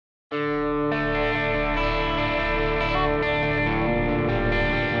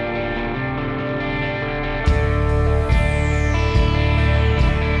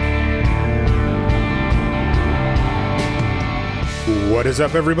What is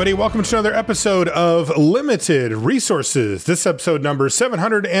up, everybody? Welcome to another episode of Limited Resources. This episode number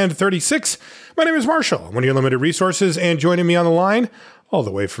 736. My name is Marshall, one of your Limited Resources, and joining me on the line, all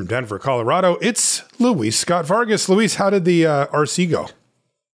the way from Denver, Colorado, it's Luis Scott-Vargas. Luis, how did the RC go?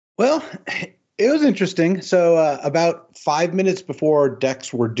 Well, it was interesting. So about 5 minutes before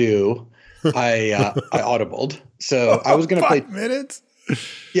decks were due, I audibled. So I was going to play 5 minutes.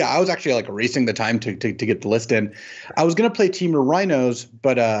 Yeah, I was actually like racing the time to get the list in. I was going to play Team of Rhinos,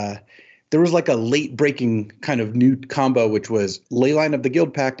 but there was like a late breaking kind of new combo, which was Leyline of the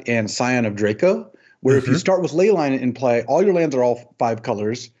Guild Pact and Scion of Draco, where if you start with Leyline in play, all your lands are all 5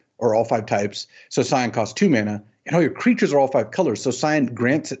 colors or all 5 types. So Scion costs 2 mana, and all your creatures are all 5 colors. So Scion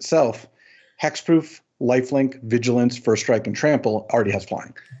grants itself hexproof, lifelink, vigilance, first strike, and trample. Already has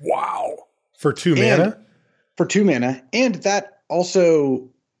flying. Wow. For 2 mana? For 2 mana. And that also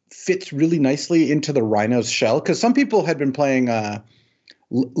fits really nicely into the Rhino's shell, because some people had been playing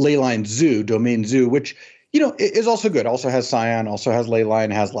Leyline Zoo, Domain Zoo, which, you know, is also good. Also has Scion, also has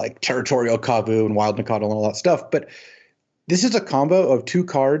Leyline, has like Territorial Kavu and Wild Nacatl and all that stuff. But this is a combo of 2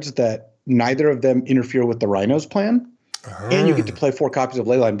 cards that neither of them interfere with the Rhino's plan. And you get to play 4 copies of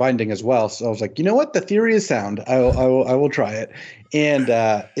Leyline Binding as well. So I was like, you know what? The theory is sound. I will try it. And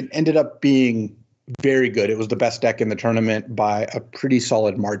it ended up being very good. It was the best deck in the tournament by a pretty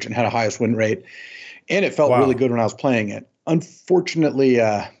solid margin, had a highest win rate, and it felt really good when I was playing it. Unfortunately,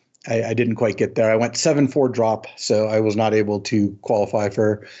 I didn't quite get there. I went 7-4 drop, so I was not able to qualify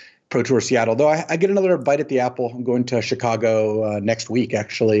for Pro Tour Seattle, though I get another bite at the apple. I'm going to Chicago next week,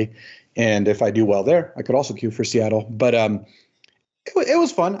 actually, and if I do well there, I could also queue for Seattle. But it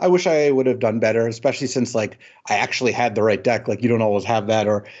was fun. I wish I would have done better, especially since like I actually had the right deck. Like you don't always have that,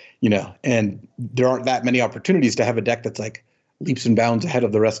 or you know, and there aren't that many opportunities to have a deck that's like leaps and bounds ahead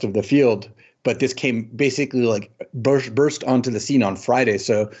of the rest of the field. But this came basically like burst onto the scene on Friday.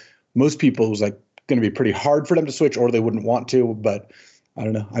 So most people, it was like going to be pretty hard for them to switch, or they wouldn't want to. But I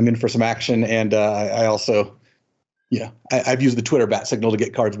don't know. I'm in for some action, and I also, I've used the Twitter bat signal to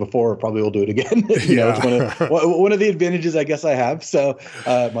get cards before. Probably will do it again. It's one of the advantages I guess I have. So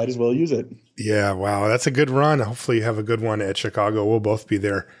might as well use it. Yeah, wow, that's a good run. Hopefully you have a good one at Chicago. We'll both be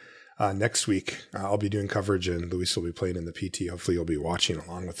there next week. I'll be doing coverage, and Luis will be playing in the PT. Hopefully you'll be watching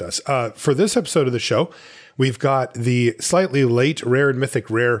along with us. For this episode of the show, we've got the slightly late Rare and Mythic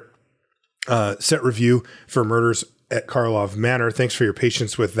Rare set review for Murders at Karlov Manor. Thanks for your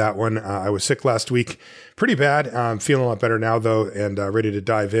patience with that one. I was sick last week, pretty bad. I'm feeling a lot better now though, and ready to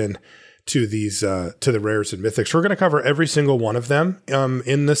dive in to these to the rares and mythics. We're going to cover every single one of them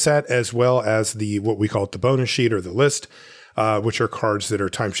in the set, as well as the what we call it the bonus sheet or the list, which are cards that are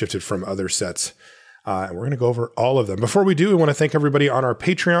time shifted from other sets. And we're going to go over all of them. Before we do, we want to thank everybody on our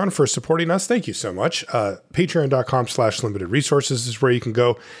Patreon for supporting us. Thank you so much. Patreon.com/limited resources is where you can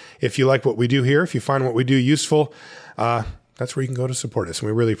go if you like what we do here. If you find what we do useful, that's where you can go to support us. And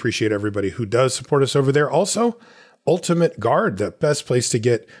we really appreciate everybody who does support us over there. Also, Ultimate Guard, the best place to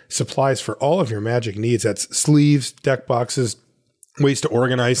get supplies for all of your Magic needs. That's sleeves, deck boxes, ways to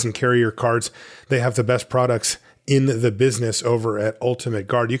organize and carry your cards. They have the best products in the business over at Ultimate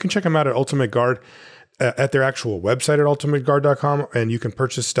Guard. You can check them out at Ultimate Guard at their actual website at ultimateguard.com, and you can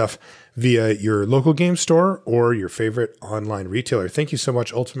purchase stuff via your local game store or your favorite online retailer. Thank you so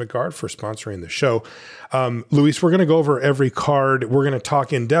much, Ultimate Guard, for sponsoring the show. Luis, we're going to go over every card. We're going to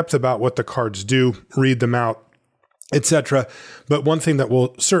talk in depth about what the cards do, read them out, etc. But one thing that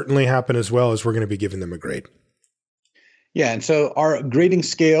will certainly happen as well is we're going to be giving them a grade. Yeah, and so our grading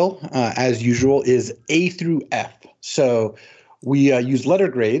scale, as usual, is A through F. So we use letter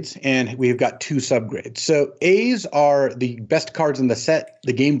grades, and we've got 2 subgrades. So A's are the best cards in the set,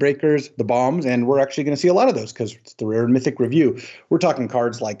 the game breakers, the bombs, and we're actually going to see a lot of those because it's the Rare and Mythic review. We're talking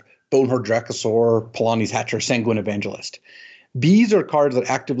cards like Bonehorde Dracosaur, Polani's Hatcher, Sanguine Evangelist. B's are cards that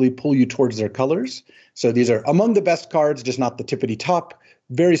actively pull you towards their colors. So these are among the best cards, just not the tippity top.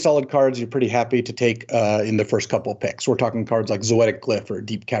 Very solid cards you're pretty happy to take in the first couple of picks. We're talking cards like Zoetic Glyph or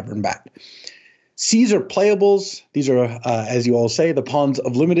Deep Cavern Bat. C's are playables. These are, as you all say, the pawns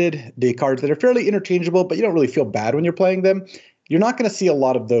of limited, the cards that are fairly interchangeable, but you don't really feel bad when you're playing them. You're not going to see a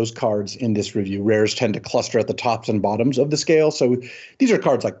lot of those cards in this review. Rares tend to cluster at the tops and bottoms of the scale. So these are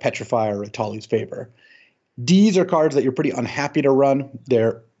cards like Petrify or Atali's Favor. D's are cards that you're pretty unhappy to run.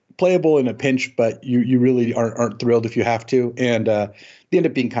 They're playable in a pinch, but you really aren't thrilled if you have to. And they end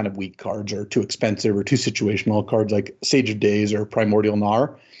up being kind of weak cards or too expensive or too situational cards like Sage of Days or Primordial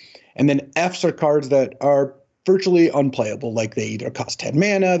Gnar. And then F's are cards that are virtually unplayable. Like they either cost 10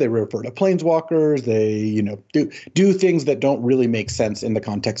 mana, they refer to planeswalkers, they, do things that don't really make sense in the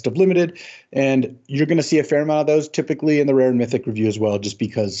context of limited. And you're going to see a fair amount of those typically in the Rare and Mythic review as well, just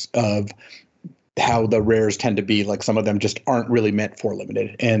because of how the rares tend to be. Like some of them just aren't really meant for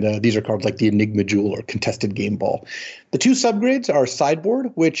limited. And these are cards like the Enigma Jewel or Contested Game Ball. The two subgrades are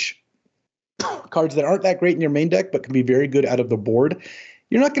Sideboard, which cards that aren't that great in your main deck, but can be very good out of the board.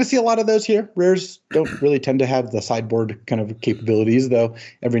 You're not going to see a lot of those here. Rares don't really tend to have the sideboard kind of capabilities, though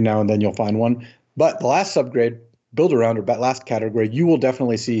every now and then you'll find one. But the last subgrade, build around, or last category, you will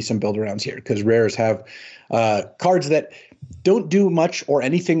definitely see some build arounds here, because rares have cards that don't do much or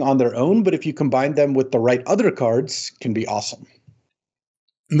anything on their own, but if you combine them with the right other cards, can be awesome.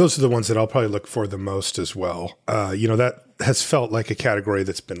 And those are the ones that I'll probably look for the most as well. That has felt like a category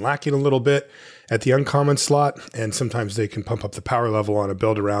that's been lacking a little bit at the uncommon slot, and sometimes they can pump up the power level on a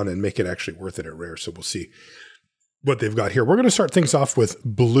build around and make it actually worth it at rare. So we'll see what they've got here. We're going to start things off with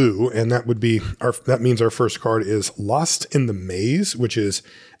blue, and that means our first card is Lost in the Maze, which is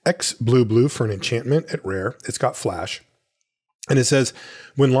X blue for an enchantment at rare. It's got flash. And it says,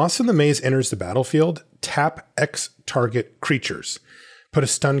 when Lost in the Maze enters the battlefield, tap X target creatures. Put a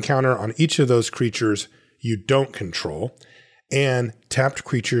stun counter on each of those creatures you don't control, and tapped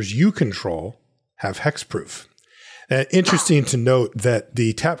creatures you control have hexproof. Interesting to note that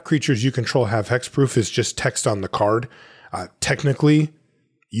the tapped creatures you control have hexproof is just text on the card. Technically,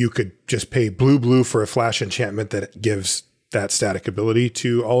 you could just pay blue for a flash enchantment that gives that static ability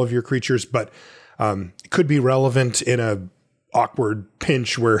to all of your creatures, but it could be relevant in a awkward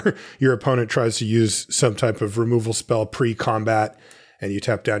pinch where your opponent tries to use some type of removal spell pre-combat, and you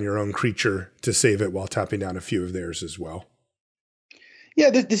tap down your own creature to save it while tapping down a few of theirs as well. Yeah,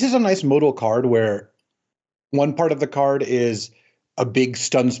 this is a nice modal card where one part of the card is a big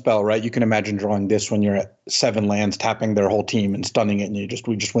stun spell, right? You can imagine drawing this when you're at 7 lands, tapping their whole team and stunning it, and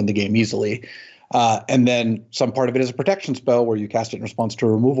we just win the game easily. And then some part of it is a protection spell where you cast it in response to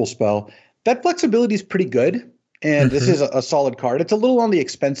a removal spell. That flexibility is pretty good, and this is a solid card. It's a little on the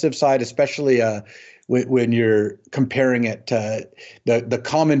expensive side, especially when you're comparing it to the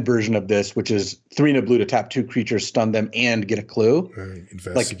common version of this, which is 3 and a blue to tap 2 creatures, stun them, and get a clue.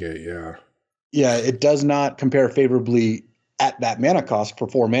 Investigate, yeah. Yeah, it does not compare favorably at that mana cost. For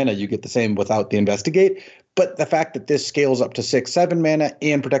 4 mana, you get the same without the investigate. But the fact that this scales up to 6, 7 mana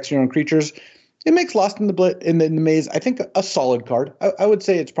and protects your own creatures, it makes Lost in the Maze, I think, a solid card. I would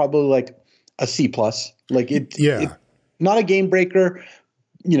say it's probably like a C+. Like it's not a game breaker,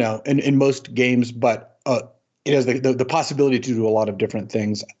 in most games, but it has the possibility to do a lot of different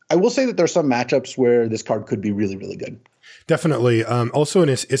things. I will say that there's some matchups where this card could be really, really good. Definitely. Also,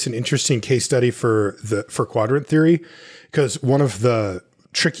 it's an interesting case study for quadrant theory, because one of the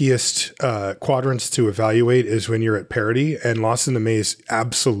trickiest quadrants to evaluate is when you're at parity, and Lost in the Maze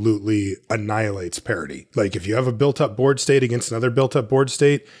absolutely annihilates parity. Like if you have a built-up board state against another built-up board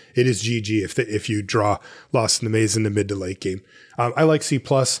state, it is GG if you draw Lost in the Maze in the mid to late game. I like C+,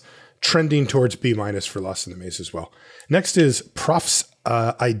 trending towards B- for Lost in the Maze as well. Next is Prof's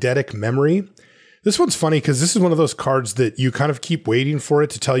Eidetic Memory. This one's funny because this is one of those cards that you kind of keep waiting for it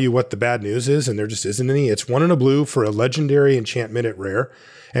to tell you what the bad news is, and there just isn't any. It's 1 and a blue for a legendary enchantment at rare,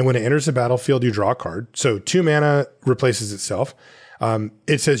 and when it enters the battlefield, you draw a card. So 2 mana replaces itself.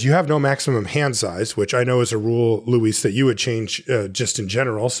 It says you have no maximum hand size, which I know is a rule, Luis, that you would change just in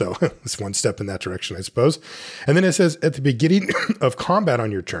general. So it's one step in that direction, I suppose. And then it says at the beginning of combat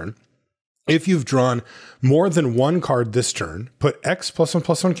on your turn, if you've drawn more than 1 card this turn, put X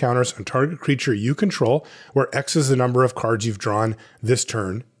 +1/+1 counters on target creature you control, where X is the number of cards you've drawn this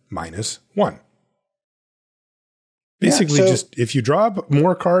turn -1. Basically, just if you draw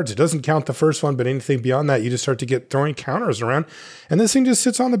more cards, it doesn't count the first one, but anything beyond that, you just start to get throwing counters around, and this thing just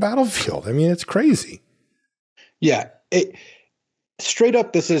sits on the battlefield. I mean, it's crazy. Yeah. Straight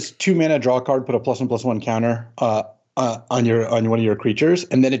up, this is 2 mana, draw a card, put a +1/+1 counter on one of your creatures,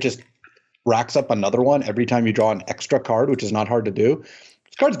 and then it just racks up another one every time you draw an extra card, which is not hard to do.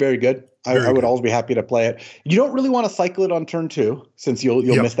 This card's very good. I would always be happy to play it. You don't really want to cycle it on turn 2 since you'll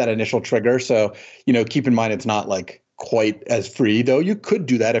miss that initial trigger. So, keep in mind it's not like quite as free, though you could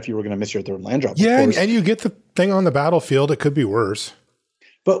do that if you were going to miss your 3rd land drop. Yeah, and you get the thing on the battlefield. It could be worse.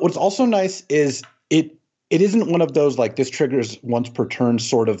 But what's also nice is it isn't one of those like this triggers once per turn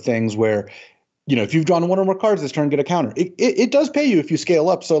sort of things where if you've drawn 1 or more cards this turn, get a counter. It does pay you if you scale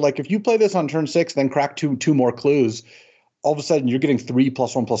up. So like if you play this on turn 6, then crack two more clues, all of a sudden you're getting 3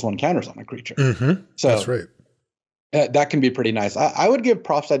 +1/+1 counters on a creature. So that's right. That can be pretty nice. I would give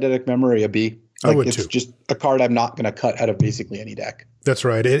Prof's Eidetic Memory a B. I would it's too. Just a card I'm not going to cut out of basically any deck. That's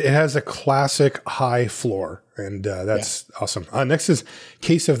right. It has a classic high floor, and that's awesome. Next is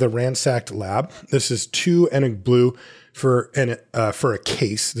Case of the Ransacked Lab. This is 2 and a blue for a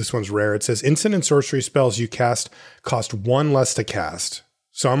case. This one's rare. It says instant and sorcery spells you cast cost 1 less to cast.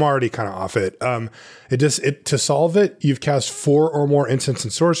 So I'm already kind of off it. To solve it, you've cast 4 or more instants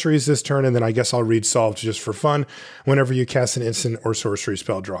and sorceries this turn, and then I guess I'll read solved just for fun. Whenever you cast an instant or sorcery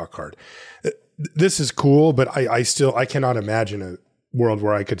spell, draw a card. This is cool, but I cannot imagine a world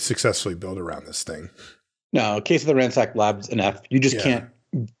where I could successfully build around this thing. No, Case of the Ransacked Lab's an F. You just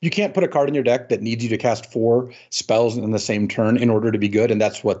can't put a card in your deck that needs you to cast 4 spells in the same turn in order to be good, and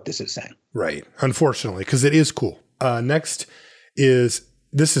that's what this is saying. Right. Unfortunately, because it is cool. Next is,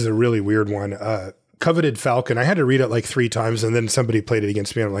 this is a really weird one. Coveted Falcon. I had to read it like 3 times, and then somebody played it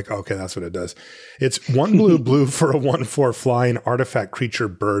against me, and I'm like, okay, that's what it does. It's 1 blue for a 1/4 flying artifact creature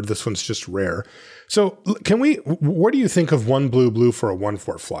bird. This one's just rare. So what do you think of 1 blue for a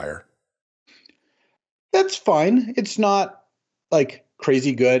 1/4 flyer? That's fine. It's not like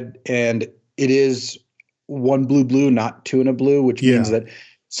crazy good, and it is 1 blue, not 2 and a blue, which means that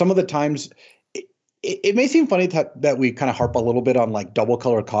some of the times it may seem funny that we kind of harp a little bit on like double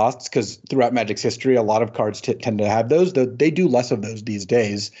color costs, because throughout Magic's history, a lot of cards tend to have those. They do less of those these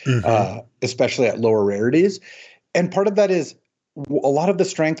days, especially at lower rarities. And part of that is a lot of the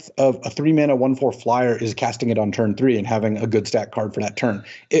strength of a 3-mana 1/4 flyer is casting it on turn 3 and having a good stat card for that turn.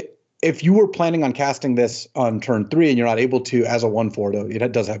 If you were planning on casting this on turn 3 and you're not able to as a 1/4, though,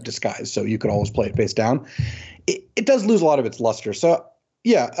 it does have disguise, so you could always play it face down. It does lose a lot of its luster. So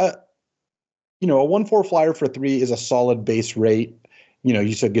a 1/4 flyer for 3 is a solid base rate.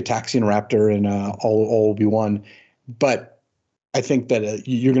 You said Gitaxian Raptor and all will be 1, but I think that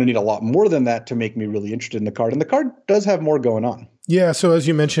you're going to need a lot more than that to make me really interested in the card. And the card does have more going on. Yeah, so as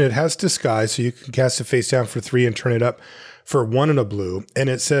you mentioned, it has disguise, so you can cast it face down for 3 and turn it up for 1 and a blue. And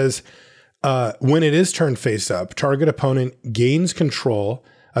it says, when it is turned face up, target opponent gains control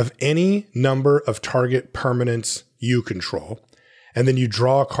of any number of target permanents you control. And then you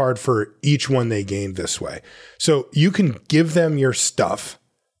draw a card for each one they gain this way. So you can give them your stuff,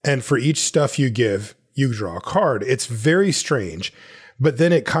 and for each stuff you give, you draw a card. It's very strange, but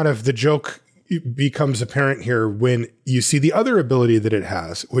then the joke becomes apparent here when you see the other ability that it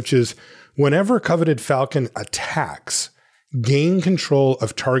has, which is whenever Coveted Falcon attacks, gain control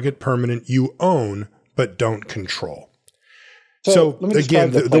of target permanent you own but don't control. So let me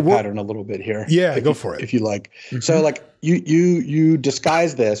describe the play pattern a little bit here. Yeah, go for it. If you like. So like you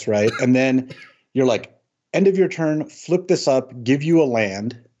disguise this, right? And then you're like, end of your turn, flip this up, give you a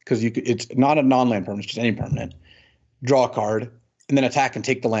land, because it's not a non-land permanent, it's just any permanent. Draw a card, and then attack and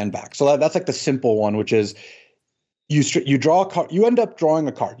take the land back. So that's like the simple one, which is you draw a card, you end up drawing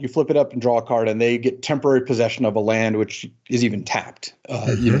a card. You flip it up and draw a card, and they get temporary possession of a land, which is even tapped.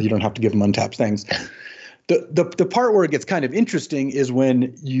 You don't have to give them untapped things. The part where it gets kind of interesting is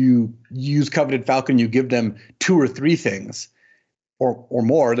when you use Coveted Falcon, you give them 2 or 3 things or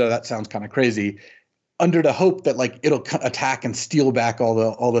more, though that sounds kind of crazy, under the hope that like it'll attack and steal back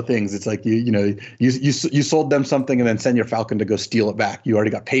all the things. It's like you sold them something and then send your Falcon to go steal it back. You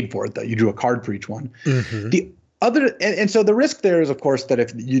already got paid for it, though. You drew a card for each one. The other and so the risk there is, of course, that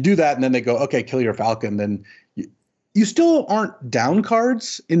if you do that and then they go, okay, kill your Falcon, then you still aren't down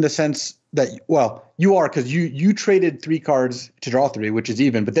cards in the sense that, well, you are, because you traded 3 cards to draw 3, which is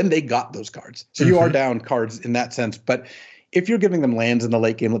even, but then they got those cards. So you are down cards in that sense. But if you're giving them lands in the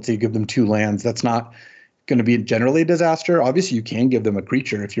late game, let's say you give them 2 lands, that's not going to be generally a disaster. Obviously, you can give them a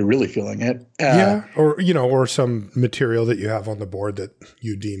creature if you're really feeling it. Or some material that you have on the board that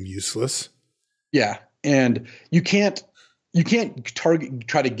you deem useless. Yeah, and you can't try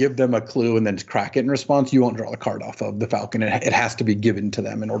to give them a clue and then crack it in response. You won't draw a card off of the Falcon. It has to be given to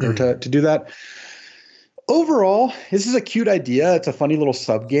them in order to do that. Overall, this is a cute idea. It's a funny little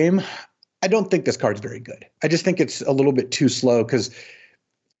sub game. I don't think this card's very good. I just think it's a little bit too slow, because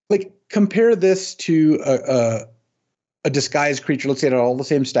like compare this to a disguised creature. Let's say it had all the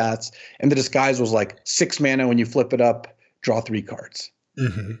same stats, and the disguise was like 6 mana. When you flip it up, draw 3 cards.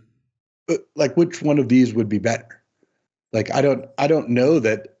 Like, which one of these would be better? Like, I don't know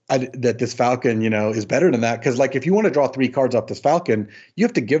that this Falcon, is better than that. Because like, if you want to draw 3 cards off this Falcon, you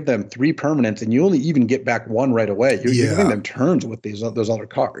have to give them 3 permanents, and you only even get back 1 right away. You're giving them turns with those other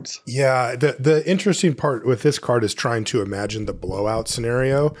cards. Yeah. The interesting part with this card is trying to imagine the blowout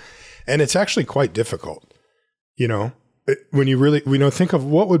scenario, and it's actually quite difficult. When you really, think of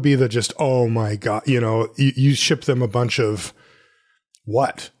what would be the just, oh my God, you ship them a bunch of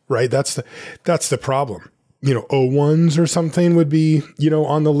what, right? That's the problem. O1s or something would be,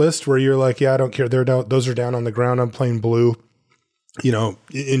 on the list where you're like, yeah, I don't care. They're down, those are down on the ground. I'm playing blue.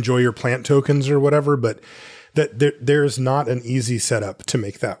 enjoy your plant tokens or whatever, but there's not an easy setup to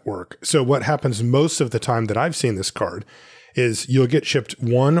make that work. So what happens most of the time that I've seen this card is you'll get shipped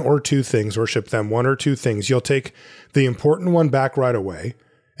one or two things, or ship them one or two things. You'll take the important one back right away,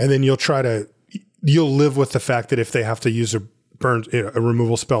 and then you'll live with the fact that if they have to use a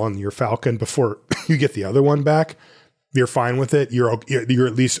removal spell on your Falcon before you get the other one back, you're fine with it. You're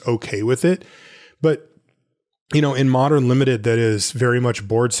at least okay with it. But in Modern Limited, that is very much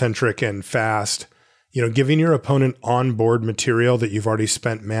board centric and fast. Giving your opponent on board material that you've already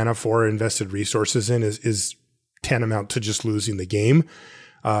spent mana for, invested resources in, is tantamount to just losing the game.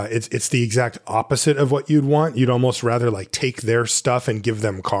 It's the exact opposite of what you'd want. You'd almost rather like take their stuff and give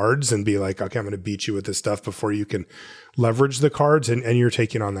them cards and be like, okay, I'm going to beat you with this stuff before you can leverage the cards, and you're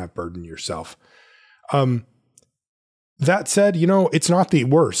taking on that burden yourself. That said, it's not the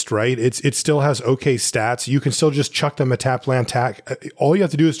worst, right? It still has okay stats. You can still just chuck them a tap land tack. All you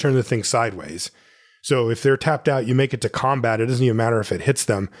have to do is turn the thing sideways. So if they're tapped out, you make it to combat. It doesn't even matter if it hits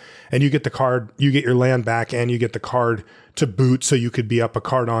them, and you get the card, you get your land back, and you get the card to boot. So you could be up a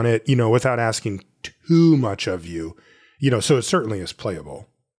card on it, without asking too much of you, so it certainly is playable.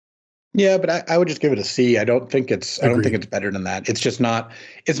 Yeah, but I would just give it a C. I don't think it's better than that. It's not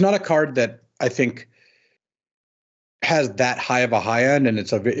a card that I think has that high of a high end, and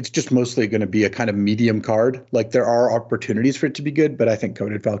it's just mostly going to be a kind of medium card. Like, there are opportunities for it to be good, but I think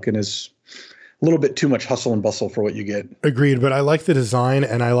Coated Falcon is a little bit too much hustle and bustle for what you get. Agreed, but I like the design,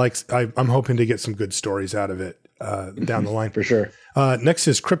 and I'm hoping to get some good stories out of it down the line. For sure. Next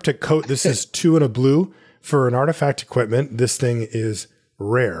is Cryptic Coat. This is 2 and a blue for an artifact equipment. This thing is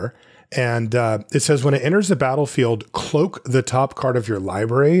rare. And it says, when it enters the battlefield, cloak the top card of your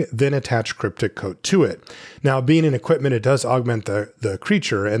library, then attach Cryptic Coat to it. Now, being an equipment, it does augment the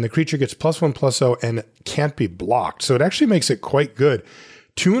creature, and the creature gets +1/+0 and can't be blocked. So it actually makes it quite good.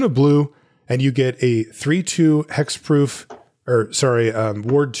 2 and a blue, and you get a 3/2 hexproof,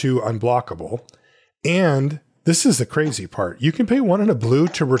 ward 2 unblockable. And this is the crazy part. You can pay 1 and a blue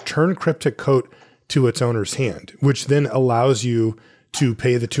to return Cryptic Coat to its owner's hand, which then allows you to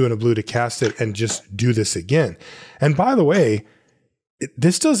pay the 2 and a blue to cast it and just do this again. And by the way, it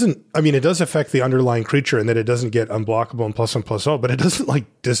does affect the underlying creature in that it doesn't get unblockable and +1/+0, but it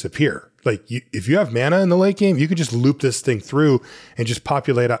doesn't disappear. If you have mana in the late game, you could just loop this thing through and just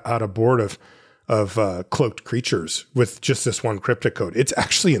populate out a board of cloaked creatures with just this one Cryptic Coat. It's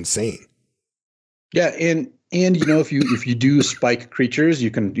actually insane. Yeah, and if you do spike creatures,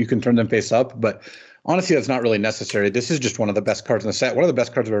 you can turn them face up, but honestly, that's not really necessary. This is just one of the best cards in the set. One of the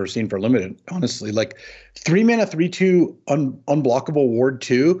best cards I've ever seen for Limited, honestly. 3 mana, 3/2 unblockable ward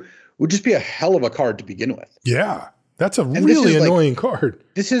 2 would just be a hell of a card to begin with. Yeah, that's a really annoying card.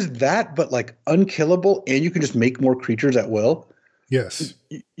 This is that, but unkillable, and you can just make more creatures at will. Yes.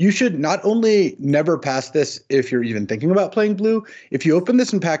 You should not only never pass this if you're even thinking about playing blue. If you open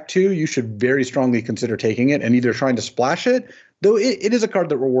this in pack 2, you should very strongly consider taking it and either trying to splash it, though it is a card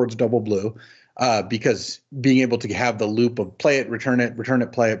that rewards double blue. Because being able to have the loop of play it, return it,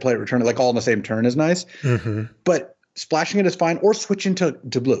 play it, return it, all in the same turn is nice. Mm-hmm. But splashing it is fine, or switch into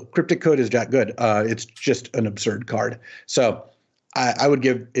blue. Cryptic Coat is jack good. It's just an absurd card. So I would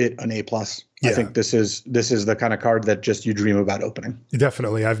give it an A+. Yeah. I think this is the kind of card that just you dream about opening.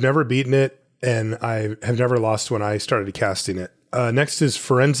 Definitely. I've never beaten it, and I have never lost when I started casting it. Next is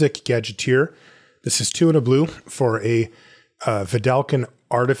Forensic Gadgeteer. This is 2 and a blue for a Vidalcan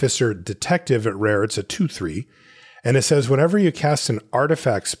Artificer Detective at rare. It's a 2/3. And it says, whenever you cast an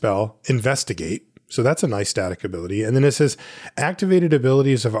artifact spell, investigate. So that's a nice static ability. And then it says, activated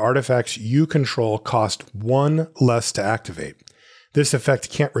abilities of artifacts you control cost 1 less to activate. This effect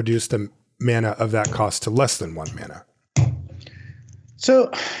can't reduce the mana of that cost to less than 1 mana.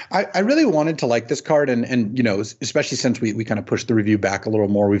 So I really wanted to like this card, and especially since we kind of pushed the review back a little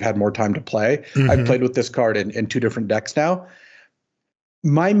more, we've had more time to play. Mm-hmm. I've played with this card in 2 different decks now.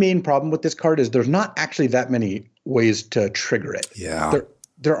 My main problem with this card is there's not actually that many ways to trigger it. Yeah.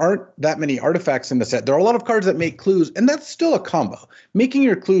 There aren't that many artifacts in the set. There are a lot of cards that make clues, and that's still a combo. Making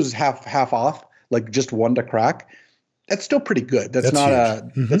your clues half off, just 1 to crack, that's still pretty good. That's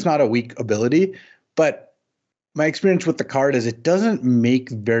not a weak ability. But my experience with the card is it doesn't make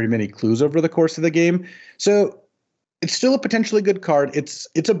very many clues over the course of the game. So it's still a potentially good card. It's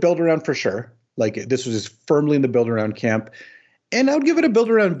a build around for sure. This was firmly in the build around camp. And I would give it a build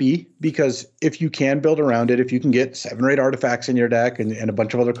around B, because if you can build around it, if you can get 7 or 8 artifacts in your deck and a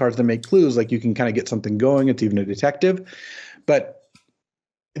bunch of other cards that make clues, you can kind of get something going. It's even a detective. But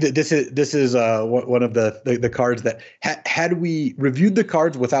This is one of the cards that had we reviewed the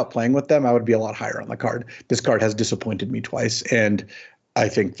cards without playing with them, I would be a lot higher on the card. This card has disappointed me twice, and I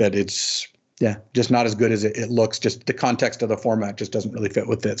think that it's just not as good as it looks. Just the context of the format just doesn't really fit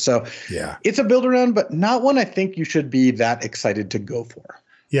with it. So it's a build around, but not one I think you should be that excited to go for.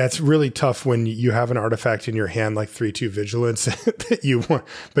 Yeah, it's really tough when you have an artifact in your hand like 3/2 Vigilance that you want,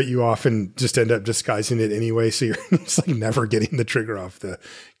 but you often just end up disguising it anyway. So you're just like never getting the trigger off the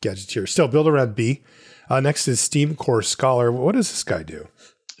Gadgeteer. Still, build around B. Next is Steam Core Scholar. What does this guy do?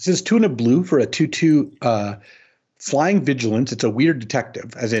 This is 2 and a blue for a 2/2 flying Vigilance. It's a weird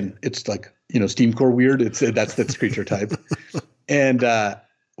detective, as in it's like, Steam Core weird. That's its creature type. And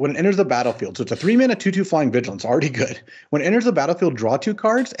when it enters the battlefield, so it's a 3-mana 2/2 flying Vigilance, already good. When it enters the battlefield, draw 2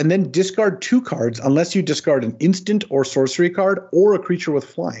 cards and then discard 2 cards unless you discard an instant or sorcery card or a creature with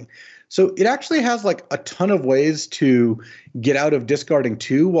flying. So it actually has like a ton of ways to get out of discarding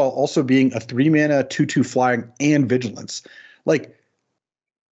 2 while also being a 3-mana 2/2 flying and Vigilance. Like,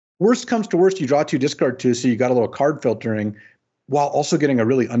 worst comes to worst, you draw 2, discard 2, so you got a little card filtering while also getting a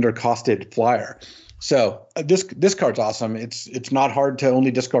really undercosted flyer. So this card's awesome. It's not hard to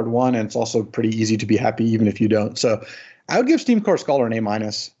only discard 1, and it's also pretty easy to be happy even if you don't. So I would give Steam Core Scholar an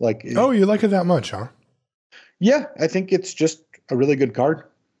A-. Like, oh, you like it that much, huh? Yeah, I think it's just a really good card.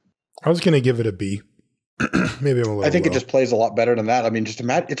 I was going to give it a B. Maybe I'm a little I think low. It just plays a lot better than that. I mean, just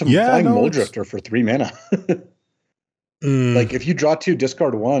imagine it's a flying Mole Drifter for 3 mana. Like, if you draw 2,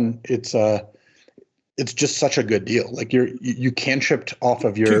 discard 1, it's just such a good deal. Like, you cantripped off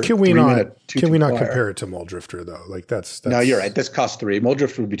of your. Can we not compare it to Mole Drifter though? Like that's no, you're right. This costs 3. Mole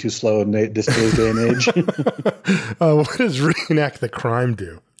Drifter would be too slow in this day and age. What does Reenact the Crime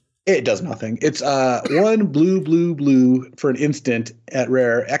do? It does nothing. It's 1 blue for an instant at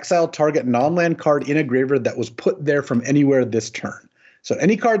rare. Exile target non-land card in a graveyard that was put there from anywhere this turn. So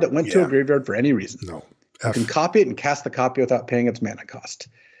any card that went to a graveyard for any reason. No. You can copy it and cast the copy without paying its mana cost.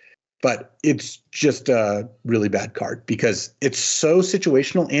 But it's just a really bad card because it's so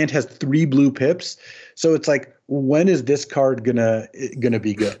situational and has 3 blue pips. So it's like, when is this card gonna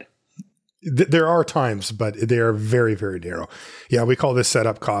be good? There are times, but they are very, very narrow. Yeah, we call this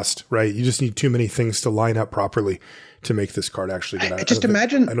setup cost, right? You just need too many things to line up properly to make this card actually good. I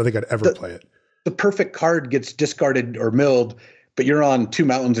don't think I'd ever play it. The perfect card gets discarded or milled, but you're on 2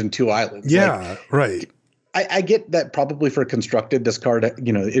 mountains and 2 islands. Yeah, right. I get that probably for constructed, this card,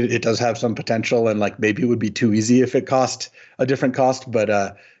 it does have some potential, and like maybe it would be too easy if it cost a different cost, but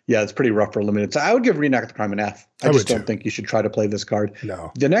it's pretty rough for limited. So I would give Reenact the Crime an F. I just don't think you should try to play this card.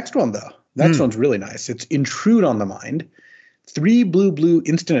 No. The next one though, one's really nice. It's Intrude on the Mind, 3 blue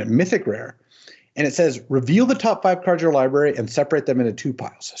instant at Mythic rare. And it says, reveal the top 5 cards of your library and separate them into 2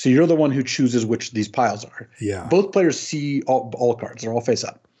 piles. So you're the one who chooses which these piles are. Yeah. Both players see all cards. They're all face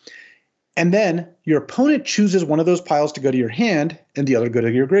up. And then your opponent chooses one of those piles to go to your hand and the other go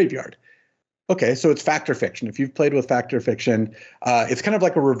to your graveyard. Okay, so it's Fact or Fiction. If you've played with Fact or Fiction, it's kind of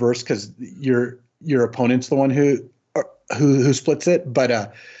like a reverse because your opponent's the one who splits it.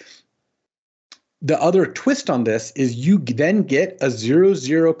 But the other twist on this is you then get a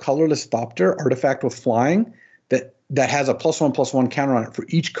 0/0 colorless Thopter artifact with flying that has a +1/+1 counter on it for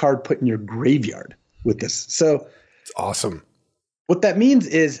each card put in your graveyard with this. So it's awesome. What that means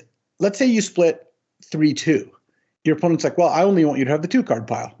is, let's say you split 3/2. Your opponent's like, well, I only want you to have the 2-card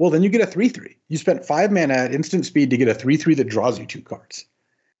pile. Well, then you get a 3/3. You spent 5 mana at instant speed to get a 3/3 that draws you 2 cards.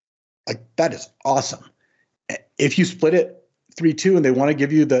 Like, that is awesome. If you split it 3/2 and they want to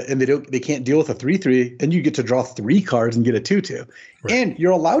give you they can't deal with a 3/3, then you get to draw 3 cards and get a 2/2. Right. And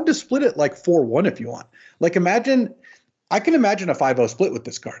you're allowed to split it like 4/1 if you want. Like, I can imagine a 5/0 split with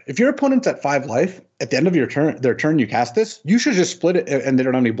this card. If your opponent's at 5 life, at the end of their turn you cast this, you should just split it, and they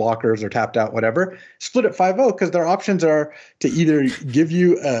don't have any blockers or tapped out, whatever. Split it 5/0 because their options are to either give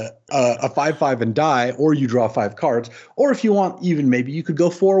you a 5/5 and die, or you draw 5 cards. Or if you want, even maybe you could go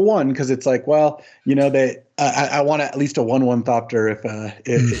 4/1 because it's like, well, I want at least a 1/1 Thopter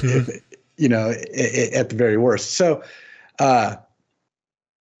if at the very worst. So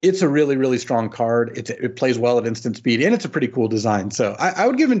it's a really, really strong card. It plays well at instant speed, and it's a pretty cool design. So I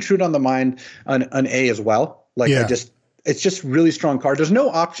would give Intrude on the Mind an A as well. Like, it's just really strong card. There's no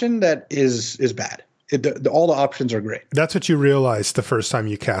option that is bad. All the options are great. That's what you realize the first time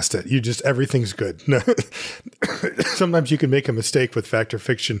you cast it. Everything's good. Sometimes you can make a mistake with Fact or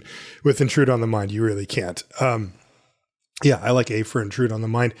Fiction. With Intrude on the Mind, you really can't. I like A for Intrude on the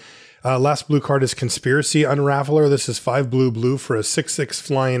Mind. Last blue card is Conspiracy Unraveler. This is 5 blue for a 6/6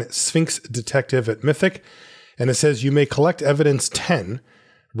 flying Sphinx Detective at Mythic. And it says you may collect evidence 10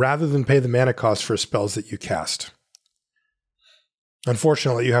 rather than pay the mana cost for spells that you cast.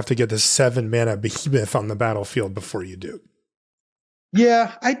 Unfortunately, you have to get this 7 mana behemoth on the battlefield before you do.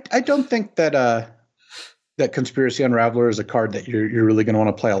 Yeah, I don't think that that Conspiracy Unraveler is a card that you're really going to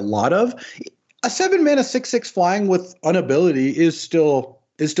want to play a lot of. A 7 mana 6/6 flying with Unability is still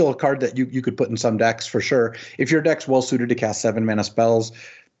a card that you could put in some decks for sure. If your deck's well suited to cast 7 mana spells,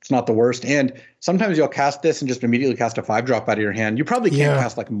 it's not the worst. And sometimes you'll cast this and just immediately cast a 5-drop out of your hand. You probably can't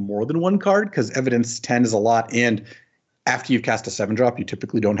cast like more than one card because Evidence 10 is a lot. And after you've cast a 7-drop, you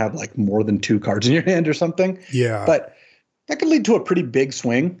typically don't have like more than 2 cards in your hand or something. Yeah. But that could lead to a pretty big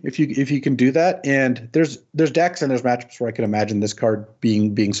swing if you can do that. And there's decks and there's matchups where I can imagine this card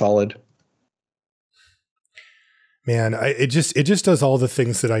being solid. Man, it just does all the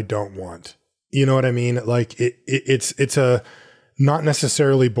things that I don't want. You know what I mean? Like it's a not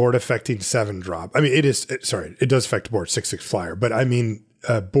necessarily board affecting 7-drop. I mean, it does affect board 6/6 flyer, but I mean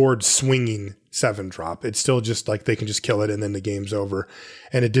board swinging 7-drop. It's still just like they can just kill it and then the game's over.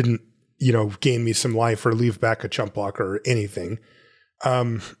 And it didn't, gain me some life or leave back a chump blocker or anything.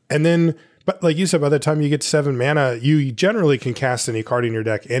 And then, but like you said, by the time you get 7 mana, you generally can cast any card in your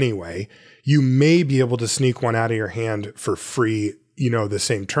deck anyway. You may be able to sneak one out of your hand for free, the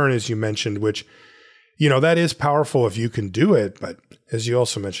same turn as you mentioned, which, that is powerful if you can do it. But as you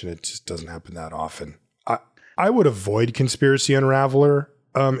also mentioned, it just doesn't happen that often. I would avoid Conspiracy Unraveler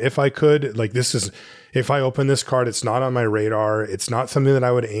if I could. Like if I open this card, it's not on my radar. It's not something that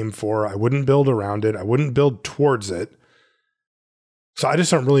I would aim for. I wouldn't build around it. I wouldn't build towards it. So I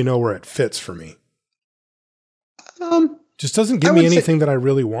just don't really know where it fits for me. Just doesn't give me anything that I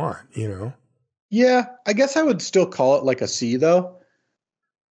really want, Yeah, I guess I would still call it like a C though.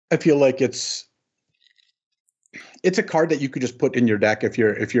 I feel like it's a card that you could just put in your deck if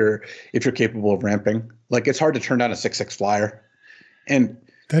you're capable of ramping. Like it's hard to turn down a 6/6 flyer. And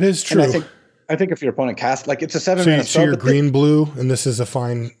that is true. And I think if your opponent casts, like it's a 7 mana. So you're green-blue, and this is a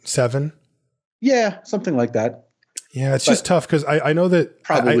fine 7? Yeah, something like that. Yeah, it's just tough because I know that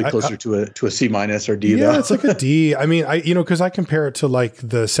probably closer to a C- or D. Yeah, though. It's like a D. I mean, because I compare it to like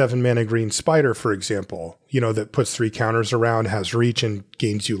the 7 mana green spider, for example. That puts 3 counters around, has reach, and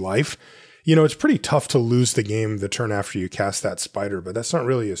gains you life. It's pretty tough to lose the game the turn after you cast that spider, but that's not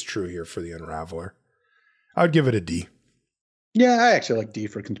really as true here for the Unraveler. I would give it a D. Yeah, I actually like D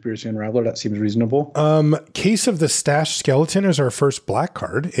for Conspiracy Unraveler. That seems reasonable. Case of the Stashed Skeleton is our first black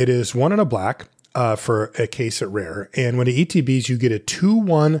card. It is 1 and a black for a case at rare. And when it ETBs, you get a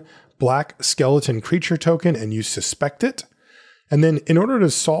 2/1 black skeleton creature token and you suspect it. And then in order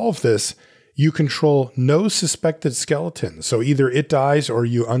to solve this, you control no suspected skeleton. So either it dies or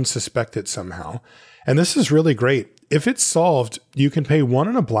you unsuspect it somehow. And this is really great. If it's solved, you can pay 1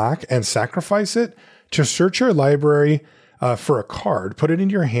 and a black and sacrifice it to search your library for a card, put it in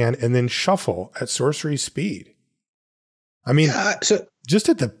your hand, and then shuffle at sorcery speed. I mean, just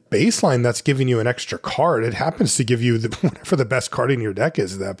at the baseline, that's giving you an extra card. It happens to give you whatever the best card in your deck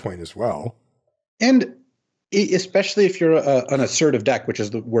is at that point as well. And especially if you're an assertive deck, which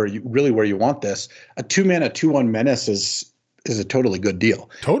is where you want this, a 2 mana 2/1 menace is a totally good deal.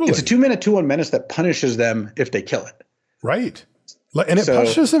 Totally, it's a 2 mana 2/1 menace that punishes them if they kill it. Right. And it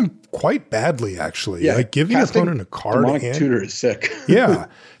punishes them quite badly, actually. Yeah, like giving your opponent a card. Demonic Tutor is sick. Yeah.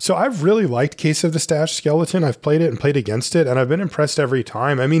 So I've really liked Case of the Stashed Skeleton. I've played it and played against it, and I've been impressed every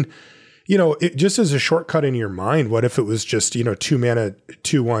time. I mean, it just as a shortcut in your mind, what if it was just, 2 mana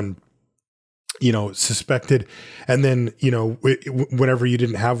 2/1, suspected, and then, whenever you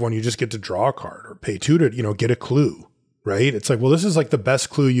didn't have one, you just get to draw a card or pay 2 to, get a clue. Right? It's like, well, this is like the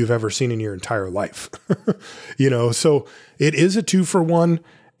best clue you've ever seen in your entire life. So it is a 2-for-1,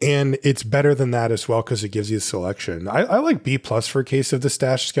 and it's better than that as well because it gives you a selection. I like B+ for Case of the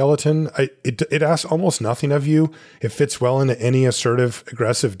Stashed Skeleton. It asks almost nothing of you. It fits well into any assertive,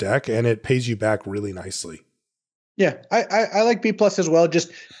 aggressive deck, and it pays you back really nicely. Yeah, I like B+ as well.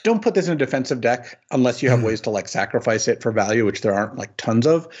 Just don't put this in a defensive deck unless you have ways to like sacrifice it for value, which there aren't like tons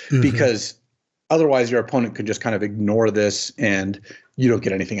of, because otherwise, your opponent could just kind of ignore this and you don't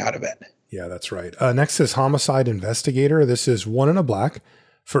get anything out of it. Yeah, that's right. Next is Homicide Investigator. This is 1 and a black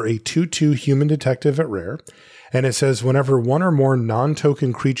for a 2/2 human detective at rare. And it says, whenever 1 or more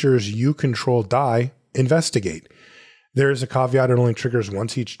non-token creatures you control die, investigate. There is a caveat, it only triggers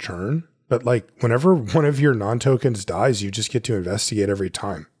once each turn. But like whenever one of your non-tokens dies, you just get to investigate every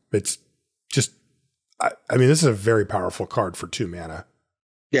time. It's just, I mean, this is a very powerful card for 2 mana.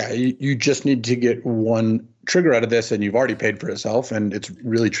 Yeah, you just need to get 1 trigger out of this, and you've already paid for itself, and it's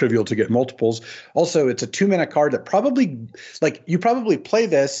really trivial to get multiples. Also, it's a 2 mana card that you probably play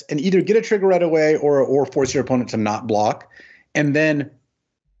this and either get a trigger right away or force your opponent to not block. And then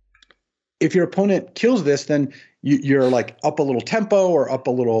if your opponent kills this, then you're like up a little tempo or up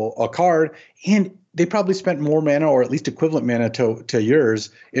a card, and they probably spent more mana or at least equivalent mana to yours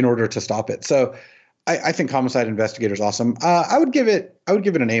in order to stop it. So I think Homicide Investigator is awesome. I would give it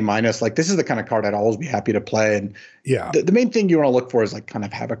an A-. Like, this is the kind of card I'd always be happy to play. And yeah, the main thing you want to look for is like kind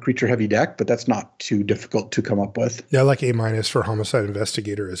of have a creature heavy deck, but that's not too difficult to come up with. Yeah, I like A- for Homicide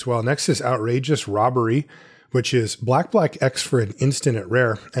Investigator as well. Next is Outrageous Robbery, which is black X for an instant at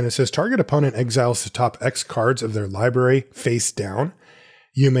rare. And it says target opponent exiles the top X cards of their library face down.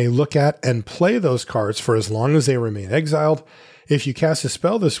 You may look at and play those cards for as long as they remain exiled. If you cast a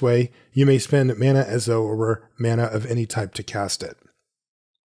spell this way, you may spend mana as though it were mana of any type to cast it.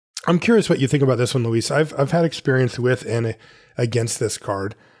 I'm curious what you think about this one, Luis. I've had experience with and against this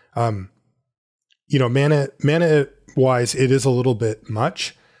card. Mana wise, it is a little bit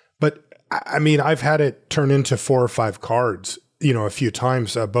much, but I mean, I've had it turn into 4 or 5 cards, a few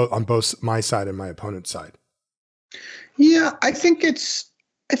times, both on both my side and my opponent's side. Yeah, I think it's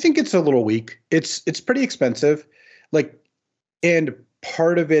a little weak. It's pretty expensive. And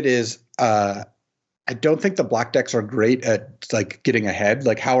part of it is I don't think the black decks are great at like getting ahead.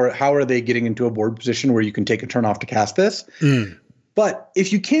 Like, how are they getting into a board position where you can take a turn off to cast this? But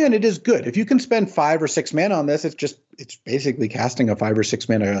if you can, it is good. If you can spend 5 or 6 mana on this, it's basically casting a 5 or 6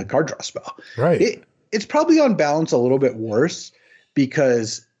 mana card draw spell. Right. It's probably on balance a little bit worse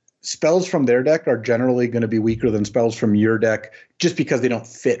because spells from their deck are generally going to be weaker than spells from your deck just because they don't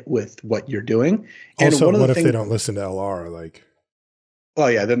fit with what you're doing. And also, what if they don't listen to LR? Like, oh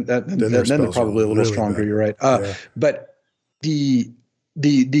yeah, then they're probably a little really stronger. Bad. You're right. Yeah. But the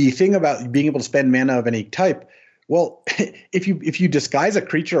thing about being able to spend mana of any type, well, if you disguise a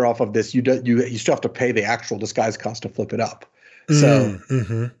creature off of this, you still have to pay the actual disguise cost to flip it up. So,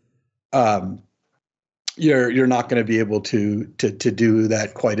 you're not going to be able to do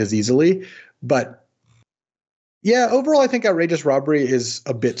that quite as easily. But yeah, overall, I think Outrageous Robbery is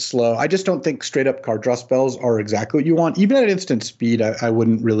a bit slow. I just don't think straight up card draw spells are exactly what you want. Even at instant speed, I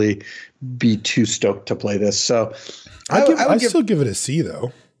wouldn't really be too stoked to play this. So I still give it a C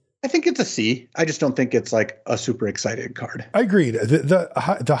though. I think it's a C. I just don't think it's like a super excited card. I agreed.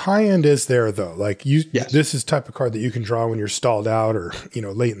 The high end is there though. Like yes. This is the type of card that you can draw when you're stalled out or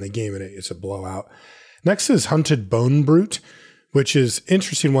late in the game and it's a blowout. Next is Hunted Bone Brute, which is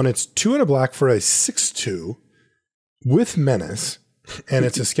interesting one. It's 2 and a black for a 6/2 with menace, and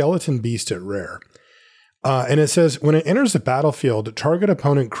it's a skeleton beast at rare. And it says when it enters the battlefield, target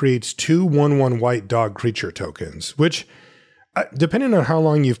opponent creates 2 1/1 white dog creature tokens, which depending on how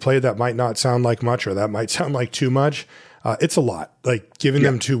long you've played, that might not sound like much, or that might sound like too much. It's a lot. Like giving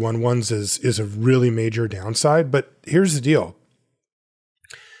them 2 1/1s is a really major downside. But here's the deal.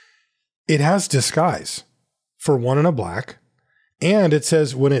 It has disguise for 1 and a black. And it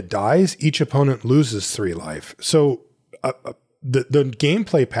says when it dies, each opponent loses 3 life. So the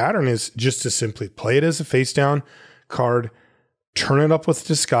gameplay pattern is just to simply play it as a face down card, turn it up with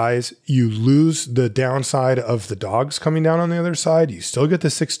disguise. You lose the downside of the dogs coming down on the other side. You still get the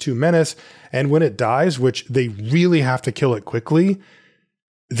 6/2 menace. And when it dies, which they really have to kill it quickly,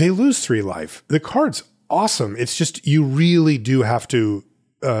 they lose 3 life. The card's awesome. It's just, you really do have to,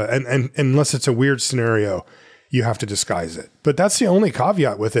 and unless it's a weird scenario, you have to disguise it. But that's the only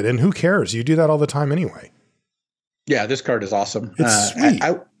caveat with it. And who cares? You do that all the time anyway. Yeah, this card is awesome. It's sweet.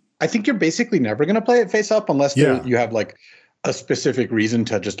 I think you're basically never going to play it face up unless you have like a specific reason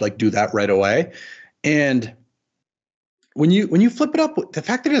to just like do that right away. And when you flip it up, the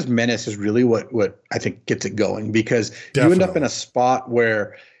fact that it has menace is really what I think gets it going, because you end up in a spot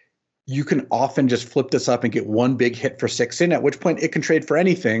where you can often just flip this up and get one big hit for 6 in, at which point it can trade for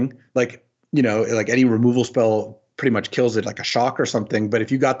anything. Like any removal spell pretty much kills it, like a shock or something. But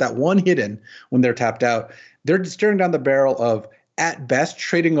if you got that one hit in when they're tapped out, they're staring down the barrel of, at best,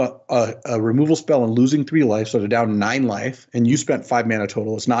 trading a removal spell and losing 3 life, so they're down 9 life, and you spent 5 mana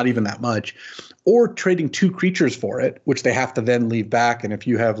total. It's not even that much. Or trading 2 creatures for it, which they have to then leave back. And if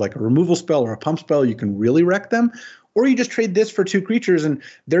you have like a removal spell or a pump spell, you can really wreck them. Or you just trade this for 2 creatures, and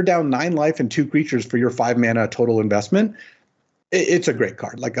they're down 9 life and 2 creatures for your 5 mana total investment. It's a great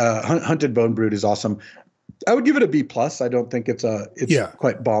card. Like Hunted Bone Brute is awesome. I would give it a B+. I don't think it's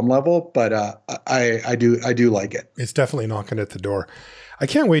quite bomb level, but I do like it. It's definitely knocking at the door. I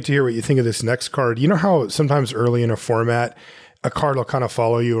can't wait to hear what you think of this next card. You know how sometimes early in a format, a card will kind of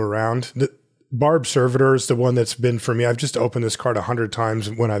follow you around? The Barb Servitor is the one that's been for me. I've just opened this card 100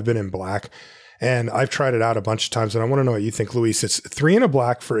 times when I've been in black, and I've tried it out a bunch of times, and I want to know what you think, Luis. It's 3 and a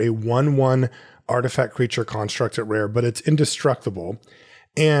black for a 1/1 artifact creature construct at rare, but it's indestructible.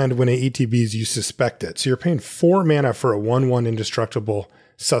 And when it ETBs, you suspect it. So you're paying 4 mana for a 1/1 indestructible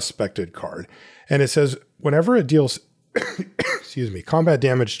suspected card. And it says, whenever it deals, excuse me, combat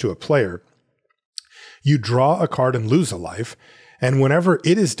damage to a player, you draw a card and lose a life. And whenever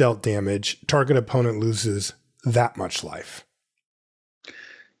it is dealt damage, target opponent loses that much life.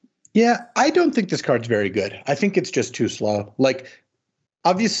 Yeah, I don't think this card's very good. I think it's just too slow. Like,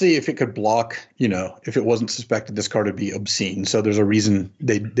 obviously, if it could block, if it wasn't suspected, this card would be obscene. So there's a reason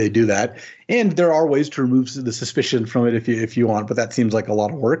they do that. And there are ways to remove the suspicion from it if you want, but that seems like a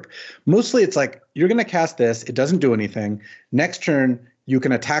lot of work. Mostly it's like, you're going to cast this. It doesn't do anything. Next turn, you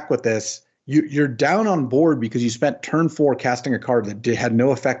can attack with this. You're down on board because you spent turn 4 casting a card that had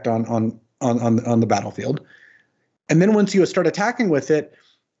no effect on the battlefield. And then once you start attacking with it,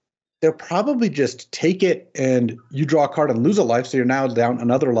 they'll probably just take it and you draw a card and lose a life. So you're now down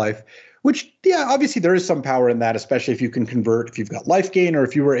another life, which, yeah, obviously there is some power in that, especially if you can convert, if you've got life gain, or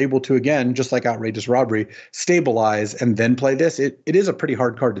if you were able to, again, just like Outrageous Robbery, stabilize and then play this. It is a pretty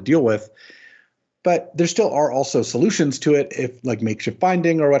hard card to deal with. But there still are also solutions to it, if like makeshift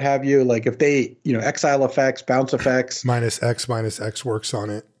binding or what have you. Like if they, exile effects, bounce effects. -X works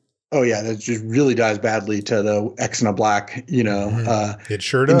on it. Oh, yeah, that just really dies badly to the X and a black, It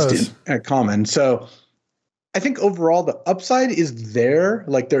sure does. Common. So I think overall the upside is there.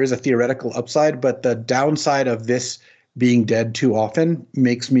 Like there is a theoretical upside, but the downside of this being dead too often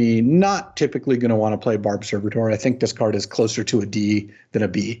makes me not typically going to want to play Barb Servitor. I think this card is closer to a D than a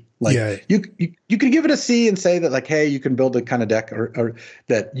B. Like you could give it a C and say that like, hey, you can build a kind of deck or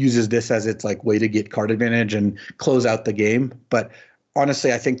that uses this as its like way to get card advantage and close out the game. But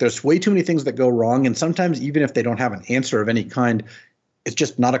honestly, I think there's way too many things that go wrong. And sometimes even if they don't have an answer of any kind, it's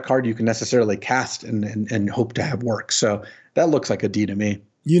just not a card you can necessarily cast and hope to have work. So that looks like a D to me.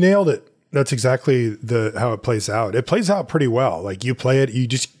 You nailed it. That's exactly how it plays out. It plays out pretty well. Like you play it,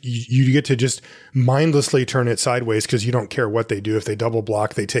 you get to just mindlessly turn it sideways because you don't care what they do. If they double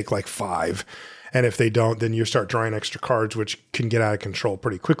block, they take like 5. And if they don't, then you start drawing extra cards, which can get out of control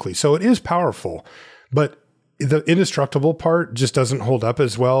pretty quickly. So it is powerful, but the indestructible part just doesn't hold up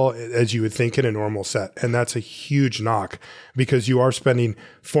as well as you would think in a normal set. And that's a huge knock because you are spending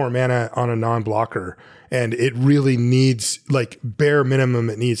 4 mana on a non-blocker and it really needs, like bare minimum,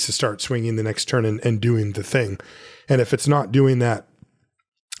 it needs to start swinging the next turn and doing the thing. And if it's not doing that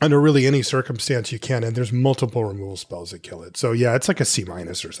under really any circumstance you can, and there's multiple removal spells that kill it. So yeah, it's like a C-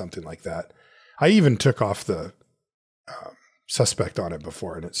 or something like that. I even took off the suspect on it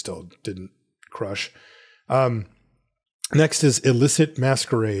before and it still didn't crush. Next is Illicit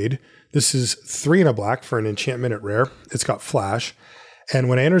Masquerade. This is 3 and a black for an enchantment at rare. It's got flash. And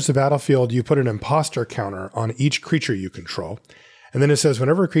when it enters the battlefield, you put an imposter counter on each creature you control. And then it says,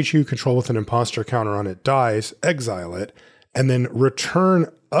 whenever a creature you control with an imposter counter on it dies, exile it, and then return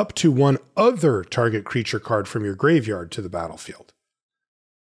up to one other target creature card from your graveyard to the battlefield.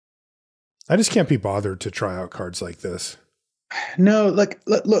 I just can't be bothered to try out cards like this. No, like,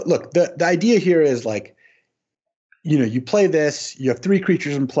 look, the idea here is like, you play this, you have 3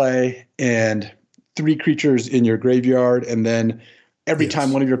 creatures in play and 3 creatures in your graveyard. And then every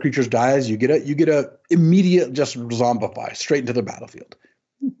time one of your creatures dies, you get a immediate just zombify straight into the battlefield.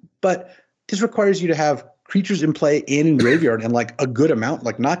 But this requires you to have creatures in play and in graveyard and like a good amount,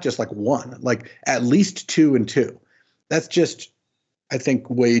 like not just like 1, like at least 2 and 2. That's just, I think,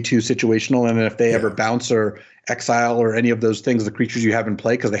 way too situational. And if they ever bounce or exile or any of those things, the creatures you have in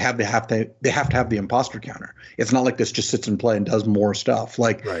play, because they have to have the imposter counter. It's not like this just sits in play and does more stuff.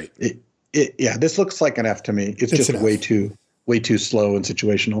 Like this looks like an F to me. It's just way too slow and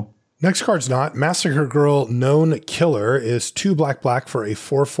situational. Next card's not. Massacre Girl Known Killer is 2 black for a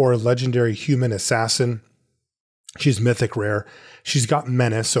 4/4 legendary human assassin. She's mythic rare. She's got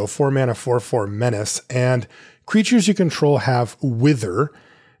menace, so 4 mana 4/4 menace, and creatures you control have wither,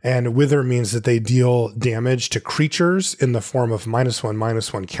 and wither means that they deal damage to creatures in the form of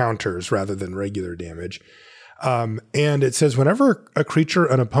 -1/-1 counters rather than regular damage. And it says whenever a creature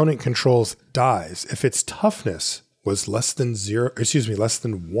an opponent controls dies, if its toughness was less than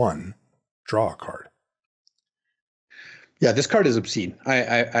 1, draw a card. Yeah, this card is obscene.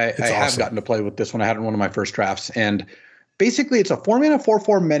 I have gotten to play with this one. I had it in one of my first drafts, and basically it's a 4 mana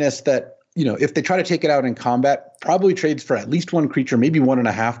 4/4 menace that, if they try to take it out in combat, probably trades for at least 1 creature, maybe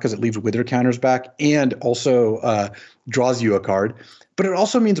 1.5, because it leaves wither counters back and also draws you a card. But it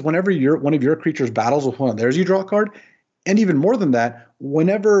also means whenever one of your creatures battles with one of theirs, you draw a card. And even more than that,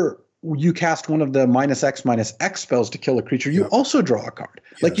 whenever you cast one of the -X/-X spells to kill a creature, you also draw a card.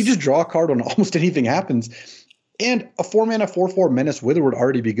 Yes. Like you just draw a card when almost anything happens. And a 4 mana 4/4 menace wither would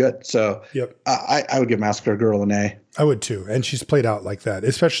already be good. So I would give Massacre Girl an A. I would too. And she's played out like that,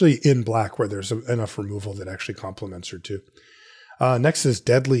 especially in black where there's enough removal that actually complements her too. Next is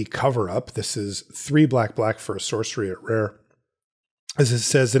Deadly Cover-Up. This is 3 black for a sorcery at rare. As it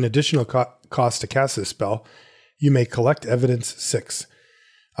says, an additional cost to cast this spell, you may collect evidence 6.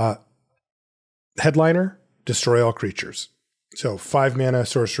 Headliner, destroy all creatures. So 5 mana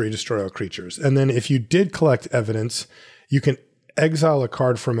sorcery, destroy all creatures. And then if you did collect evidence, you can exile a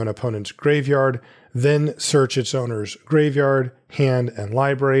card from an opponent's graveyard, then search its owner's graveyard, hand, and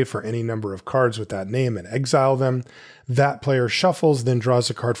library for any number of cards with that name and exile them. That player shuffles, then draws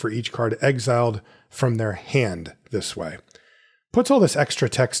a card for each card exiled from their hand this way. Puts all this extra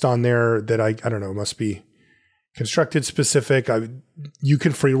text on there that I don't know, must be constructed specific. You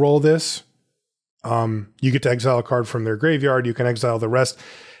can free roll this. You get to exile a card from their graveyard. You can exile the rest.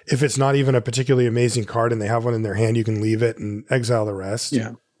 If it's not even a particularly amazing card and they have one in their hand, you can leave it and exile the rest.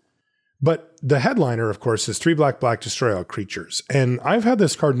 Yeah. But the headliner, of course, is 3 black, destroy all creatures. And I've had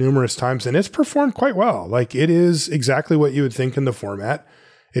this card numerous times and it's performed quite well. Like, it is exactly what you would think in the format.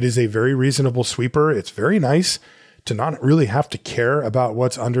 It is a very reasonable sweeper. It's very nice to not really have to care about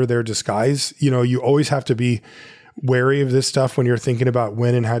what's under their disguise. You know, you always have to be wary of this stuff when you're thinking about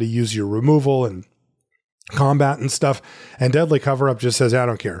when and how to use your removal and combat and stuff. And Deadly Cover-Up just says, I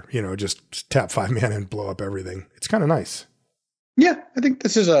don't care. You know, just tap 5 mana and blow up everything. It's kind of nice. Yeah, I think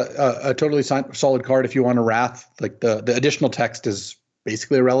this is a totally solid card if you want a Wrath. Like the additional text is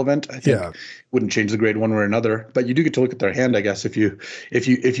basically irrelevant. I think wouldn't change the grade one way or another, but you do get to look at their hand, I guess, if you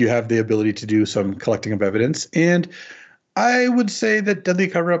have the ability to do some collecting of evidence. And I would say that Deadly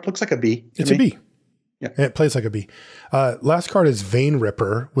Cover-Up looks like a B. It's a B. Yeah, it plays like a B. Last card is Vein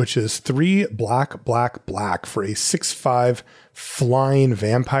Ripper, which is 3 black for a 6/5 flying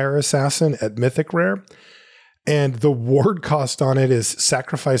vampire assassin at Mythic rare. And the ward cost on it is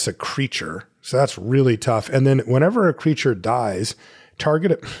sacrifice a creature. So that's really tough. And then whenever a creature dies,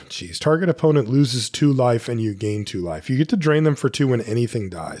 target opponent loses 2 life and you gain 2 life. You get to drain them for 2 when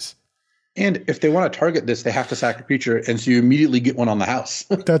anything dies. And if they want to target this, they have to sack a creature. And so you immediately get one on the house.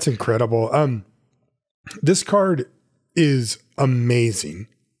 That's incredible. This card is amazing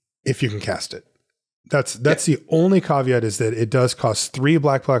if you can cast it. That's the only caveat, is that it does cost 3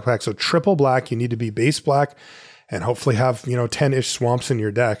 black. So triple black. You need to be base black and hopefully have, 10-ish swamps in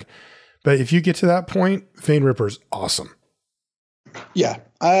your deck. But if you get to that point, Vein Ripper's awesome. Yeah.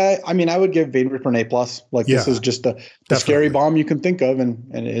 I mean, I would give Vein Ripper an A+. This is just the scary bomb you can think of. And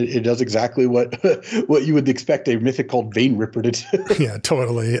it does exactly what you would expect a mythic called Vein Ripper to do. Yeah,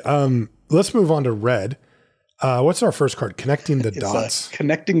 totally. Let's move on to red. What's our first card? Connecting the Dots.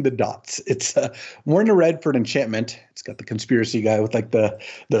 Connecting the Dots. It's worn a red for an enchantment. It's got the conspiracy guy with like the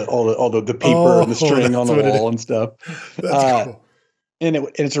paper and the string on the wall and stuff. That's cool. And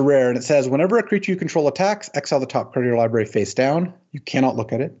it's a rare, and it says, whenever a creature you control attacks, exile the top card of your library face down. You cannot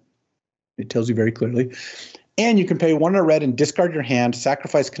look at it. It tells you very clearly. And you can pay 1 a red and discard your hand,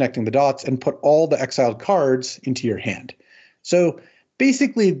 sacrifice Connecting the Dots, and put all the exiled cards into your hand. So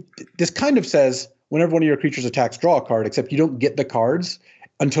basically, this kind of says, whenever one of your creatures attacks, draw a card, except you don't get the cards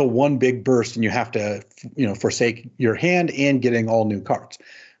until one big burst, and you have to, forsake your hand and getting all new cards.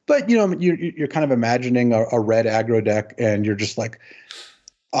 But, you're kind of imagining a red aggro deck, and you're just like,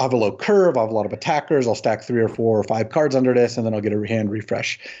 I'll have a low curve, I'll have a lot of attackers, I'll stack 3 or 4 or 5 cards under this, and then I'll get a hand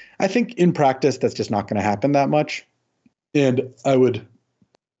refresh. I think in practice, that's just not going to happen that much. And I would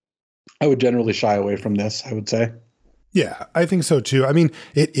generally shy away from this, I would say. Yeah, I think so too. I mean,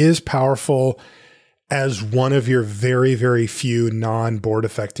 it is powerful as one of your very, very few non-board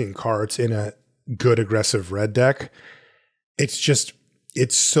affecting cards in a good aggressive red deck.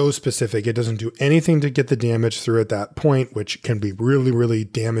 It's so specific. It doesn't do anything to get the damage through at that point, which can be really, really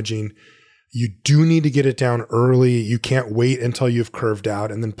damaging. You do need to get it down early. You can't wait until you've curved out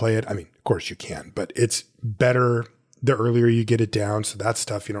and then play it. I mean, of course you can, but it's better the earlier you get it down. So that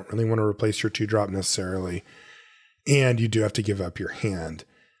stuff, you don't really want to replace your 2-drop necessarily. And you do have to give up your hand.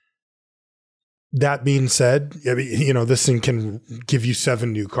 That being said, this thing can give you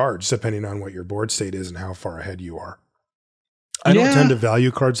 7 new cards depending on what your board state is and how far ahead you are. I don't tend to value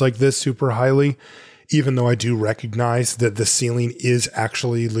cards like this super highly, even though I do recognize that the ceiling is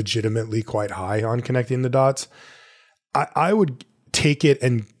actually legitimately quite high on Connecting the Dots. I would take it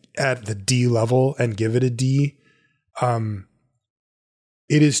and at the D level and give it a D. It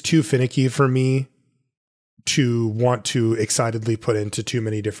is too finicky for me to want to excitedly put into too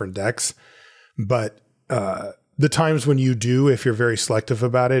many different decks. But the times when you do, if you're very selective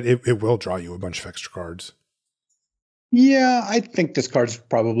about it, it will draw you a bunch of extra cards. Yeah, I think this card's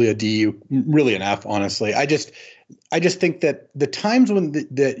probably a D, really an F, honestly. I just think that the times when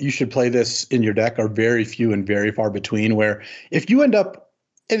that you should play this in your deck are very few and very far between, where if you end up,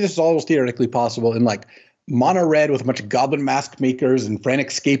 and this is almost theoretically possible, in like mono red with a bunch of goblin mask makers and frantic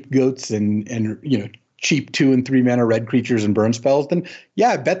scapegoats and cheap 2 and 3 mana red creatures and burn spells, then yeah,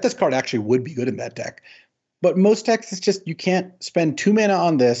 I bet this card actually would be good in that deck. But most decks, it's just you can't spend 2 mana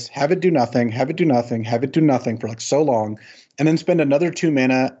on this, have it do nothing, have it do nothing, have it do nothing for like so long, and then spend another 2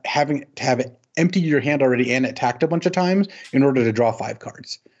 mana having to have it empty your hand already and attacked a bunch of times in order to draw 5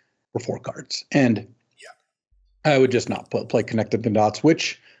 cards or 4 cards. And I would just not play Connected the Dots,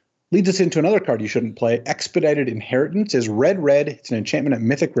 which leads us into another card you shouldn't play. Expedited Inheritance is red. It's an enchantment at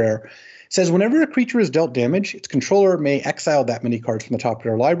Mythic Rare. It says whenever a creature is dealt damage, its controller may exile that many cards from the top of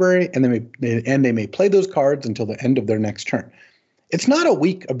their library, and they may play those cards until the end of their next turn. It's not a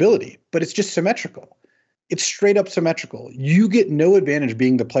weak ability, but it's just symmetrical. It's straight up symmetrical. You get no advantage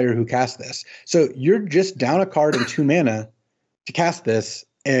being the player who casts this. So you're just down a card in 2 mana to cast this,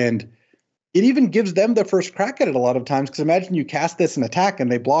 and it even gives them the first crack at it a lot of times, because imagine you cast this and attack and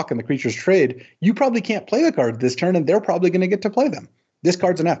they block and the creatures trade. You probably can't play the card this turn, and they're probably going to get to play them. This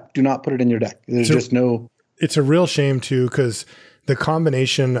card's enough. Do not put it in your deck. There's just no... It's a real shame, too, because the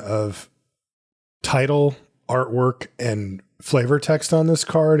combination of title, artwork, and flavor text on this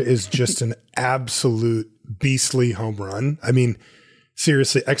card is just an absolute beastly home run. I mean,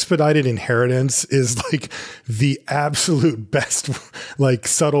 seriously, Expedited Inheritance is like the absolute best, like,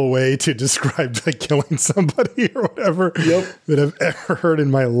 subtle way to describe like killing somebody or whatever that I've ever heard in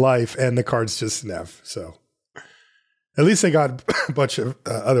my life. And the card's just nev. So at least they got a bunch of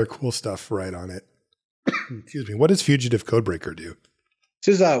other cool stuff right on it. Excuse me. What does Fugitive Codebreaker do?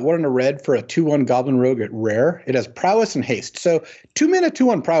 This is 1 and a red for a 2/1 Goblin Rogue at rare. It has prowess and haste. So 2 mana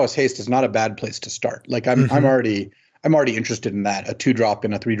 2/1 prowess haste is not a bad place to start. Like I'm already interested in that. A 2-drop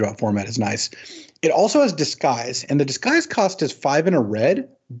in a 3-drop format is nice. It also has disguise, and the disguise cost is 5 and a red,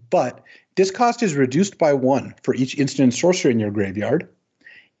 but this cost is reduced by 1 for each instant and sorcery in your graveyard.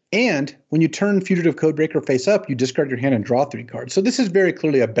 And when you turn Fugitive Codebreaker face up, you discard your hand and draw 3 cards. So this is very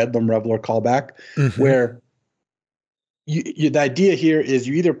clearly a Bedlam Reveler callback, where the idea here is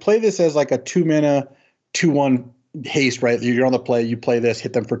you either play this as like a 2 mana 2/1 haste, right? You're on the play, you play this,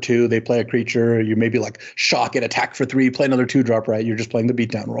 hit them for 2, they play a creature, you maybe like shock it, attack for 3, play another 2-drop, right? You're just playing the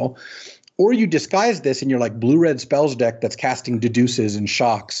beatdown roll. Or you disguise this in your like blue-red spells deck that's casting deduces and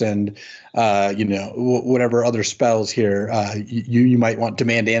shocks and whatever other spells here. You might want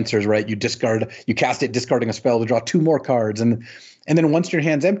demand answers, right? You cast it discarding a spell to draw 2 more cards, and then once your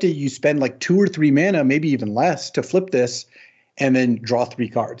hand's empty, you spend like 2 or 3 mana, maybe even less, to flip this, and then draw 3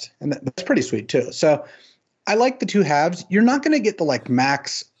 cards, and that's pretty sweet too. So I like the 2 halves. You're not going to get the like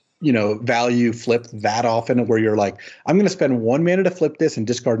max value flip that often where you're like, I'm going to spend 1 mana to flip this and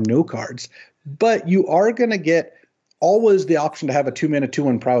discard no cards. But you are going to get always the option to have a 2 mana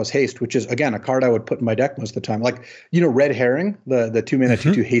 2/1 prowess haste, which is, again, a card I would put in my deck most of the time. Like, Red Herring, the 2 mana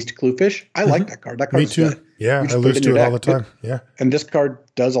 2/2 haste Cluefish. I like that card. That card is good. Yeah, I lose to it all the time. Yeah. And this card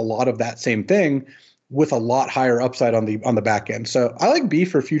does a lot of that same thing with a lot higher upside on the back end. So I like B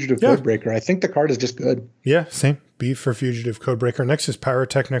for Fugitive Codebreaker. I think the card is just good. Yeah, same. B for Fugitive Codebreaker. Next is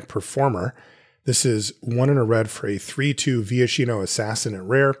Pyrotechnic Performer. This is 1 and a red for a 3/2 Viashino Assassin at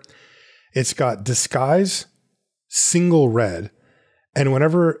rare. It's got Disguise, single red, and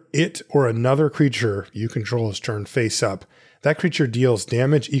whenever it or another creature you control is turned face up, that creature deals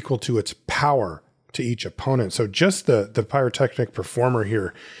damage equal to its power to each opponent. So just the Pyrotechnic Performer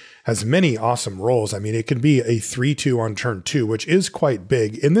here has many awesome roles. I mean, it can be a 3/2 on turn 2, which is quite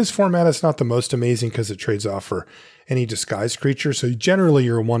big. In this format, it's not the most amazing because it trades off for any disguised creature. So generally,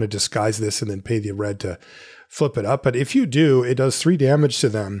 you'll want to disguise this and then pay the red to flip it up. But if you do, it does 3 damage to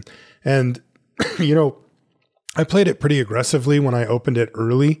them. And, I played it pretty aggressively when I opened it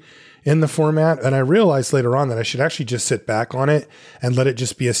early in the format. And I realized later on that I should actually just sit back on it and let it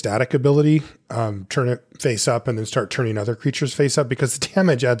just be a static ability, turn it face up and then start turning other creatures face up, because the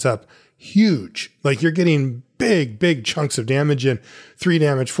damage adds up huge. Like you're getting big chunks of damage in 3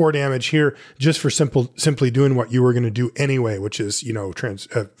 damage, 4 damage here just for simply doing what you were going to do anyway, which is,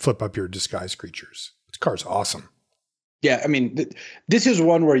 flip up your disguised creatures. This card's awesome. Yeah, I mean, this is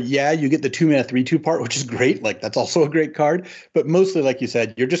one where, you get the 2 mana 3/2 part, which is great. Like, that's also a great card. But mostly, like you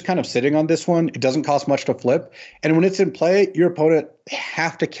said, you're just kind of sitting on this one. It doesn't cost much to flip. And when it's in play, your opponent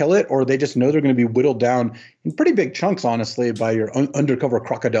have to kill it, or they just know they're going to be whittled down in pretty big chunks, honestly, by your undercover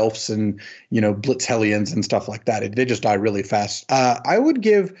Crocodilfs and, Blitz Hellions and stuff like that. They just die really fast. I would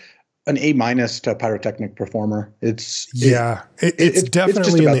give an A- to Pyrotechnic Performer. It's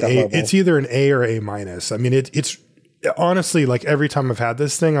definitely in the A. It's either an A or A-. I mean, it's honestly, like every time I've had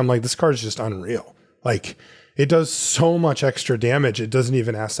this thing, I'm like, this card is just unreal. Like it does so much extra damage. It doesn't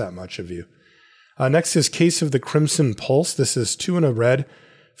even ask that much of you. Next is Case of the Crimson Pulse. This is 2 and a red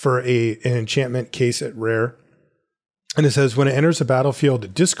for an enchantment case at rare. And it says, when it enters the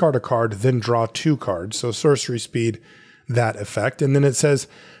battlefield, discard a card, then draw 2 cards. So sorcery speed, that effect. And then it says,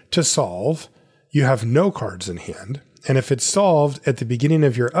 to solve, you have no cards in hand. And if it's solved at the beginning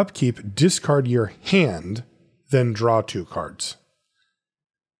of your upkeep, discard your hand, then draw 2 cards.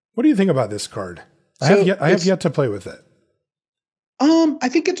 What do you think about this card? I have yet to play with it. I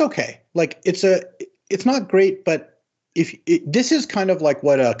think it's okay. Like it's not great, but this is kind of like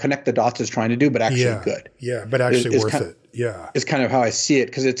what Connect the Dots is trying to do, but actually good. Yeah, but actually worth it. Yeah. It's kind of how I see it,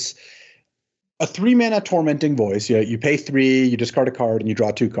 because it's a 3-mana Tormenting Voice. You pay 3, you discard a card, and you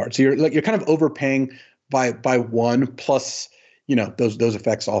draw 2 cards. So you're kind of overpaying by 1, plus, those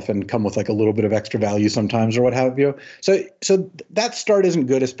effects often come with like a little bit of extra value sometimes, or what have you. So that start isn't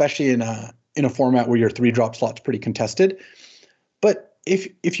good, especially in a format where your 3-drop slot's pretty contested. But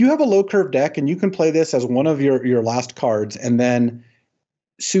if you have a low curve deck and you can play this as one of your last cards and then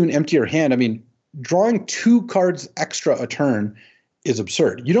soon empty your hand, I mean, drawing 2 cards extra a turn is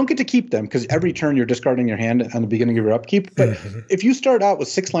absurd. You don't get to keep them because every turn you're discarding your hand on the beginning of your upkeep. But if you start out with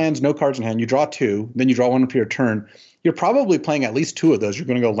 6 lands, no cards in hand, you draw 2, then you draw 1 for your turn, you're probably playing at least 2 of those. You're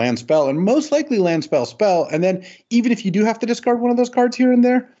going to go land, spell, and most likely land, spell, spell. And then even if you do have to discard one of those cards here and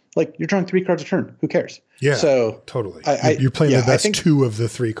there, like, you're drawing 3 cards a turn. Who cares? Yeah, so totally. You're playing the best 2 of the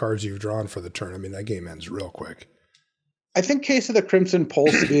 3 cards you've drawn for the turn. I mean, that game ends real quick. I think Case of the Crimson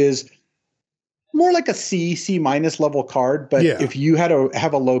Pulse is more like a C minus level card. But if you had to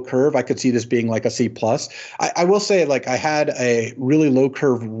have a low curve, I could see this being like a C plus. I will say, like, I had a really low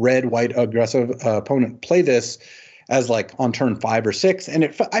curve red-white aggressive opponent play this as like on turn 5 or 6, and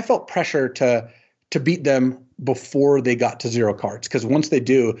I felt pressure to beat them before they got to 0 cards, because once they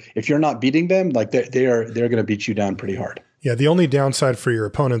do, if you're not beating them, like they're going to beat you down pretty hard. Yeah, the only downside for your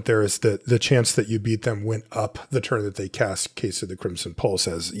opponent there is that the chance that you beat them went up the turn that they cast Case of the Crimson Pulse,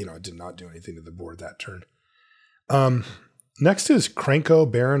 as it did not do anything to the board that turn. Next is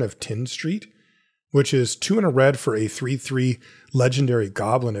Krenko, Baron of Tin Street, which is 2 and a red for a 3/3 legendary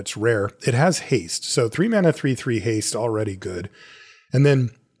goblin. It's rare. It has haste, so 3 mana 3/3 haste, already good. And then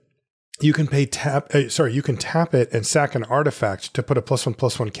you can tap it and sack an artifact to put a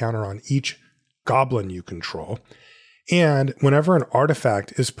 +1/+1 counter on each goblin you control. And whenever an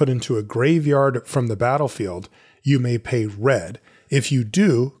artifact is put into a graveyard from the battlefield, you may pay red. If you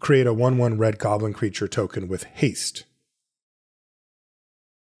do, create a 1/1 red goblin creature token with haste.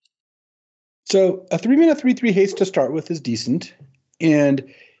 So a 3 mana 3/3 haste to start with is decent. And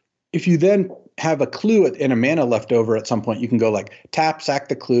if you then have a clue and a mana left over at some point, you can go like tap, sack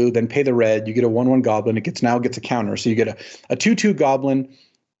the clue, then pay the red. You get a 1/1 goblin. It now gets a counter. So you get a 2/2 goblin,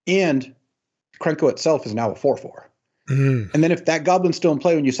 and Krenko itself is now a 4/4. And then if that goblin's still in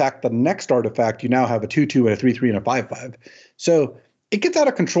play when you sack the next artifact, you now have a 2/2 and a 3/3 and a 5/5. So it gets out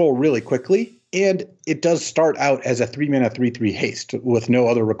of control really quickly. And it does start out as a 3 mana 3/3 haste with no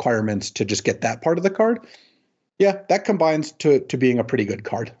other requirements to just get that part of the card. Yeah, that combines to being a pretty good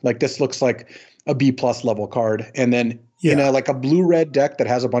card. Like, this looks like a B plus level card. And then in like a blue-red deck that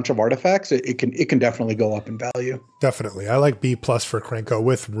has a bunch of artifacts, it can definitely go up in value. Definitely. I like B plus for Krenko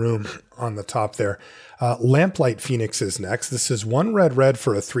with room on the top there. Lamplight Phoenix is next. This is 1 red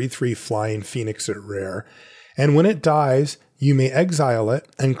for a 3/3 flying Phoenix at rare. And when it dies, you may exile it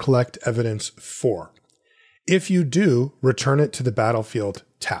and collect evidence 4. If you do, return it to the battlefield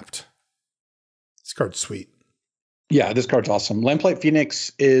tapped. This card's sweet. Yeah, this card's awesome. Lamplight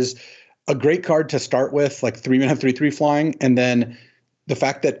Phoenix is a great card to start with, like 3 mana 3/3 flying. And then the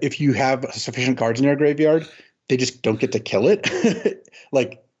fact that if you have sufficient cards in your graveyard, they just don't get to kill it.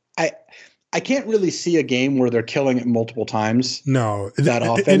 Like, I can't really see a game where they're killing it multiple times. No, that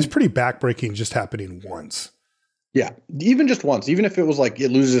often. It's pretty backbreaking just happening once. Yeah, even just once. Even if it was like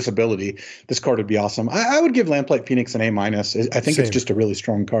it loses its ability, this card would be awesome. I would give Lamplight Phoenix an A-. I think It's just a really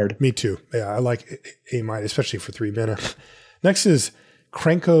strong card. Me too. Yeah, I like A-, especially for 3 mana. Next is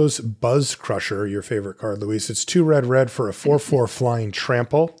Krenko's Buzz Crusher, your favorite card, Luis. It's 2 red for a 4/4 flying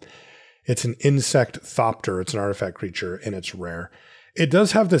trample. It's an insect thopter. It's an artifact creature, and it's rare. It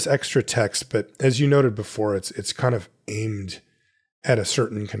does have this extra text, but as you noted before, it's kind of aimed at a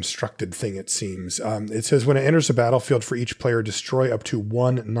certain constructed thing, it seems. It says, when it enters the battlefield, for each player, destroy up to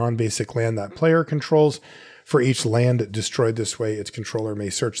 1 non-basic land that player controls. For each land destroyed this way, its controller may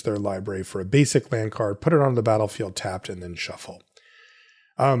search their library for a basic land card, put it on the battlefield tapped, and then shuffle.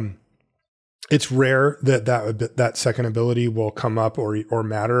 It's rare that second ability will come up or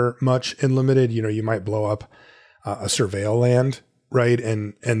matter much in limited. You might blow up a surveil land, right?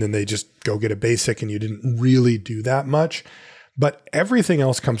 And then they just go get a basic and you didn't really do that much. But everything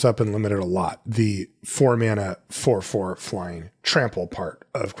else comes up in limited a lot. The 4 mana, 4/4 flying trample part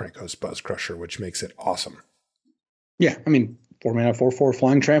of Krenko's Buzz Crusher, which makes it awesome. Yeah, I mean, 4 mana, 4/4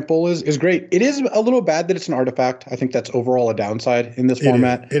 flying trample is great. It is a little bad that it's an artifact. I think that's overall a downside in this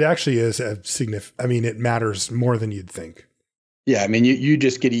format. It actually is a significant. I mean, it matters more than you'd think. Yeah, I mean, you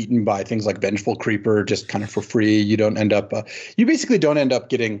just get eaten by things like Vengeful Creeper just kind of for free. You don't end up, you basically don't end up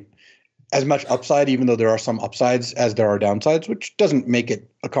getting as much upside, even though there are some upsides as there are downsides, which doesn't make it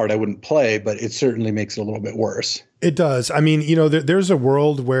a card I wouldn't play, but it certainly makes it a little bit worse. It does. I mean, there's a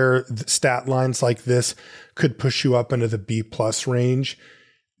world where stat lines like this could push you up into the B+ range.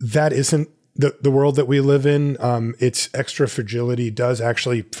 That isn't the world that we live in. Its extra fragility does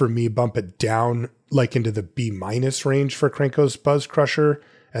actually, for me, bump it down like into the B- range for Krenko's Buzz Crusher,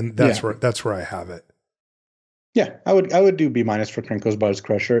 and that's where I have it. Yeah, I would do B- for Krenko's Buzz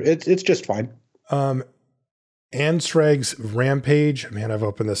Crusher. It's just fine. Ansreg's Rampage. Man, I've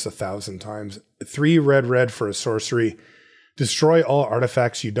opened this 1,000 times. 3 red for a sorcery. Destroy all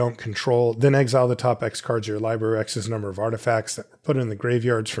artifacts you don't control. Then exile the top X cards of your library, X's number of artifacts that were put in the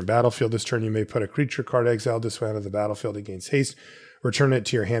graveyards from battlefield. This turn, you may put a creature card exiled this way out of the battlefield against haste. Return it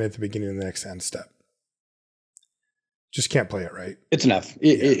to your hand at the beginning of the next end step. Just can't play it right. It's an F.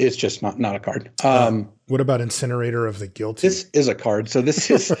 It's just not a card. What about Incinerator of the Guilty? This is a card. So this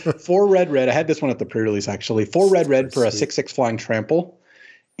is 4 red. I had this one at the pre-release, actually. 4 red for a 6/6 flying trample.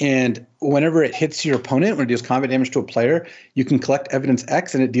 And whenever it hits your opponent, when it deals combat damage to a player, you can collect evidence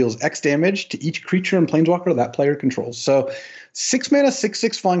X, and it deals X damage to each creature and planeswalker that player controls. So 6 mana,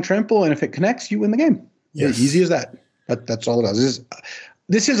 6/6 flying trample, and if it connects, you win the game. Yes. Easy as that. That's all it does.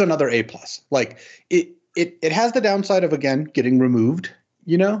 This is another A+. Like it has the downside of, again, getting removed,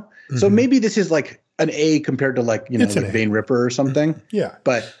 Mm-hmm. So maybe this is like an A compared to like Vein Ripper or something. Yeah.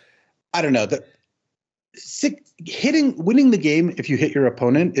 But I don't know. Winning the game if you hit your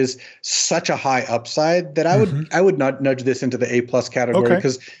opponent is such a high upside that I would not nudge this into the A+ category,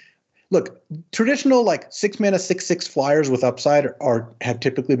 because look, traditional like 6 mana 6/6 flyers with upside have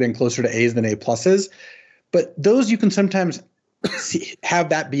typically been closer to A's than A+, but those you can sometimes have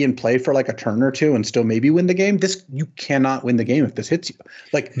that be in play for like a turn or two and still maybe win the game. You cannot win the game if this hits you.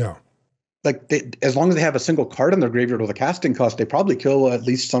 No. As long as they have a single card in their graveyard with a casting cost, they probably kill at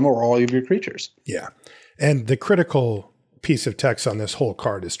least some or all of your creatures. Yeah. And the critical piece of text on this whole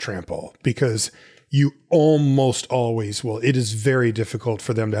card is trample, because you almost always will. It is very difficult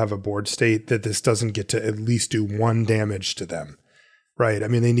for them to have a board state that this doesn't get to at least do 1 damage to them, right? I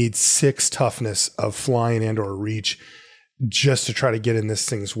mean, they need 6 toughness of flying and or reach just to try to get in this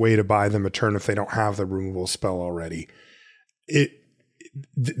thing's way to buy them a turn if they don't have the removal spell already.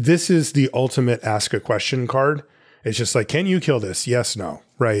 This is the ultimate ask a question card. It's just like, can you kill this? Yes, no,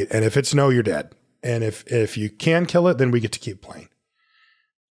 right? And if it's no, you're dead. And if you can kill it, then we get to keep playing.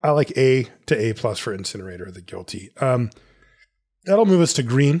 I like A to A+ for Incinerator of the Guilty. That'll move us to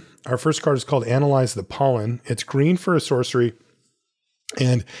green. Our first card is called Analyze the Pollen. It's green for a sorcery,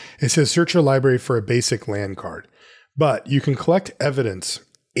 and it says search your library for a basic land card. But you can collect evidence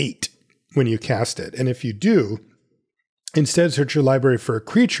 8 when you cast it. And if you do, instead search your library for a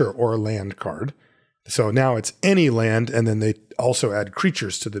creature or a land card. So now it's any land, and then they also add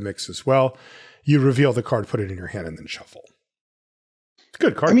creatures to the mix as well. You reveal the card, put it in your hand, and then shuffle. It's a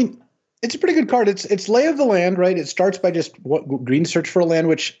good card. I mean, it's a pretty good card. It's Lay of the Land, right? It starts by just green search for a land,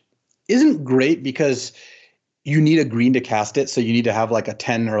 which isn't great because you need a green to cast it. So you need to have like a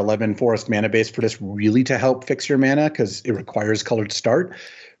 10 or 11 forest mana base for this really to help fix your mana, because it requires color to start.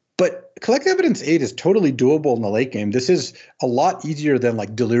 But Collect Evidence 8 is totally doable in the late game. This is a lot easier than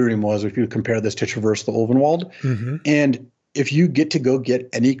like Delirium was if you compare this to Traverse the Ulvenwald. Mm-hmm. And if you get to go get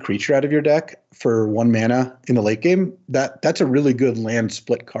any creature out of your deck for 1 mana in the late game, that's a really good land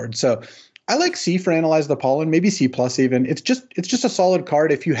split card. So I like C for Analyze the Pollen, maybe C+ even. It's just a solid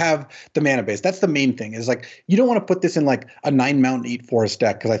card if you have the mana base. That's the main thing, is like you don't want to put this in like a 9 mountain 8 forest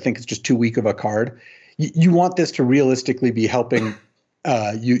deck, because I think it's just too weak of a card. You want this to realistically be helping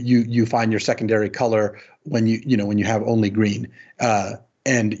you find your secondary color when you have only green.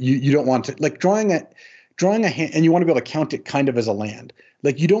 And you don't want to like drawing a hand, and you want to be able to count it kind of as a land.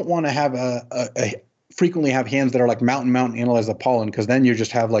 Like you don't want to have frequently have hands that are like mountain, Analyze the Pollen, because then you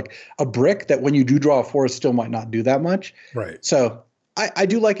just have like a brick that when you do draw a forest still might not do that much. Right. So I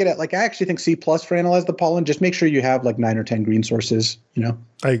do like it at like, I actually think C+ for Analyze the Pollen. Just make sure you have like 9 or 10 green sources,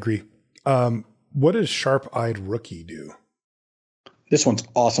 I agree. What does Sharp-Eyed Rookie do? This one's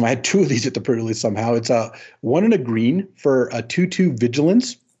awesome. I had 2 of these at the pre-release somehow. It's 1 and a green for a 2/2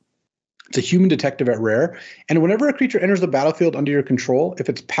 Vigilance. It's a human detective at rare. And whenever a creature enters the battlefield under your control, if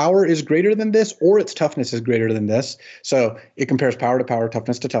its power is greater than this or its toughness is greater than this, so it compares power to power,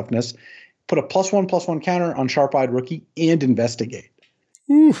 toughness to toughness, put a +1/+1 counter on Sharp-Eyed Rookie and investigate.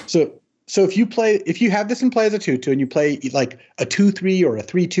 Oof. So if you have this in play as a 2/2 and you play like a 2/3 or a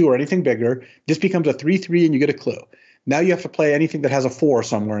 3/2 or anything bigger, this becomes a 3/3 and you get a clue. Now you have to play anything that has a 4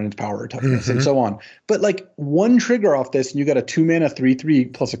 somewhere in its power or toughness and so on. But like one trigger off this and you got a 2-mana 3/3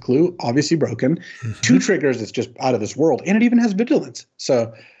 plus a clue, obviously broken. 2 triggers, it's just out of this world. And it even has vigilance.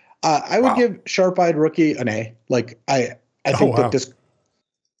 So I would give Sharp-Eyed Rookie an A. Like I think that this,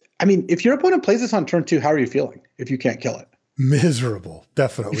 I mean, if your opponent plays this on turn 2, how are you feeling if you can't kill it? Miserable.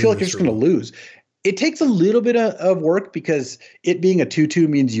 Definitely. You feel like you're just going to lose. It takes a little bit of work because it being a 2/2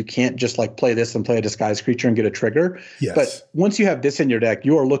 means you can't just like play this and play a disguised creature and get a trigger. Yes. But once you have this in your deck,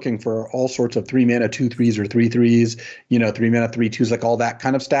 you are looking for all sorts of 3-mana 2/3s or 3/3s, 3-mana 3/2s, like all that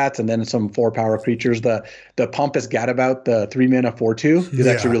kind of stats, and then some 4-power creatures. The Pompous Gadabout, the 3-mana 4/2, is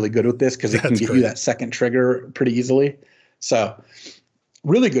actually really good with this because it can get you that second trigger pretty easily. So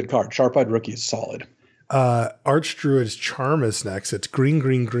really good card. Sharp-Eyed Rookie is solid. Archdruid's Charm is next. It's green,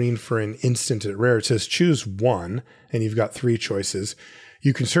 green, green for an instant at rare. It says choose one, and you've got 3 choices.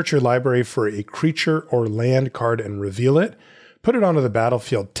 You can search your library for a creature or land card and reveal it. Put it onto the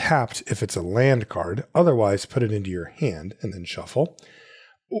battlefield tapped if it's a land card. Otherwise, put it into your hand and then shuffle.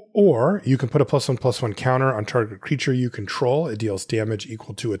 Or you can put a +1/+1 counter on target creature you control. It deals damage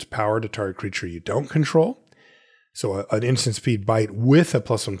equal to its power to target creature you don't control. So an instant speed bite with a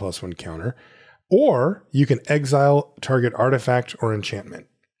 +1/+1 counter. Or you can exile target artifact or enchantment.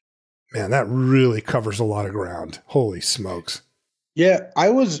 Man, that really covers a lot of ground. Holy smokes. Yeah, I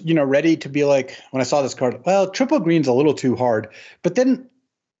was, ready to be like, when I saw this card, well, triple green's a little too hard. But then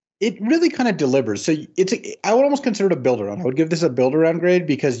it really kind of delivers. So I would almost consider it a build-around. I would give this a build-around grade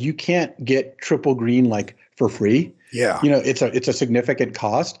because you can't get triple green like for free. Yeah. It's a significant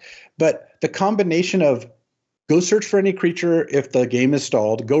cost. But the combination of go search for any creature if the game is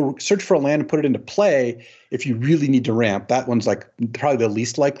stalled. Go search for a land and put it into play if you really need to ramp. That one's like probably the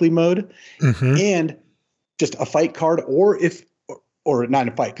least likely mode. And just a fight card, or not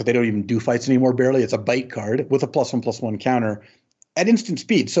a fight because they don't even do fights anymore. Barely, it's a bite card with a +1/+1 counter at instant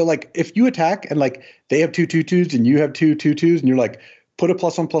speed. So like if you attack and like they have 2 2/2s and you have 2 2/2s and you're like put a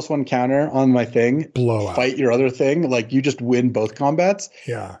 +1/+1 counter on my thing, fight your other thing, like you just win both combats.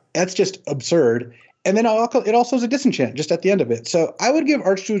 Yeah, that's just absurd. And then it also is a disenchant just at the end of it. So I would give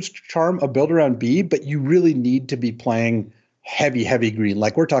Archdruid's Charm a build around B, but you really need to be playing heavy, heavy green.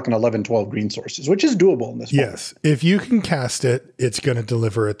 Like we're talking 11, 12 green sources, which is doable in this format. Yes. If you can cast it, it's going to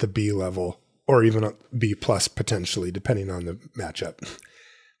deliver at the B level or even a B plus potentially, depending on the matchup.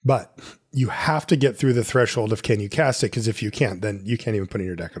 But you have to get through the threshold of can you cast it? Because if you can't, then you can't even put it in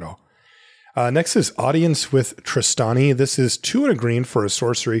your deck at all. Next is Audience with Tristani. This is 2 and a green for a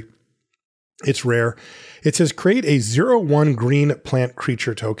sorcery. It's rare. It says create a 0/1 green plant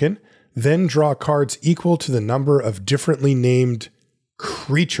creature token, then draw cards equal to the number of differently named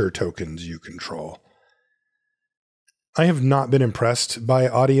creature tokens you control. I have not been impressed by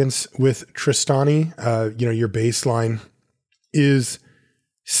Audience with Tristani. Your baseline is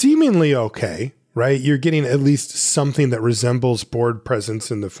seemingly okay, right? You're getting at least something that resembles board presence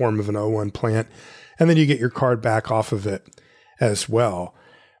in the form of an 0/1 plant, and then you get your card back off of it as well.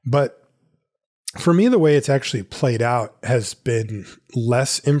 But for me, the way it's actually played out has been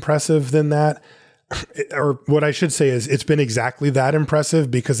less impressive than that. Or what I should say is it's been exactly that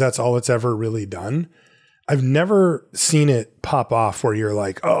impressive because that's all it's ever really done. I've never seen it pop off where you're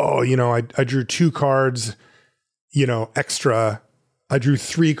like, oh, I drew 2 cards, extra. I drew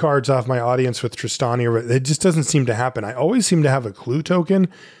 3 cards off my Audience with Tristani. It just doesn't seem to happen. I always seem to have a clue token,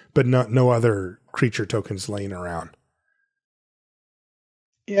 but no other creature tokens laying around.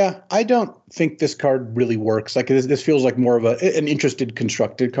 Yeah, I don't think this card really works. Like this feels like more of an interesting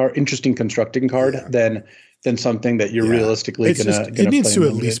constructing card than something that you're realistically going to. It needs to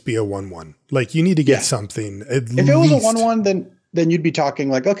at least be a 1/1. Like you need to get something. If it was a 1/1, then you'd be talking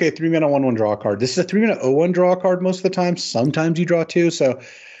like, okay, 3-mana 1/1 draw card. This is a 3-mana 0/1 draw card most of the time. Sometimes you draw 2. So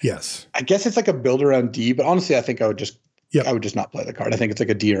yes, I guess it's like a build around D. But honestly, I think I would just not play the card. I think it's like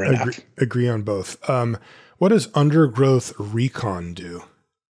a D or an F. Agree on both. What does Undergrowth Recon do?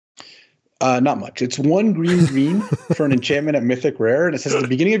 Not much. It's 1 green for an enchantment at Mythic Rare. And it says at the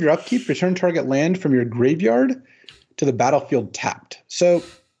beginning of your upkeep, return target land from your graveyard to the battlefield tapped. So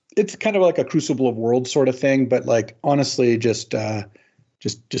it's kind of like a Crucible of Worlds sort of thing. But like, honestly, just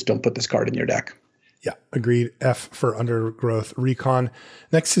don't put this card in your deck. Yeah, agreed. F for Undergrowth Recon.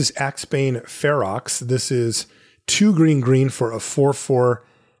 Next is Axebane Ferox. This is 2 green for a 4/4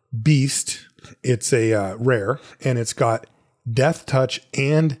 beast. It's a rare, and it's got death touch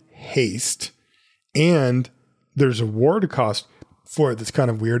and haste. And there's a ward cost for it that's kind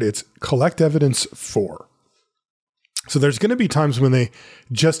of weird. It's collect evidence 4. So there's going to be times when they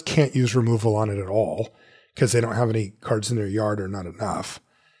just can't use removal on it at all because they don't have any cards in their yard or not enough.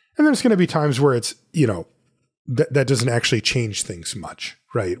 And there's going to be times where it's, that doesn't actually change things much,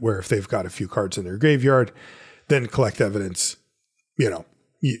 right? Where if they've got a few cards in their graveyard, then collect evidence,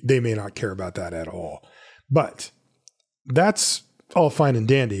 they may not care about that at all. But that's all fine and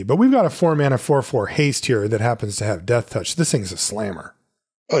dandy. But we've got a 4-mana 4/4 haste here that happens to have death touch. This thing's a slammer.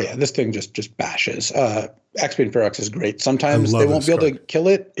 Oh yeah, this thing just bashes. Axebane Ferox is great. Sometimes they won't be able to kill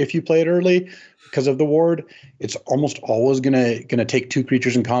it if you play it early because of the ward. It's almost always gonna take 2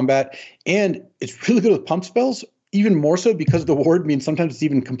 creatures in combat, and it's really good with pump spells. Even more so because the ward means sometimes it's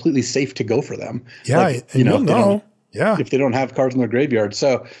even completely safe to go for them. Yeah, if they don't have cards in their graveyard.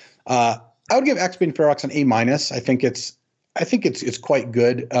 So I would give Axebane Ferox an A-. I think it's quite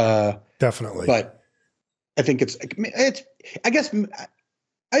good. Definitely, but I think it's. I guess.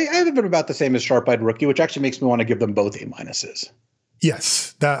 I have a bit about the same as Sharp-Eyed Rookie, which actually makes me want to give them both A-.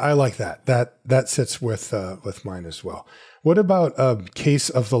 Yes, I like that. That sits with mine as well. What about Case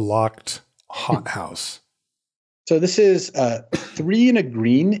of the Locked Hothouse? So this is 3 and a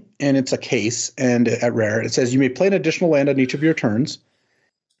green, and it's a case, and at rare, it says you may play an additional land on each of your turns,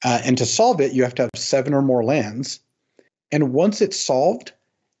 and to solve it, you have to have 7 or more lands. And once it's solved,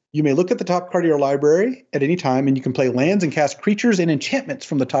 you may look at the top card of your library at any time, and you can play lands and cast creatures and enchantments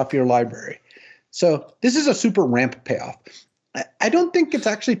from the top of your library. So this is a super ramp payoff. I don't think it's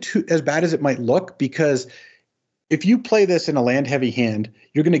actually as bad as it might look, because if you play this in a land-heavy hand,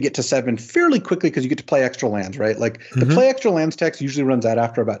 you're going to get to 7 fairly quickly because you get to play extra lands, right? Like the play extra lands text usually runs out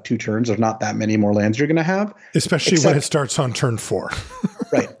after about 2 turns. There's not that many more lands you're going to have. Especially when it starts on turn 4.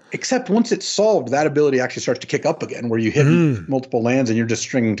 Right. Except once it's solved, that ability actually starts to kick up again, where you hit multiple lands and you're just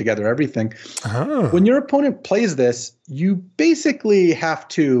stringing together everything. Oh. When your opponent plays this, you basically have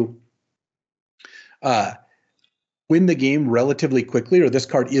to win the game relatively quickly, or this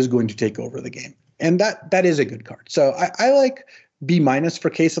card is going to take over the game. And that is a good card. So I like B- for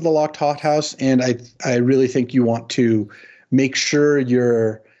Case of the Locked Hothouse, and I really think you want to make sure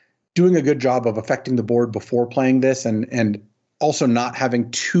you're doing a good job of affecting the board before playing this, and also not having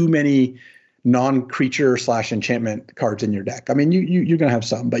too many non-creature / enchantment cards in your deck. I mean, you're going to have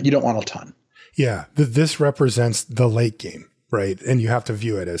some, but you don't want a ton. Yeah, this represents the late game, right? And you have to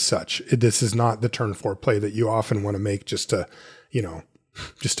view it as such. This is not the turn 4 play that you often want to make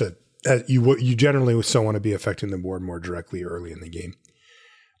you generally still want to be affecting the board more directly early in the game.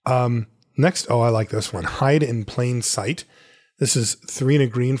 Next, I like this one. Hide in Plain Sight. This is 3 and a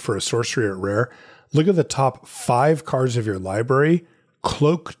green for a sorcery at rare. Look at the top 5 cards of your library,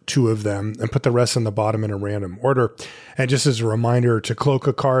 cloak 2 of them, and put the rest on the bottom in a random order. And just as a reminder, to cloak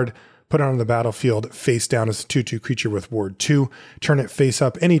a card, put it on the battlefield face down as a 2/2 creature with ward 2. Turn it face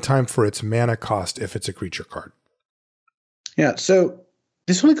up anytime for its mana cost if it's a creature card. Yeah, so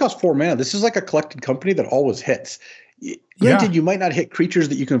this only costs 4 mana. This is like a collected company that always hits. Granted, you might not hit creatures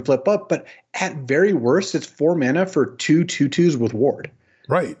that you can flip up, but at very worst, it's 4 mana for 2 2/2s with ward.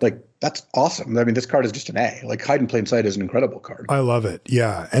 Right. Like, that's awesome. I mean, this card is just an A. Like, Hide in Plain Sight is an incredible card. I love it.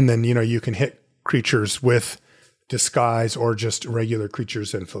 Yeah. And then, you can hit creatures with disguise or just regular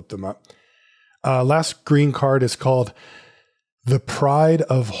creatures and flip them up. Last green card is called The Pride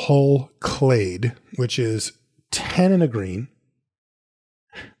of Hull Clade, which is 10 and a green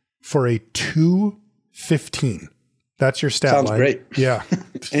for a 2/15. That's your stat line. Sounds great. Yeah.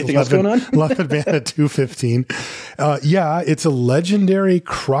 Anything else going on? 11 mana, 2/15. It's a legendary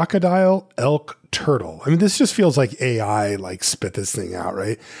crocodile elk turtle. I mean, this just feels like AI spit this thing out,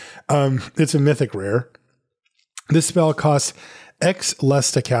 right? It's a mythic rare. This spell costs X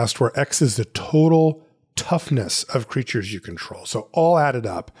less to cast, where X is the total toughness of creatures you control. So all added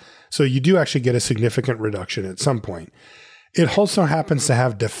up. So you do actually get a significant reduction at some point. It also happens to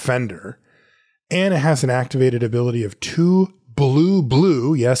have Defender, and it has an activated ability of 2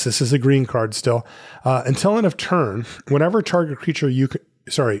 blue. Yes, this is a green card still. Until end of turn, whenever target creature you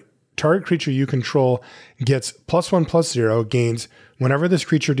control gets +1/+0, gains whenever this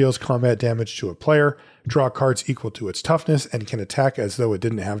creature deals combat damage to a player, draw cards equal to its toughness, and can attack as though it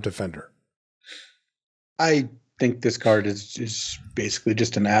didn't have Defender. I think this card is basically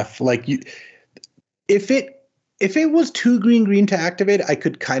just an F. If it was 2 green to activate, I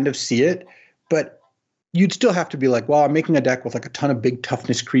could kind of see it, but you'd still have to be like, well, I'm making a deck with a ton of big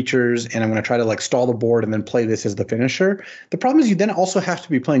toughness creatures, and I'm going to try to stall the board and then play this as the finisher. The problem is you then also have to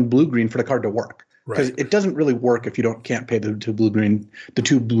be playing blue-green for the card to work. because it doesn't really work if you can't pay the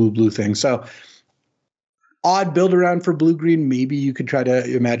two blue things. So odd build around for blue green. Maybe you could try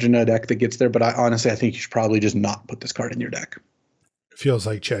to imagine a deck that gets there, but honestly, I think you should probably just not put this card in your deck. It feels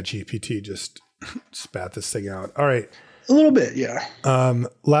like ChatGPT just spat this thing out. All right. A little bit, yeah.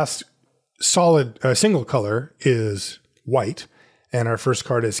 Last solid single color is white. And our first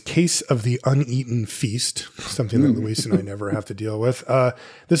card is Case of the Uneaten Feast, something that Luis and I never have to deal with.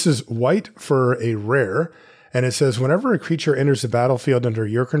 This is white for a rare, and it says, whenever a creature enters the battlefield under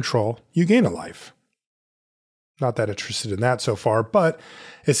your control, you gain a life. Not that interested in that so far, but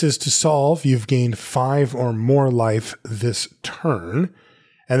it says to solve, you've gained 5 or more life this turn.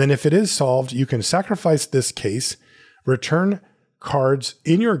 And then if it is solved, you can sacrifice this case, return cards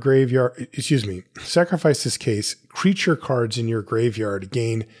in your graveyard, sacrifice this case, creature cards in your graveyard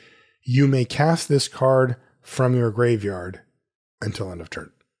gain. You may cast this card from your graveyard until end of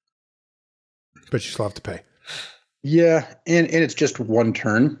turn. But you still have to pay. Yeah, and it's just one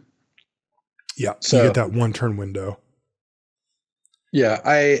turn. Yeah, so you get that one turn window. Yeah,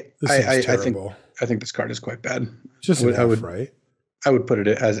 I think this card is quite bad. Just an F, right? I would put it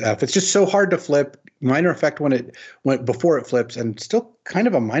as F. It's just so hard to flip. Minor effect before it flips, and still kind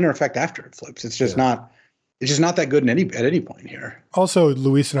of a minor effect after it flips. It's just not. It's just not that good at any point here. Also,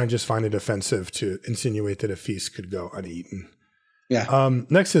 Luis and I just find it offensive to insinuate that a feast could go uneaten. Yeah.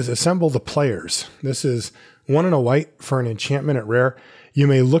 Next is Assemble the Players. This is 1 and a white for an enchantment at rare. You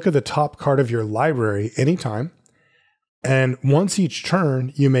may look at the top card of your library anytime. And once each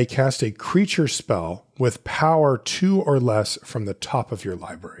turn, you may cast a creature spell with power 2 or less from the top of your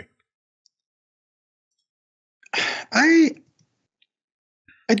library. I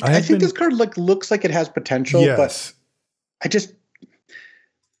think this card looks like it has potential, but I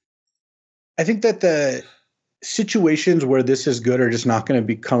think that the situations where this is good are just not going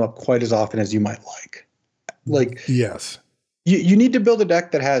to come up quite as often as you might like. Yes, you need to build a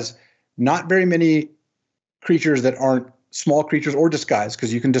deck that has not very many creatures that aren't small creatures or disguise,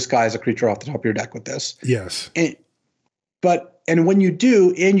 because you can disguise a creature off the top of your deck with this. Yes. And when you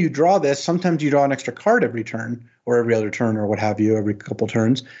do, and you draw this, sometimes you draw an extra card every turn or every other turn or what have you, every couple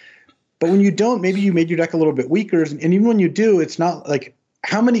turns. But when you don't, maybe you made your deck a little bit weaker. And even when you do, it's not like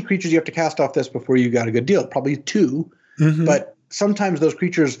how many creatures you have to cast off this before you got a good deal? Probably 2. Mm-hmm. But sometimes those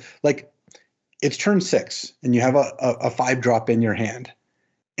creatures, like it's turn 6 and you have a 5-drop in your hand.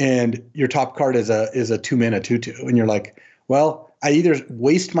 And your top card is a 2-mana 2/2, and you're like, well, I either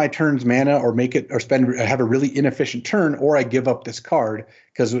waste my turn's mana or have a really inefficient turn, or I give up this card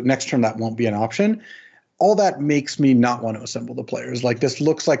because next turn that won't be an option. All that makes me not want to assemble the players. Like this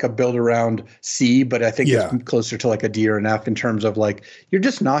looks like a build around C, but I think it's closer to like a D or an F in terms of like you're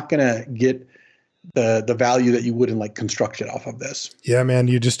just not gonna get the value that you would in like construction off of this. Yeah, man,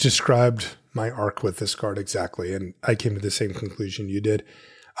 you just described my arc with this card exactly, and I came to the same conclusion you did.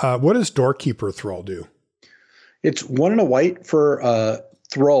 What does Doorkeeper Thrall do? It's 1 and a white for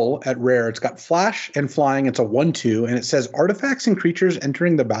Thrall at rare. It's got flash and flying. It's a 1/2, and it says artifacts and creatures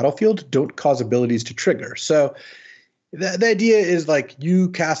entering the battlefield don't cause abilities to trigger. So the idea is like you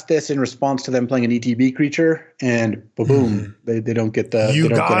cast this in response to them playing an ETB creature, and boom, they don't get the. You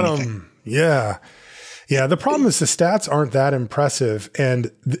got them. Yeah. Yeah. The problem is the stats aren't that impressive,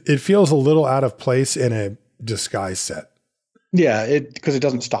 and it feels a little out of place in a disguise set. Yeah, because it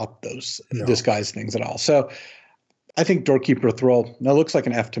doesn't stop those disguise things at all. So I think Doorkeeper Thrall, that looks like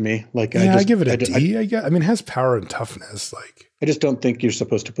an F to me. Like I give it a D, I guess. I mean, it has power and toughness. Like I just don't think you're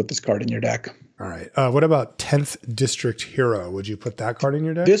supposed to put this card in your deck. All right. What about 10th District Hero? Would you put that card in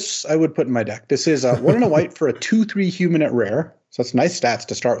your deck? This I would put in my deck. This is 1 and a white for a 2/3 human at rare. So that's nice stats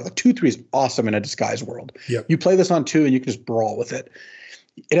to start with. A 2/3 is awesome in a disguise world. Yep. You play this on 2 and you can just brawl with it.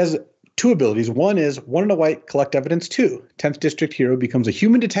 It has 2 abilities. One is 1 and a white, collect evidence 2. 10th District Hero becomes a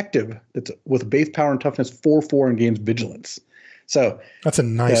human detective that's with base power and toughness 4/4 and gains vigilance. So that's a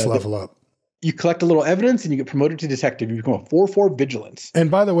nice level up. You collect a little evidence and you get promoted to detective. You become a 4/4 vigilance. And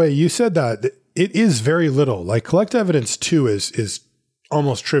by the way, you said that it is very little. Like collect evidence 2 is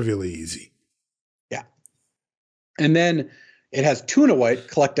almost trivially easy. Yeah. And then it has 2 and a white,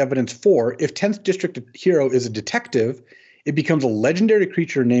 collect evidence 4. If 10th District Hero is a detective, it becomes a legendary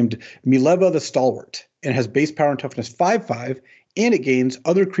creature named Mileva the Stalwart and has base power and toughness 5/5, and it gains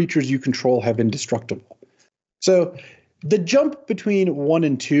other creatures you control have indestructible. So the jump between 1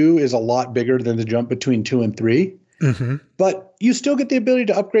 and 2 is a lot bigger than the jump between 2 and 3. Mm-hmm. But you still get the ability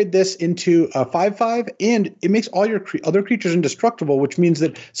to upgrade this into a 5/5, and it makes all your other creatures indestructible, which means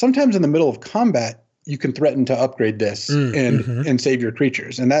that sometimes in the middle of combat, you can threaten to upgrade this and save your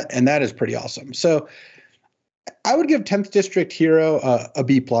creatures. And that is pretty awesome. So I would give 10th District Hero a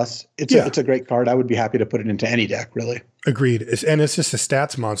B plus. It's a great card. I would be happy to put it into any deck, really. Agreed. And it's just a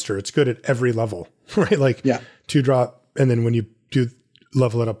stats monster. It's good at every level, right? Like 2-drop, and then when you do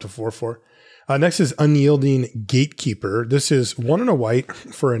level it up to 4/4. Next is Unyielding Gatekeeper. This is 1 and a white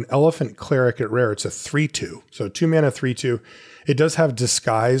for an Elephant Cleric at rare. It's a 3/2. So 2 mana, 3/2. It does have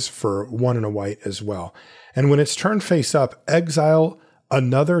Disguise for 1 and a white as well. And when it's turned face up, exile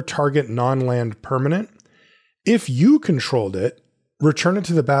another target non-land permanent. If you controlled it, return it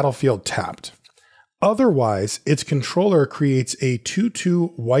to the battlefield tapped. Otherwise, its controller creates a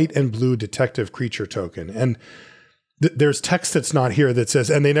 2/2 white and blue detective creature token. And there's text that's not here that says,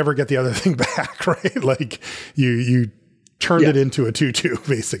 and they never get the other thing back, right? Like you turned it into a 2/2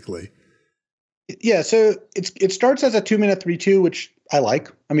 basically. Yeah, so it starts as a 2 mana 3/2, which I like.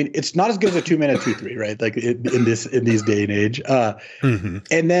 I mean, it's not as good as a 2 mana 2/3, right? Like in these day and age.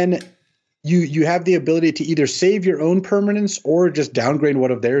 And then you have the ability to either save your own permanents or just downgrade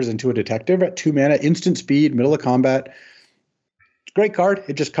one of theirs into a detective at 2 mana, instant speed, middle of combat. Great card.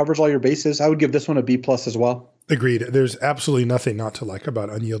 It just covers all your bases. I would give this one a B plus as well. Agreed. There's absolutely nothing not to like about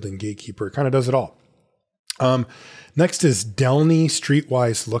Unyielding Gatekeeper. It kind of does it all. Next is Delny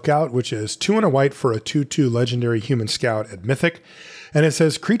Streetwise Lookout, which is 2 and a white for a 2/2 legendary human scout at Mythic. And it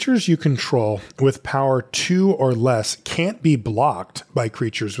says creatures you control with power 2 or less can't be blocked by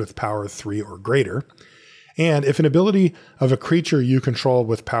creatures with power 3 or greater. And if an ability of a creature you control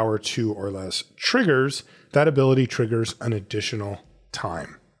with power 2 or less triggers, that ability triggers an additional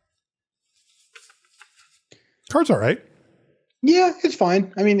time. Card's all right. Yeah, it's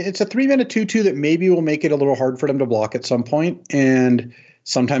fine. I mean, it's a 3 mana 2/2 that maybe will make it a little hard for them to block at some point, and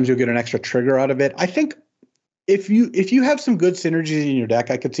sometimes you'll get an extra trigger out of it. I think if you have some good synergies in your deck,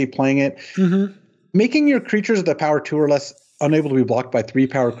 I could see playing it. Making your creatures with the power 2 or less unable to be blocked by 3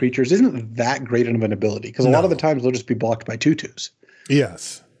 power creatures isn't that great of an ability, because a lot of the times they'll just be blocked by 2/2s.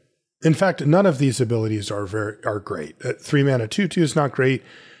 Yes. In fact, none of these abilities are great. 3 mana 2/2 is not great.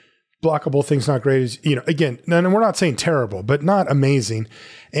 Blockable thing's not great. Again, and we're not saying terrible, but not amazing.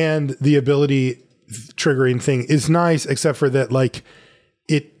 And the ability triggering thing is nice, except for that, like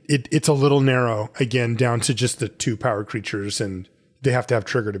it's a little narrow again, down to just the 2 power creatures, and they have to have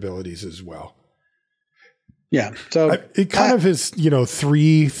triggered abilities as well. Yeah. So it kind of is,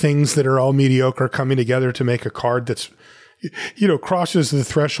 3 things that are all mediocre coming together to make a card that's, crosses the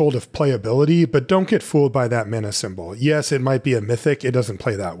threshold of playability, but don't get fooled by that mana symbol. Yes, it might be a Mythic. It doesn't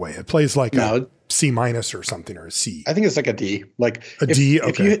play that way. It plays like a C- or something, or a C. I think it's like a D. Like a D.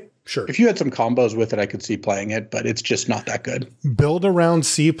 Okay. Sure. If you had some combos with it, I could see playing it, but it's just not that good. Build around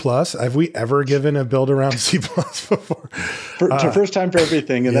C+. Have we ever given a build around C+ before? It's the first time for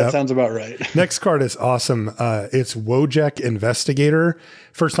everything, and that sounds about right. Next card is awesome. It's Wojek Investigator.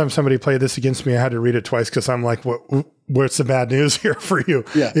 First time somebody played this against me, I had to read it twice because I'm like, what's the bad news here for you?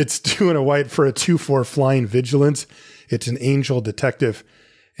 Yeah. It's 2 and a white for a 2/4 flying vigilance. It's an angel detective,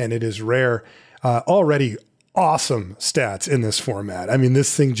 and it is rare. Already awesome stats in this format. I mean,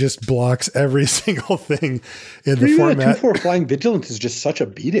 this thing just blocks every single thing in the format. 2/4 flying vigilance is just such a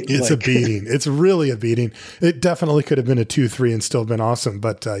beating. It's a beating. It's really a beating. It definitely could have been a 2/3 and still been awesome.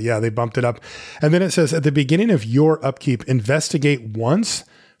 But they bumped it up. And then it says at the beginning of your upkeep, investigate once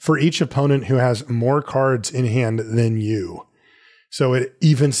for each opponent who has more cards in hand than you. So it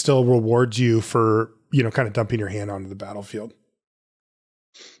even still rewards you for, kind of dumping your hand onto the battlefield.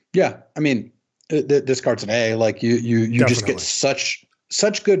 Yeah. I mean, this card's an A. Like you just get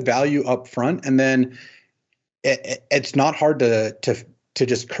such good value up front, and then it's not hard to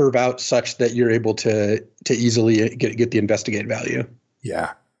just curve out such that you're able to easily get the investigate value.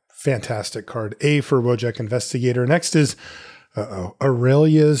 Yeah, fantastic card. A for Wojek Investigator. Next is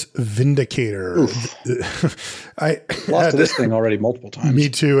Aurelia's Vindicator. I lost to this thing already multiple times. Me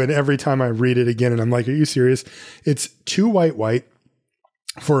too. And every time I read it again, and I'm like, "Are you serious?" It's 2 white.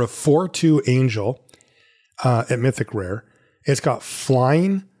 For a 4/2 angel at Mythic Rare. It's got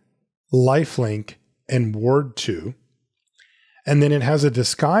flying, lifelink, and ward 2. And then it has a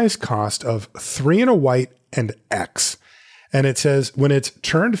disguise cost of 3 and a white and X. And it says when it's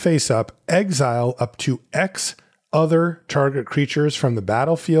turned face up, exile up to X other target creatures from the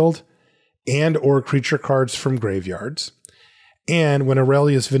battlefield and or creature cards from graveyards. And when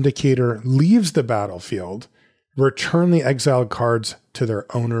Aurelia's Vindicator leaves the battlefield, return the exiled cards to their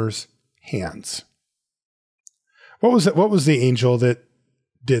owner's hands. What was it? What was the angel that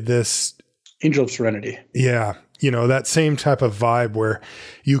did this? Angel of Serenity. Yeah. That same type of vibe where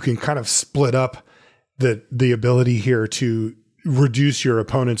you can kind of split up the ability here to reduce your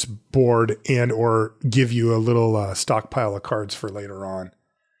opponent's board and or give you a little stockpile of cards for later on.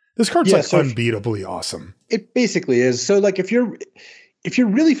 This card's unbeatably awesome. It basically is. So like if you're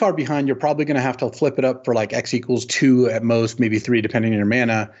really far behind, you're probably going to have to flip it up for like X equals 2 at most, maybe 3, depending on your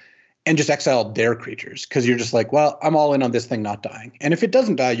mana, and just exile their creatures. Because you're just like, well, I'm all in on this thing not dying. And if it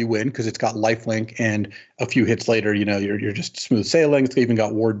doesn't die, you win because it's got lifelink, and a few hits later, you're just smooth sailing. It's even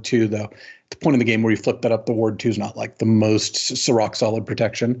got Ward 2, though. At the point in the game where you flip that up, the Ward 2 is not like the most rock solid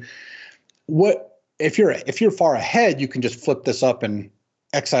protection. If you're far ahead, you can just flip this up and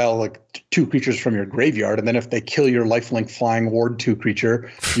exile like 2 creatures from your graveyard, and then if they kill your lifelink flying Ward 2 creature,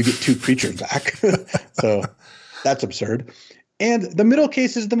 you get 2 creatures back. So that's absurd. And the middle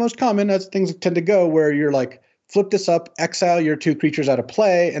case is the most common, as things tend to go, where you're like, flip this up, exile your 2 creatures out of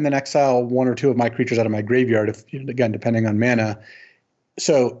play, and then exile 1 or 2 of my creatures out of my graveyard, again, depending on mana.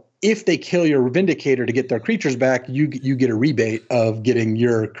 So if they kill your Vindicator to get their creatures back, you get a rebate of getting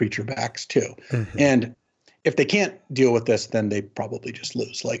your creature backs too. Mm-hmm. And if they can't deal with this, then they probably just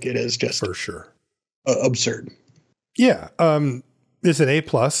lose. Like, it is just for sure absurd. Yeah. It's an A+.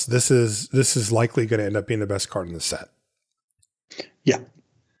 This is likely going to end up being the best card in the set. Yeah.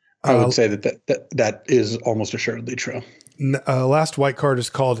 I would say that is almost assuredly true. Last white card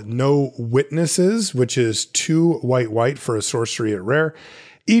is called No Witnesses, which is 2 white for a sorcery at rare.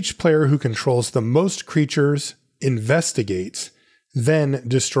 Each player who controls the most creatures investigates, then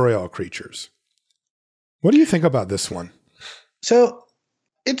destroy all creatures. What do you think about this one? So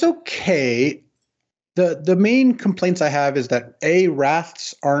it's okay. The main complaints I have is that A,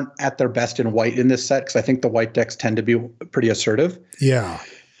 wraths aren't at their best in white in this set, because I think the white decks tend to be pretty assertive. Yeah.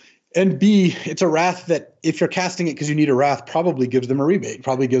 And B, it's a wrath that if you're casting it because you need a wrath, probably gives them a rebate,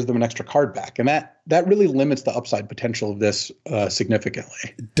 probably gives them an extra card back. And that really limits the upside potential of this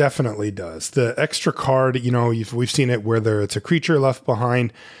significantly. It definitely does. The extra card, we've seen it whether it's a creature left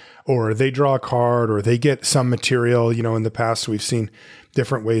behind, or they draw a card, or they get some material. In the past, we've seen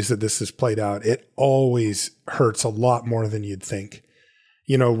different ways that this has played out. It always hurts a lot more than you'd think.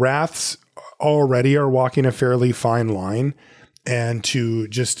 Wraths already are walking a fairly fine line, and to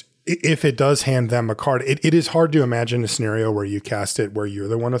just, if it does hand them a card, it is hard to imagine a scenario where you cast it where you're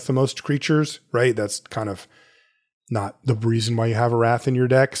the one with the most creatures, right? That's kind of not the reason why you have a wrath in your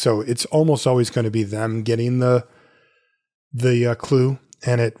deck. So it's almost always going to be them getting the clue.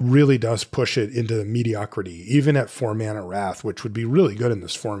 And it really does push it into the mediocrity, even at 4 mana wrath, which would be really good in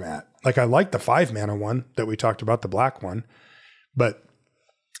this format. Like, I like the 5 mana one that we talked about, the black one, but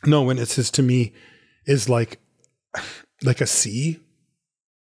No Witnesses to me is like a C.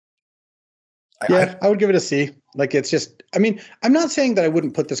 Yeah, I would give it a C. Like, it's just, I'm not saying that I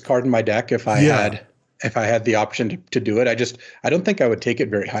wouldn't put this card in my deck if I had the option to do it. I don't think I would take it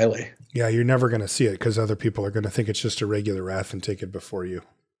very highly. Yeah, you're never going to see it because other people are going to think it's just a regular wrath and take it before you.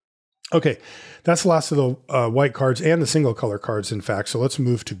 Okay, that's the last of the white cards and the single color cards, in fact. So let's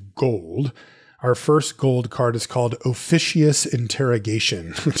move to gold. Our first gold card is called Officious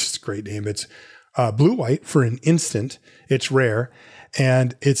Interrogation, which is a great name. It's blue-white for an instant. It's rare.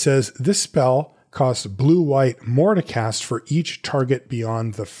 And it says, this spell costs blue-white more to cast for each target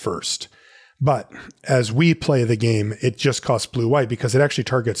beyond the first. But as we play the game, it just costs blue-white because it actually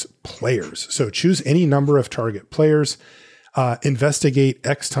targets players. So choose any number of target players, investigate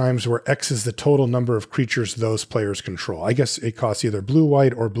X times, where X is the total number of creatures those players control. I guess it costs either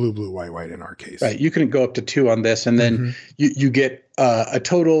blue-white or blue-white in our case. Right. You can go up to 2 on this, and then you get a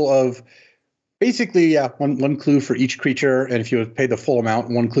total of basically one clue for each creature. And if you pay the full amount,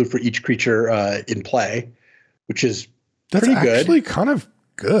 1 clue for each creature in play, which is pretty good. That's actually kind of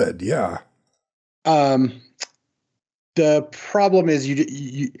good. Yeah. The problem is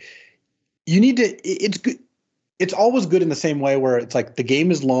you need to, it's good. It's always good in the same way where it's like the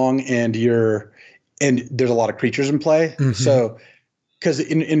game is long and there's a lot of creatures in play. Mm-hmm. So, cause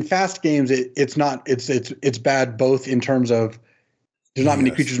in fast games, it's bad both in terms of there's not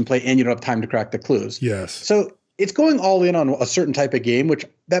many creatures in play and you don't have time to crack the clues. Yes. So it's going all in on a certain type of game, which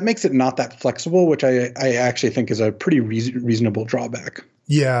that makes it not that flexible, which I actually think is a pretty reasonable drawback.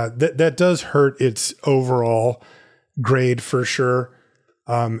 Yeah, that does hurt its overall grade for sure.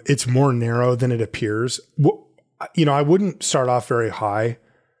 It's more narrow than it appears. I wouldn't start off very high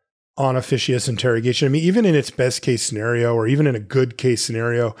on Officious Interrogation. Even in its best case scenario, or even in a good case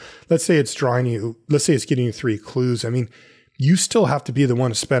scenario, let's say it's getting you 3 clues. You still have to be the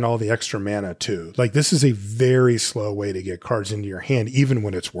one to spend all the extra mana too. Like, this is a very slow way to get cards into your hand, even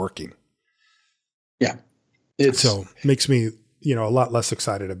when it's working. Yeah. So makes me, a lot less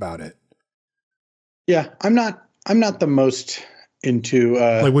excited about it. Yeah. I'm not the most into,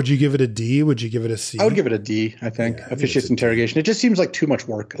 would you give it a D? Would you give it a C? I would give it a D, I think. Yeah, Officious Interrogation. It just seems like too much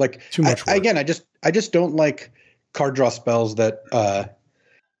work. Like, too much work. Again, I just don't like card draw spells that,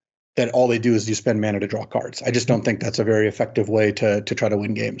 that all they do is you spend mana to draw cards. I just don't think that's a very effective way to try to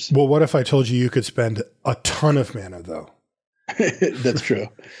win games. Well, what if I told you could spend a ton of mana, though? That's true.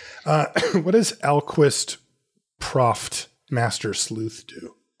 What does Alquist Proft Master Sleuth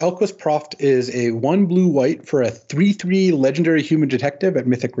do? Alquist Proft is a 1 blue-white for a 3/3 legendary human detective at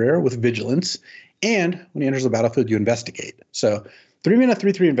Mythic Rare with Vigilance. And when he enters the battlefield, you investigate. So 3 mana,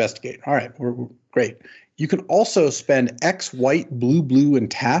 3/3 investigate. All right, we're great. You can also spend X white, blue, blue,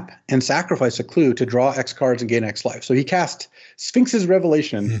 and tap and sacrifice a clue to draw X cards and gain X life. So he cast Sphinx's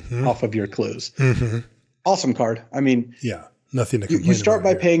Revelation off of your clues. Awesome card. I mean, yeah, nothing to complain You start about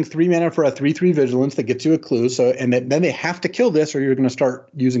by here. paying 3 mana for a 3/3 Vigilance that gets you a clue. So, and then they have to kill this, or you're going to start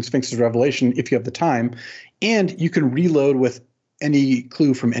using Sphinx's Revelation if you have the time. And you can reload with any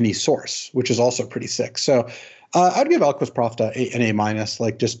clue from any source, which is also pretty sick. So, I'd give Alquist Proft an A-,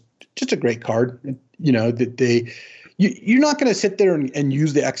 like just a great card. You know, you're not going to sit there and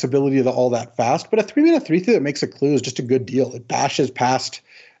use the X ability all that fast, but a 3 mana 3/3 that makes a clue is just a good deal. It bashes past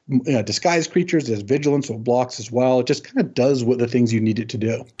disguise creatures. There's Vigilance with blocks as well. It just kind of does what the things you need it to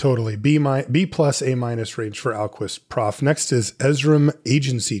do. Totally. B+, A- range for Alquist Prof. Next is Ezram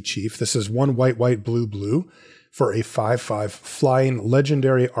Agency Chief. This is 1 white, white, blue, blue for a 5/5 flying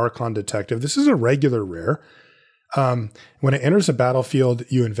legendary Archon Detective. This is a regular rare. When it enters a battlefield,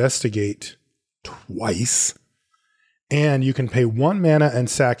 you investigate twice, and you can pay 1 mana and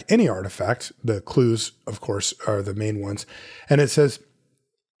sack any artifact. The clues, of course, are the main ones. And it says,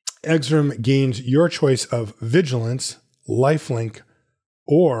 Ezram gains your choice of Vigilance, Lifelink,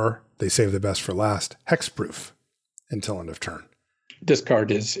 or, they save the best for last, Hexproof until end of turn. This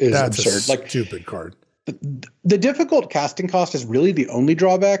card is That's absurd. A stupid card. The difficult casting cost is really the only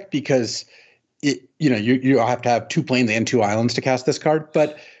drawback because you have to have 2 planes and 2 islands to cast this card.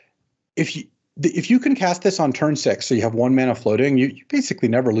 But if you can cast this on turn 6, so you have 1 mana floating, you basically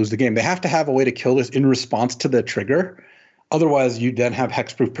never lose the game. They have to have a way to kill this in response to the trigger. Otherwise, you then have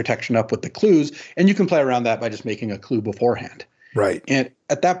hexproof protection up with the clues, and you can play around that by just making a clue beforehand. Right. And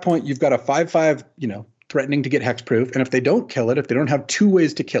at that point, you've got a 5/5, threatening to get hexproof. And if they don't kill it, if they don't have 2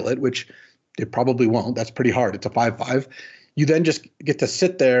 ways to kill it, which they probably won't, that's pretty hard. It's a 5/5. You then just get to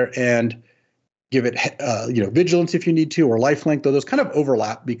sit there and give it, Vigilance if you need to, or Lifelink. Though those kind of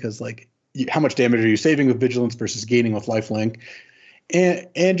overlap because, how much damage are you saving with Vigilance versus gaining with Lifelink?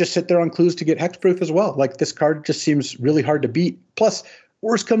 And just sit there on clues to get hexproof as well. This card just seems really hard to beat. Plus,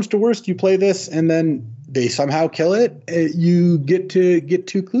 worst comes to worst, you play this and then they somehow kill it. You get to get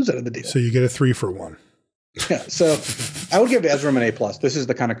 2 clues out of the deal. So you get a 3 for 1. Yeah. So I would give Ezram an A+. This is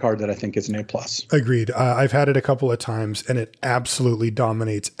the kind of card that I think is an A+. Agreed. I've had it a couple of times and it absolutely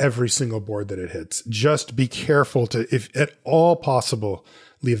dominates every single board that it hits. Just be careful to, if at all possible,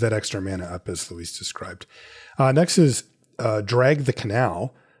 leave that extra mana up as Luis described. Next is Drag the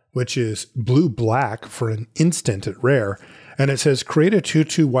Canal, which is blue-black for an instant at rare. And it says create a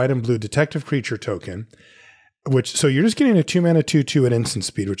 2/2 white and blue detective creature token, so you're just getting a 2 mana 2/2 at instant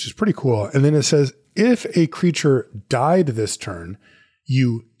speed, which is pretty cool. And then it says if a creature died this turn,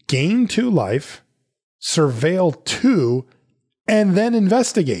 you gain 2 life, surveil 2, and then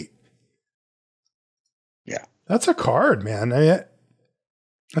investigate. Yeah. That's a card, man. That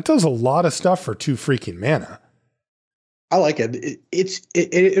does a lot of stuff for 2 freaking mana. I like it.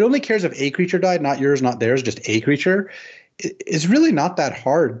 It only cares if a creature died, not yours, not theirs, just a creature. It's really not that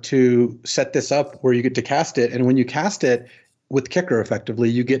hard to set this up where you get to cast it. And when you cast it with Kicker, effectively,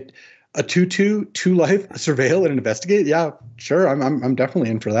 you get a 2/2, 2 life, surveil, and investigate. Yeah, sure. I'm definitely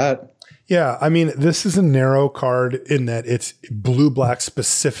in for that. Yeah, I mean, this is a narrow card in that it's blue-black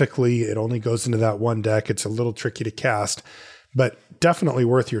specifically. It only goes into that one deck. It's a little tricky to cast, but definitely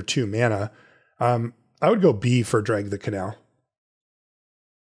worth your 2 mana. I would go B for Drag the Canal.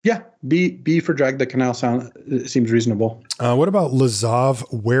 Yeah, B for Drag the Canal seems reasonable. What about Lazav,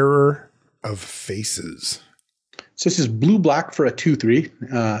 Wearer of Faces? So this is blue-black for a 2/3,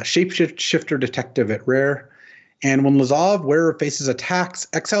 shapeshifter detective at rare. And when Lazav, Wearer of Faces attacks,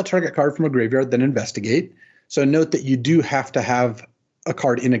 exile target card from a graveyard, then investigate. So note that you do have to have a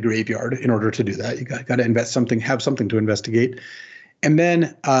card in a graveyard in order to do that. You got to have something to investigate. And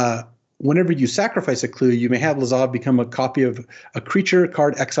then whenever you sacrifice a clue, you may have Lazav become a copy of a creature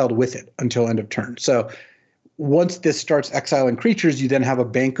card exiled with it until end of turn. So once this starts exiling creatures, you then have a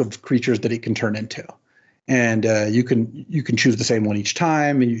bank of creatures that it can turn into. And you can choose the same one each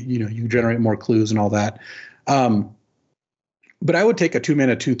time, and you generate more clues and all that. But I would take a 2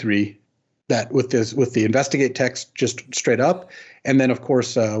 mana 2/3 that with the investigate text just straight up, and then of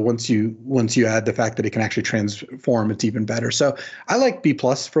course once you add the fact that it can actually transform, it's even better. So I like B+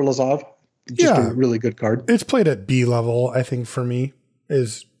 for Lazav. Just a really good card. It's played at B level, I think, for me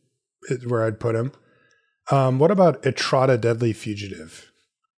is is where I'd put him. What about Etrata, Deadly Fugitive?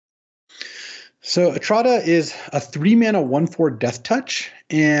 So Etrata is a 3-mana 1/4 death touch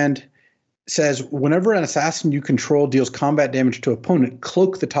and says whenever an assassin you control deals combat damage to opponent,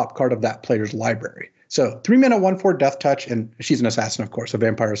 cloak the top card of that player's library. So 3-mana 1/4 death touch, and she's an assassin, of course, a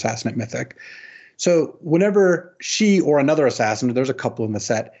vampire assassin at Mythic. So whenever she or another assassin, there's a couple in the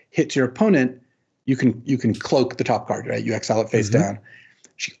set, hits your opponent, you can cloak the top card, right? You exile it face down.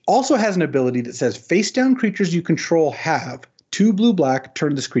 She also has an ability that says face down creatures you control have 2 blue-black,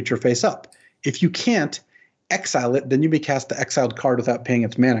 turn this creature face up. If you can't exile it, then you may cast the exiled card without paying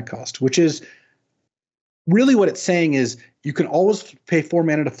its mana cost, which is really what it's saying is you can always pay 4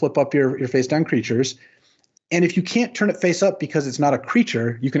 mana to flip up your face down creatures. And if you can't turn it face up because it's not a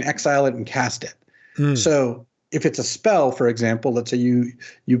creature, you can exile it and cast it. So if it's a spell, for example, let's say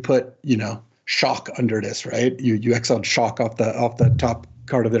you put, shock under this, right? You exiled shock off the top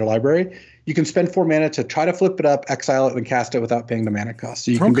card of their library. You can spend 4 mana to try to flip it up, exile it, and cast it without paying the mana cost.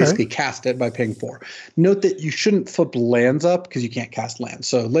 So you can basically cast it by paying 4. Note that you shouldn't flip lands up because you can't cast lands.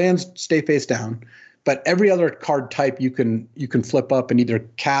 So lands stay face down, but every other card type you can flip up and either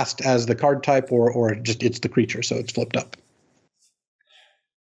cast as the card type or just it's the creature, so it's flipped up.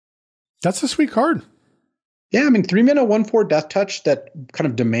 That's a sweet card. Yeah, 3-mana 1/4 death touch that kind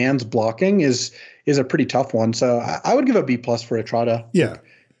of demands blocking is a pretty tough one. So I would give a B+ for Etrata. Yeah.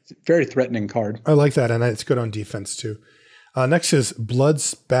 Very threatening card. I like that, and it's good on defense too. Next is Blood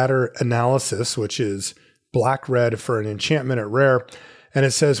Spatter Analysis, which is black-red for an enchantment at rare. And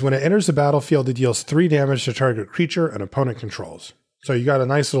it says, when it enters the battlefield, it deals 3 damage to target creature an opponent controls. So you got a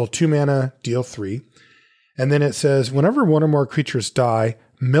nice little 2 mana, deal 3. And then it says, whenever one or more creatures die,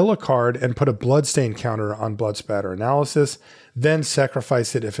 mill a card and put a bloodstain counter on Blood Spatter Analysis. Then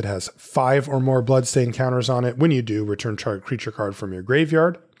sacrifice it if it has 5 or more bloodstain counters on it. When you do, return target creature card from your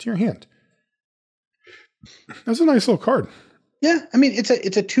graveyard to your hand. That's a nice little card. Yeah,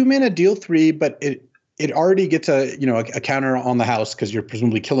 it's a 2 mana deal 3, but it already gets a counter on the house because you're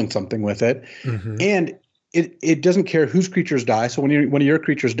presumably killing something with it, and it doesn't care whose creatures die. So when one of your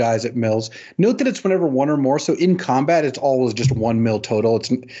creatures dies, it mills. Note that it's whenever one or more. So in combat, it's always just 1 mill total.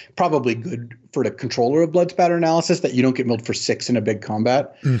 It's probably good for the controller of Blood Spatter Analysis that you don't get milled for 6 in a big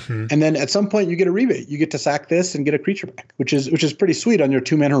combat. And then at some point you get a rebate. You get to sack this and get a creature back, which is pretty sweet on your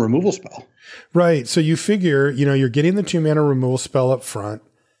 2 mana removal spell. Right. So you figure, you're getting the 2 mana removal spell up front,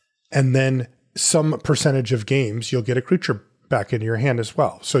 and then some percentage of games you'll get a creature back into your hand as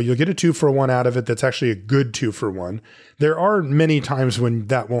well. So you'll get a 2-for-1 out of it. That's actually a good 2-for-1. There are many times when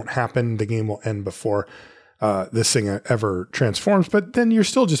that won't happen. The game will end before this thing ever transforms, but then you're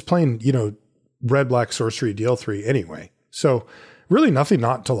still just playing, red-black sorcery deal 3 anyway. So really nothing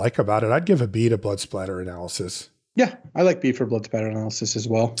not to like about it. I'd give a B to Blood Spatter Analysis. Yeah, I like B for Blood Spatter Analysis as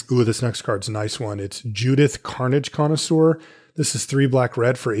well. Ooh, this next card's a nice one. It's Judith, Carnage Connoisseur. This is 3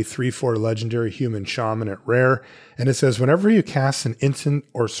 black-red for a 3/4 legendary human shaman at rare. And it says, whenever you cast an instant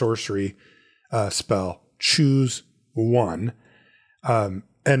or sorcery spell, choose 1.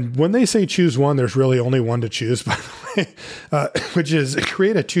 And when they say choose 1, there's really only 1 to choose, by the way, which is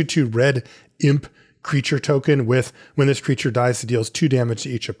create a 2/2 red imp creature token with, when this creature dies, it deals 2 damage to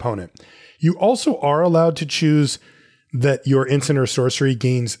each opponent. You also are allowed to choose that your instant or sorcery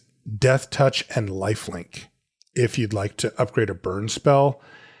gains death touch and lifelink. If you'd like to upgrade a burn spell,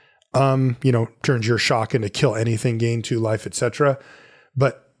 turns your shock into kill anything, gain 2 life, etc.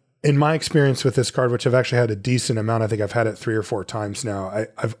 But in my experience with this card, which I've actually had a decent amount, I think I've had it 3 or 4 times now,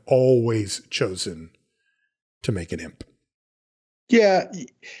 I've always chosen to make an imp. Yeah.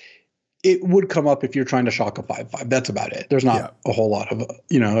 It would come up if you're trying to shock a 5/5. That's about it. There's not a whole lot of,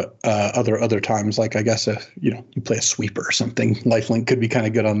 other times. Like I guess, you play a sweeper or something. Lifelink could be kind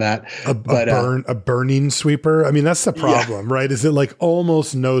of good on that. A burning sweeper. That's the problem, right? Is it like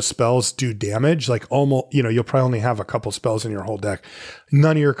almost no spells do damage? Like almost, you'll probably only have a couple spells in your whole deck.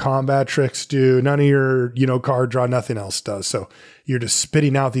 None of your combat tricks do. None of your, card draw, nothing else does. So you're just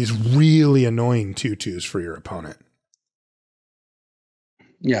spitting out these really annoying 2/2s for your opponent.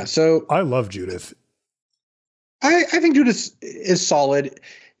 Yeah, so I love Judith. I think Judith is solid.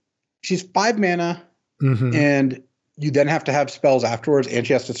 She's 5 mana, and you then have to have spells afterwards, and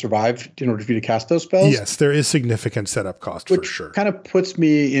she has to survive in order for you to cast those spells. Yes, there is significant setup cost for sure. Kind of puts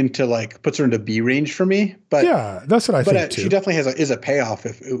her into B range for me. But yeah, that's what I think too. She definitely is a payoff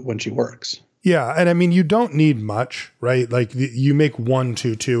when she works. Yeah, and you don't need much, right? Like you make 1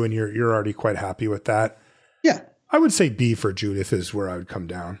 2/2, and you're already quite happy with that. Yeah. I would say B for Judith is where I would come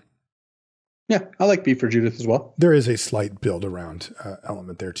down. Yeah, I like B for Judith as well. There is a slight build around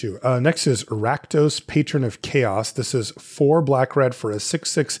element there too. Next is Rakdos, Patron of Chaos. This is 4 black-red for a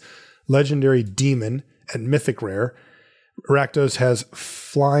 6/6 legendary demon and mythic rare. Rakdos has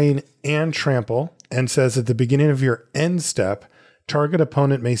flying and trample and says at the beginning of your end step, target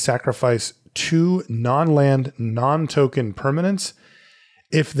opponent may sacrifice 2 non-land, non-token permanents.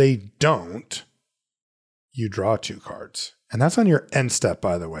 If they don't, you draw 2 cards. And that's on your end step,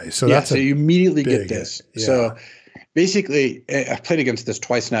 by the way. So so you immediately get this. Yeah. So basically, I've played against this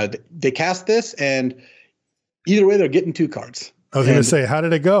twice now. They cast this, and either way, they're getting 2 cards. I was going to say, how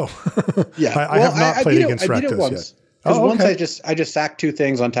did it go? Yeah, I have not played against Rakdos I did it once. yet. Because once I just sacked 2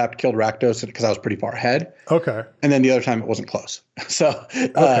 things, untapped, killed Rakdos because I was pretty far ahead. Okay. And then the other time it wasn't close. So,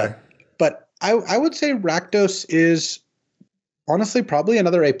 but I would say Rakdos is honestly probably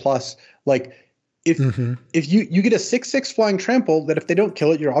another A+. Like if you get a 6/6 flying trample, that if they don't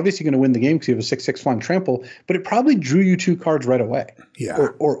kill it, you're obviously going to win the game because you have a 6/6 flying trample. But it probably drew you 2 cards right away. Yeah.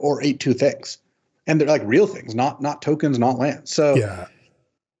 Or 8/2 things, and they're like real things, not tokens, not lands. So yeah.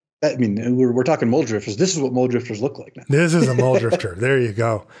 I mean, we're talking Mold Drifters. This is what Mold Drifters look like now. This is a Mold Drifter. There you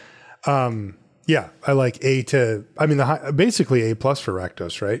go. Yeah, I like basically A+ for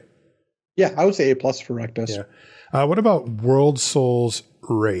Rakdos, right? Yeah, I would say A+ for Rakdos. Yeah. What about World Soul's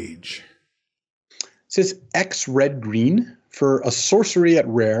Rage? It says X red-green for a sorcery at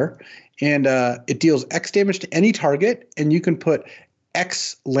rare, and it deals X damage to any target, and you can put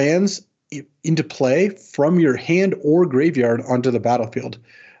X lands into play from your hand or graveyard onto the battlefield.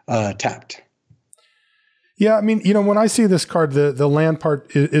 Tapped. Yeah, I mean, when I see this card, the land part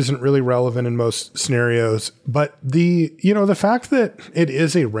isn't really relevant in most scenarios, but the fact that it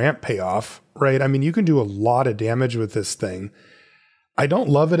is a ramp payoff, right? I mean, you can do a lot of damage with this thing. I don't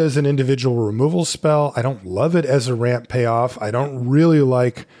love it as an individual removal spell. I don't love it as a ramp payoff. I don't really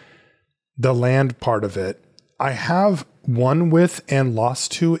like the land part of it. I have won with and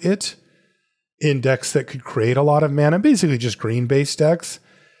lost to it in decks that could create a lot of mana, basically just green-based decks.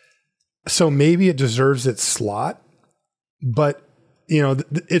 So maybe it deserves its slot, but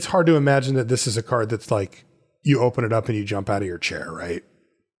it's hard to imagine that this is a card that's like you open it up and you jump out of your chair, right?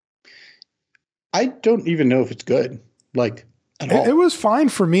 I don't even know if it's good, like at all. It was fine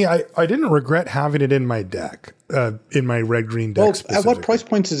for me. I didn't regret having it in my deck, in my red-green deck. Well, at what price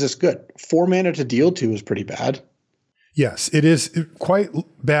points is this good? 4 mana to deal to is pretty bad. Yes, it is quite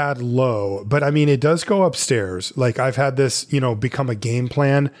bad low, but I mean, it does go upstairs. Like I've had this, become a game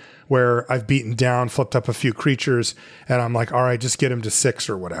plan where I've beaten down, flipped up a few creatures, and I'm like, all right, just get him to 6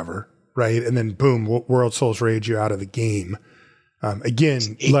 or whatever, right? And then boom, World Soul's Rage you out of the game. Again,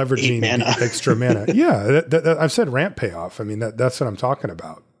 leveraging extra mana. Yeah, I've said ramp payoff. I mean, that's what I'm talking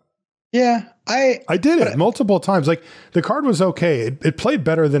about. Yeah, I did it multiple times. Like the card was okay. It played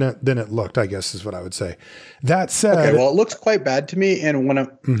better than it looked, I guess is what I would say. That said, okay, well, it looks quite bad to me. And when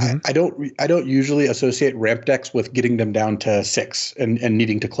I don't usually associate ramp decks with getting them down to 6 and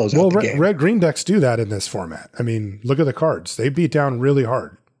needing to close out the game. Red green decks do that in this format. I mean, look at the cards; they beat down really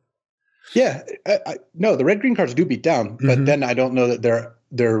hard. Yeah, no, the red green cards do beat down, but then I don't know that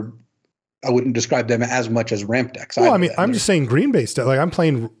they're. I wouldn't describe them as much as ramp decks. Well, I mean, I'm just saying green based. Like I'm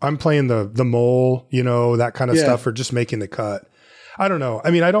playing the mole, that kind of stuff, or just making the cut. I don't know. I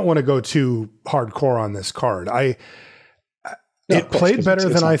mean, I don't want to go too hardcore on this card. It played better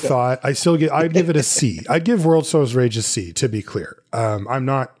than I thought. I'd give it a C. I'd give World Soul's Rage a C, to be clear. I'm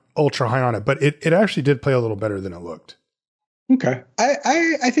not ultra high on it, but it actually did play a little better than it looked. Okay.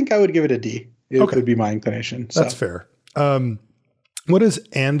 I think I would give it a D. It would be my inclination. So. That's fair. What does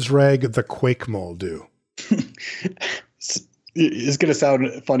Anzrag the Quake Mole do? It's going to sound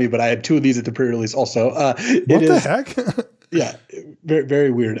funny, but I had 2 of these at the pre-release also. What the heck? Yeah, very, very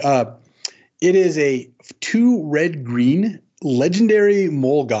weird. It is a 2 red-green legendary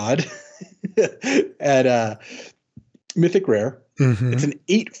mole god at Mythic Rare. Mm-hmm. It's an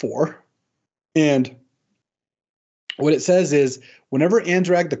 8/4. And what it says is, whenever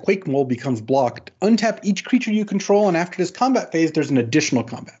Anzrag the Quake Mole becomes blocked, untap each creature you control, and after this combat phase, there's an additional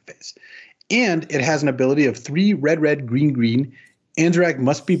combat phase. And it has an ability of 3 red, green. Anzrag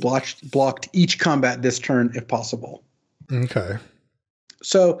must be blocked each combat this turn if possible. Okay.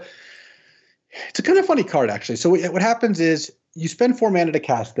 So it's a kind of funny card, actually. So what happens is you spend 4 mana to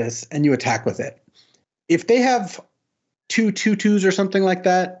cast this, and you attack with it. If they have 2 2/2s or something like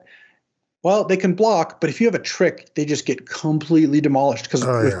that, well, they can block, but if you have a trick, they just get completely demolished because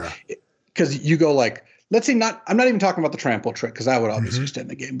you go like, let's say I'm not even talking about the trample trick because that would obviously extend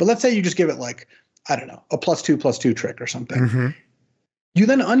the game. But let's say you just give it like, I don't know, a +2/+2 trick or something. Mm-hmm. You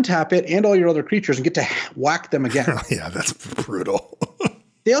then untap it and all your other creatures and get to whack them again. Yeah, that's brutal.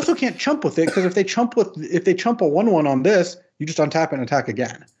 They also can't chump with it because if they chump a 1/1 on this, you just untap and attack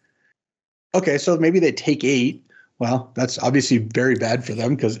again. Okay, so maybe they take 8. Well, that's obviously very bad for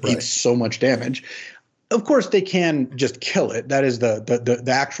them because Right. eight's so much damage. Of course, they can just kill it. That is the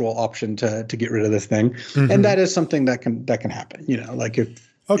actual option to get rid of this thing, and that is something that can happen. You know, like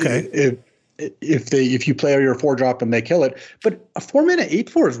Okay. if you play your 4-drop and they kill it, but a 4-mana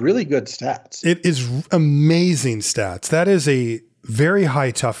 8/4 is really good stats. It is amazing stats. That is a very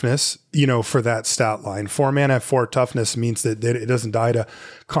high toughness, you know, for that stat line. 4 mana, 4 toughness means that it doesn't die to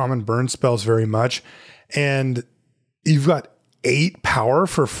common burn spells very much. And you've got 8 power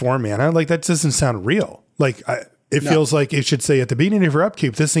for 4 mana. Like, that doesn't sound real. Like, it feels like it should say at the beginning of your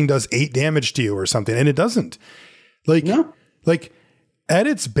upkeep, this thing does 8 damage to you or something. And it doesn't. Like, like at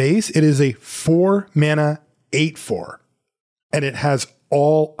its base, it is a 4 mana 8/4. And it has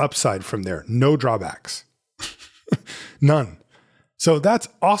all upside from there. No drawbacks. None. So that's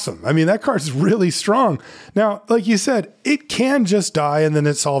awesome. I mean, that card's really strong. Now, like you said, it can just die and then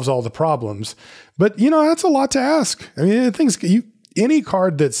it solves all the problems. But, you know, that's a lot to ask. I mean, any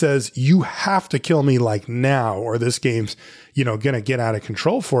card that says you have to kill me like now, or this game's, you know, going to get out of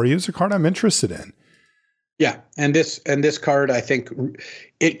control for you, is a card I'm interested in. Yeah. And this card, I think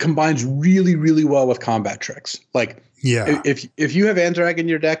it combines really, really well with combat tricks. Like, yeah, if you have Anzarag in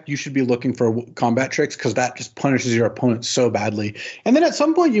your deck, you should be looking for combat tricks because that just punishes your opponent so badly. And then at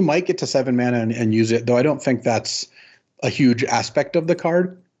some point you might get to 7 mana and use it, though I don't think that's a huge aspect of the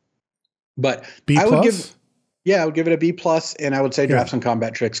card. But B+? I would give it a B+, and I would say draft some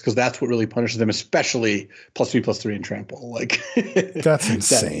combat tricks because that's what really punishes them, especially +3/+3 and trample. Like, that's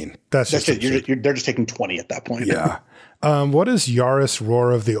insane. That's just it. They're just taking 20 at that point. Yeah. What does Yaris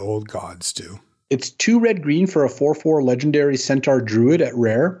Roar of the Old Gods do? It's 2 red-green for a 4/4 legendary centaur druid at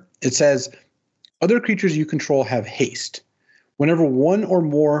rare. It says, other creatures you control have haste. Whenever one or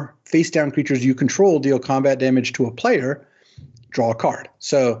more face-down creatures you control deal combat damage to a player, draw a card.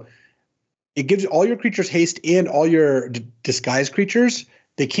 So it gives all your creatures haste and all your disguise creatures,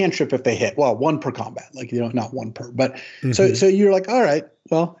 they cantrip if they hit. Well, 1 per combat, like, you know, not 1 per. But so you're like, all right,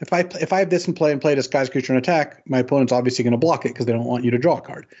 well, if I have this in play and play a disguise creature and attack, my opponent's obviously going to block it because they don't want you to draw a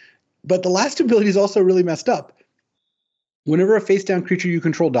card. But the last ability is also really messed up. Whenever a face-down creature you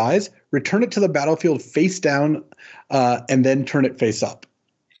control dies, return it to the battlefield face down, and then turn it face up.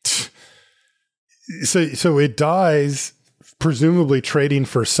 So it dies, presumably trading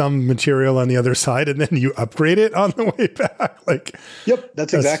for some material on the other side, and then you upgrade it on the way back. Like, yep,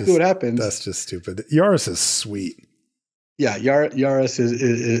 that's exactly what happens. That's just stupid. Yaris is sweet. Yeah, Yaris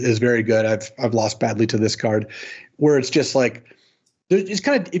is very good. I've lost badly to this card, where it's just like, it's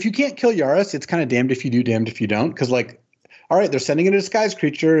kind of, if you can't kill Yaris, it's kind of damned if you do, damned if you don't. Because, like, all right, they're sending in a disguise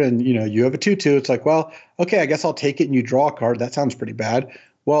creature, and, you know, you have a 2/2. It's like, well, okay, I guess I'll take it, and you draw a card. That sounds pretty bad.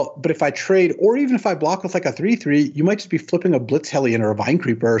 Well, but if I trade, or even if I block with like a 3/3, you might just be flipping a Blitz Hellion or a Vine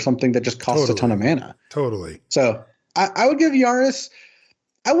Creeper or something that just costs a ton of mana. Totally. So I would give Yaris,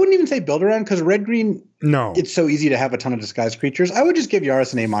 I wouldn't even say build around because red-green, no, it's so easy to have a ton of disguised creatures. I would just give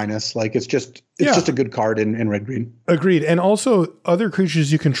Yaris an A-. Like, it's just a good card in red-green. Agreed. And also, other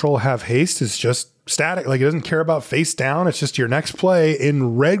creatures you control have haste is just static. Like, it doesn't care about face down. It's just your next play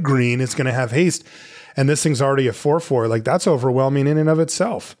in red-green, it's going to have haste. And this thing's already a 4/4. Like, that's overwhelming in and of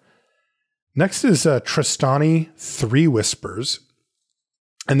itself. Next is Tristani 3 Whispers.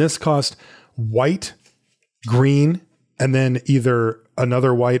 And this cost white, green, and then either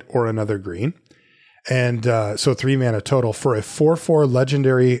another white or another green. And so 3 mana total for a 4/4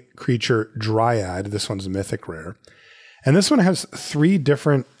 legendary creature Dryad. This one's a mythic rare. And this one has 3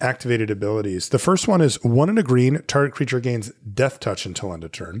 different activated abilities. The first one is 1 and a green. Target creature gains Death Touch until end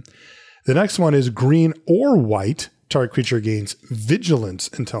of turn. The next one is green or white. Target creature gains Vigilance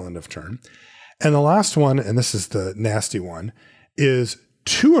until end of turn. And the last one, and this is the nasty one, is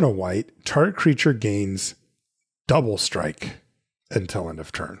 2 and a white. Target creature gains Double Strike until end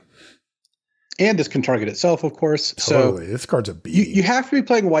of turn. And this can target itself, of course. Totally. So this card's a beast. You have to be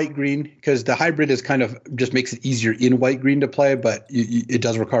playing white-green because the hybrid is kind of just makes it easier in white-green to play, but it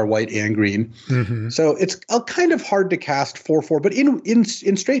does require white and green. Mm-hmm. So it's kind of hard to cast 4/4, but in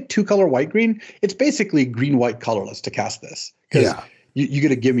straight 2-color white-green, it's basically green-white colorless to cast this. Yeah. You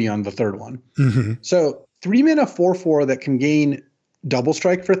get a gimme on the third one. Mm-hmm. So 3 mana 4/4 that can gain Double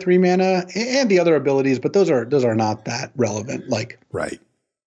Strike for 3 mana and the other abilities, but those are not that relevant. Like, right.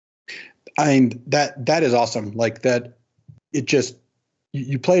 I mean, that is awesome. Like, that, it just,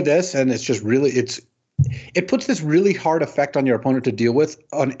 you play this and it's just really, it puts this really hard effect on your opponent to deal with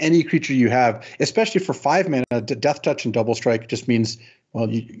on any creature you have, especially for 5 mana. Death Touch and Double Strike just means, well,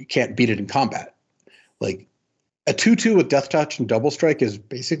 you can't beat it in combat. Like, a 2/2 with Death Touch and Double Strike is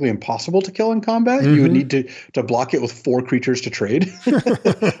basically impossible to kill in combat. You would need to block it with 4 creatures to trade.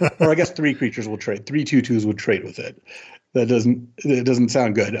 Or I guess 3 creatures will trade. 3 2/2s would trade with it. It doesn't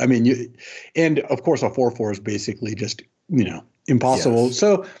sound good. I mean, and of course a 4/4 is basically just, impossible. Yes.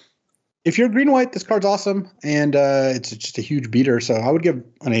 So if you're green white, this card's awesome, and it's just a huge beater. So I would give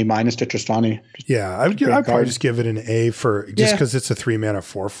an A- to Tristani. Yeah, I'd probably just give it an A because it's a 3-mana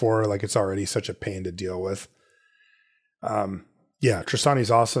 4/4. Like, it's already such a pain to deal with.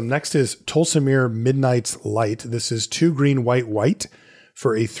 Tristani's awesome. Next is Tolsimir Midnight's Light. This is 2 green white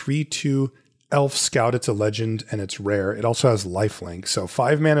for a 3/2 Elf Scout. It's a legend and it's rare. It also has lifelink. So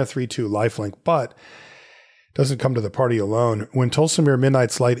 5 mana 3/2 lifelink, but doesn't come to the party alone. When Tolsimir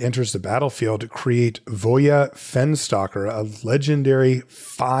Midnight's Light enters the battlefield, create Voya Fenstalker, a legendary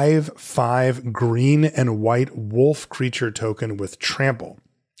 5/5 green and white wolf creature token with trample.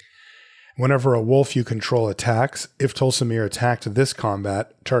 Whenever a wolf you control attacks, if Tolsimir attacked this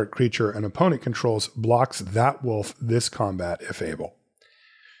combat, target creature an opponent controls blocks that wolf this combat if able.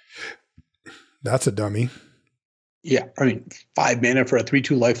 That's a dummy. Yeah, I mean, 5 mana for a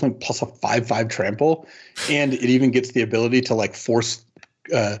 3/2 lifelink plus a 5/5 trample, and it even gets the ability to like force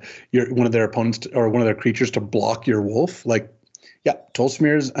one of their opponents or one of their creatures to block your wolf. Like, yeah,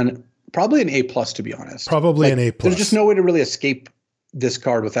 Tolsimir's probably an A+, to be honest. Probably an A+. There's just no way to really escape this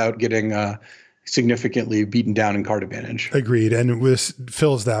card without getting significantly beaten down in card advantage. Agreed, and this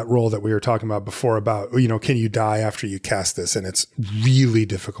fills that role that we were talking about before about can you die after you cast this, and it's really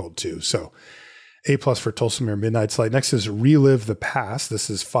difficult to. So A+ for Tolsimir Midnight's Light. Next is Relive the Past. This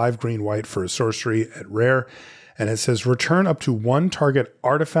is 5 green white for a sorcery at rare. And it says return up to 1 target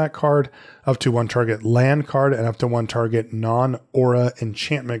artifact card, up to 1 target land card, and up to 1 target non-aura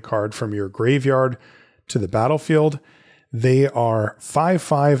enchantment card from your graveyard to the battlefield. They are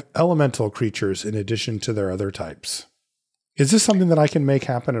 5/5 elemental creatures in addition to their other types. Is this something that I can make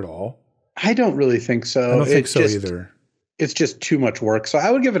happen at all? I don't really think so. I don't think so either. It's just too much work. So I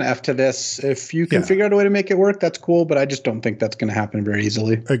would give an F to this. If you can figure out a way to make it work, that's cool, but I just don't think that's going to happen very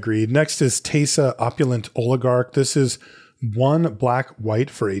easily. Agreed. Next is Teysa Opulent Oligarch. This is 1 black-white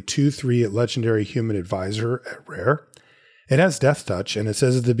for a 2/3 legendary human advisor at rare. It has Death Touch, and it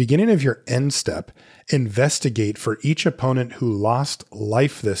says at the beginning of your end step, investigate for each opponent who lost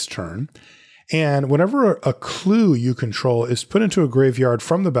life this turn. And whenever a clue you control is put into a graveyard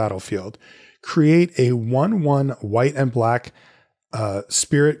from the battlefield, create a 1/1 white and black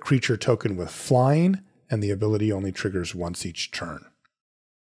spirit creature token with flying, and the ability only triggers once each turn.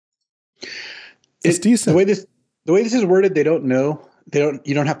 It's decent. The way this is worded, they don't know.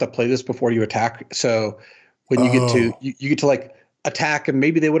 You don't have to play this before you attack. So when you get to you get to like attack, and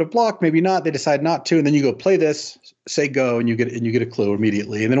maybe they would have blocked, maybe not. They decide not to, and then you go play this, say go, and you get a clue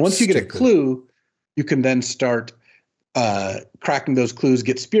immediately. And then once you get a clue, you can then start cracking those clues,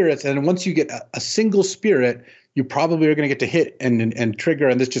 get spirits, and then once you get a single spirit, you probably are going to get to hit and trigger,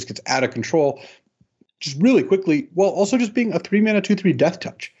 and this just gets out of control just really quickly, while also just being a 3-mana 2/3 Death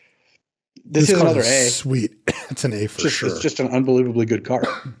Touch. This is another A. Sweet. It's an A for sure. It's just an unbelievably good card.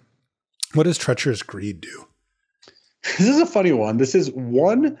 What does Treacherous Greed do? This is a funny one. This is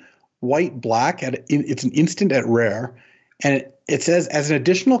 1 white black. It's an instant at rare. And it says, as an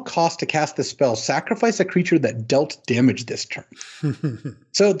additional cost to cast this spell, sacrifice a creature that dealt damage this turn.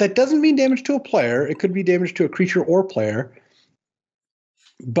 So that doesn't mean damage to a player. It could be damage to a creature or player.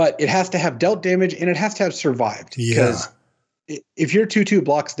 But it has to have dealt damage, and it has to have survived. Because if your 2/2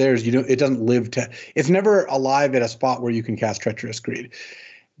 blocks theirs, it doesn't live to. It's never alive at a spot where you can cast Treacherous Greed.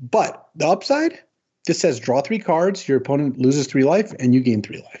 But the upside, this says draw 3 cards, your opponent loses 3 life, and you gain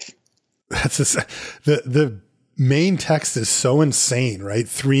 3 life. That's the main text is so insane, right?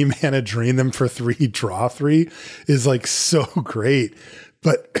 3 mana, drain them for 3, draw 3 is like so great.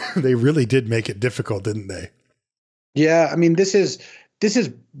 But they really did make it difficult, didn't they? Yeah, I mean, this is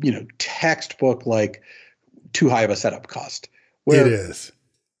textbook like too high of a setup cost. Where, it is.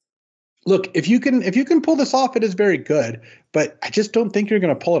 Look, if you can pull this off, it is very good. But I just don't think you're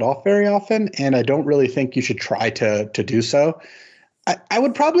going to pull it off very often, and I don't really think you should try to do so. I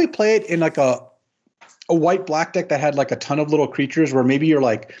would probably play it in like a white black deck that had like a ton of little creatures where maybe you're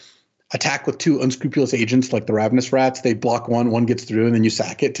like attack with 2 unscrupulous agents like the Ravenous Rats. They block one gets through, and then you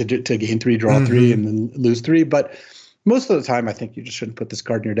sack it to gain 3, draw 3, and then lose 3. But most of the time, I think you just shouldn't put this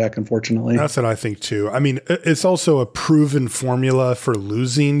card in your deck, unfortunately. That's what I think too. I mean, it's also a proven formula for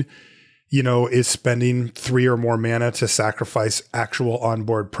losing, is spending 3 or more mana to sacrifice actual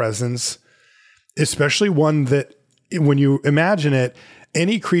onboard presence, especially one that when you imagine it,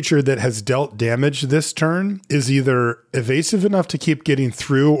 any creature that has dealt damage this turn is either evasive enough to keep getting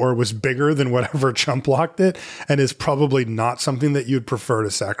through or was bigger than whatever chump blocked it and is probably not something that you'd prefer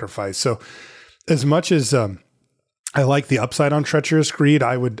to sacrifice. So as much as I like the upside on Treacherous Greed,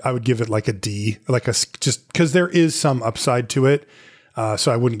 I would give it like a D, just because there is some upside to it.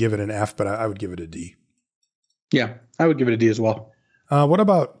 So I wouldn't give it an F, but I would give it a D. Yeah, I would give it a D as well. What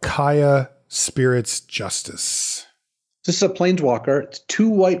about Kaya Spirit's Justice? This is a Planeswalker. It's 2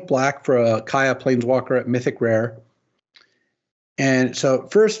 white black for a Kaya Planeswalker at Mythic Rare. And so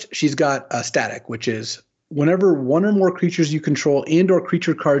first, she's got a static, which is whenever one or more creatures you control and or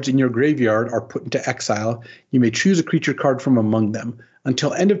creature cards in your graveyard are put into exile, you may choose a creature card from among them.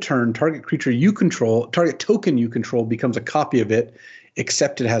 Until end of turn, target token you control becomes a copy of it,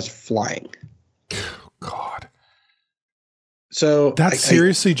 except it has flying. God. So that's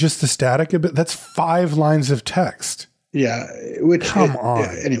seriously just the static of it? That's 5 lines of text. Yeah. Come on.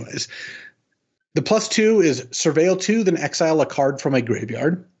 Anyways, the +2 is surveil 2, then exile a card from a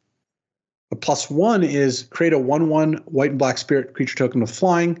graveyard. The +1 is create a 1/1 white and black spirit creature token with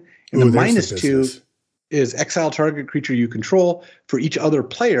flying. And the -2 is exile target creature you control. For each other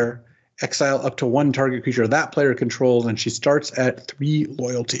player, exile up to 1 target creature that player controls, and she starts at 3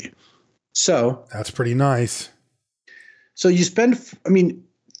 loyalty. So that's pretty nice. So you spend,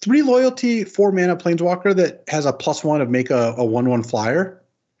 3 loyalty, 4 mana Planeswalker that has a +1 of make a 1/1 flyer.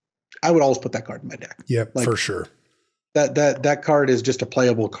 I would always put that card in my deck. Yep, for sure. That card is just a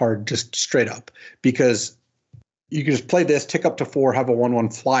playable card, just straight up, because you can just play this, tick up to 4, have a 1/1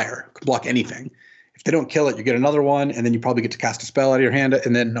 flyer, could block anything. If they don't kill it, you get another one, and then you probably get to cast a spell out of your hand,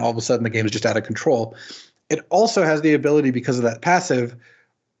 and then all of a sudden the game is just out of control. It also has the ability, because of that passive,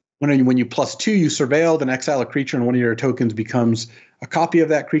 when you +2, you surveil, then exile a creature, and one of your tokens becomes a copy of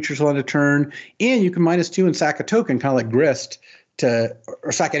that creature till end of turn, and you can -2 and sack a token, kind of like Grist,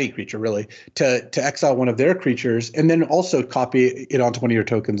 or sack any creature really, to exile one of their creatures, and then also copy it onto one of your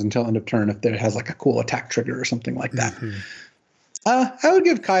tokens until end of turn if it has like a cool attack trigger or something like that. Mm-hmm. I would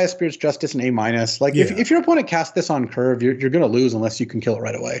give Kaya Spirit's Justice an A-. Like if your opponent casts this on curve, you're going to lose unless you can kill it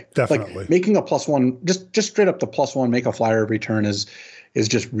right away. Definitely. Like making a +1, just straight up the +1, make a flyer every turn is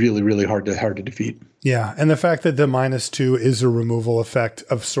just really, really hard to defeat. Yeah, and the fact that the -2 is a removal effect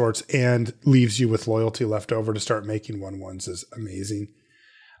of sorts and leaves you with loyalty left over to start making 1/1s is amazing.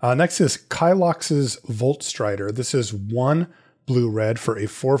 Next is Kylox's Volt Strider. This is 1 blue-red for a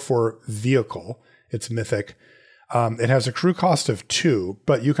 4/4 vehicle. It's Mythic. It has a crew cost of 2,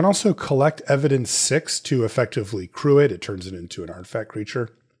 but you can also collect Evidence 6 to effectively crew it. It turns it into an artifact creature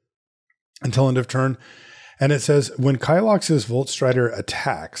until end of turn. And it says, when Kylox's Volt Strider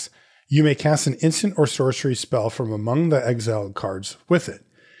attacks, you may cast an instant or sorcery spell from among the exiled cards with it.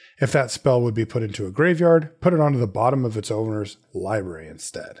 If that spell would be put into a graveyard, put it onto the bottom of its owner's library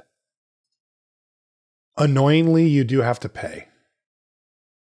instead. Annoyingly, you do have to pay.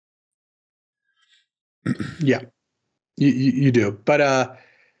 Yeah, you do. But I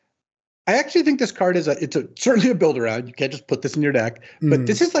actually think this card is certainly a build around. You can't just put this in your deck, but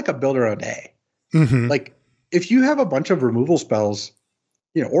this is like a build around A. Mm-hmm. Like if you have a bunch of removal spells,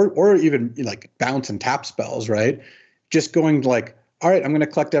 or even like bounce and tap spells, right? Just going like, all right, I'm going to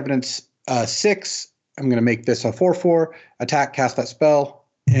collect Evidence 6. I'm going to make this a 4/4 attack, cast that spell,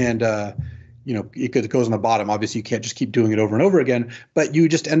 and it goes on the bottom. Obviously, you can't just keep doing it over and over again, but you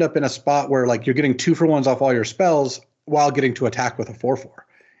just end up in a spot where like you're getting 2-for-1s off all your spells while getting to attack with a 4/4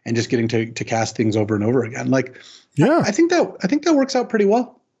 and just getting to cast things over and over again. Like, yeah, I think that works out pretty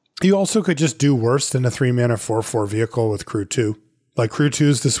well. You also could just do worse than a 3-mana 4/4 vehicle with Crew 2. Like Crew 2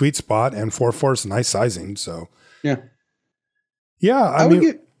 is the sweet spot, and 4/4 is nice sizing. So yeah. I mean,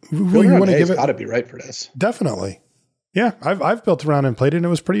 you want to give it? Got to be right for this. Definitely. Yeah, I've built around and played it, and it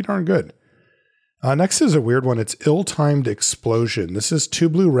was pretty darn good. Next is a weird one. It's Ill-Timed Explosion. This is 2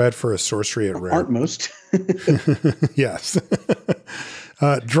 blue-red for a sorcery at rare. Aren't most? Yes.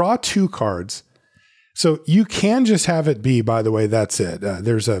 Draw 2 cards. So you can just have it be, by the way, that's it.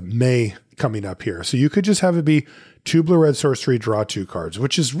 There's a May coming up here. So you could just have it be 2 blue-red sorcery, draw 2 cards,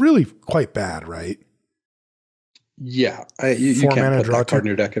 which is really quite bad, right? Yeah. You can't put that card in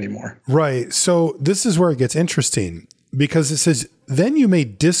your deck anymore. Right. So this is where it gets interesting because it says, then you may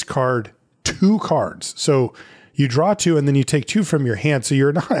discard 2 cards. So you draw 2 and then you take 2 from your hand. So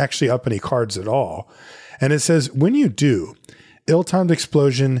you're not actually up any cards at all. And it says, when you do, Ill-Timed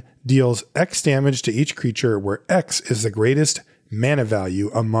Explosion deals X damage to each creature where X is the greatest mana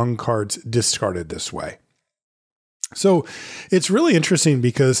value among cards discarded this way. So it's really interesting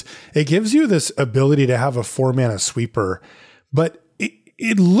because it gives you this ability to have a 4-mana sweeper, but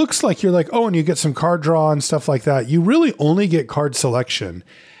it looks like you're like, oh, and you get some card draw and stuff like that. You really only get card selection,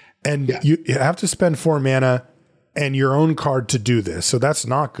 and you have to spend 4 mana and your own card to do this. So that's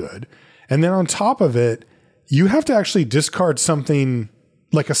not good. And then on top of it, you have to actually discard something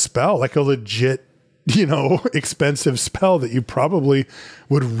like a spell, like a legit, expensive spell that you probably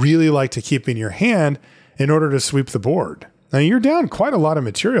would really like to keep in your hand in order to sweep the board. Now you're down quite a lot of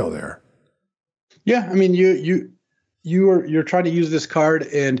material there. Yeah. I mean, you're trying to use this card,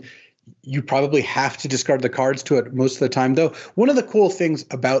 and you probably have to discard the cards to it most of the time, though. One of the cool things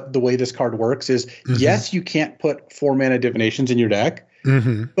about the way this card works is, yes, you can't put 4 mana divinations in your deck,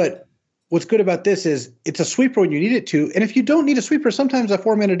 but what's good about this is it's a sweeper when you need it to, and if you don't need a sweeper, sometimes a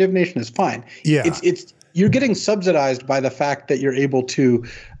 4 mana divination is fine. Yeah, it's you're getting subsidized by the fact that you're able to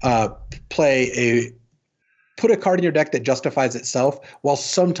put a card in your deck that justifies itself, while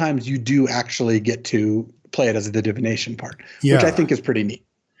sometimes you do actually get to play it as the divination part, which I think is pretty neat.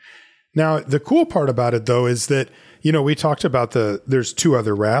 Now, the cool part about it, though, is that, we talked about there's 2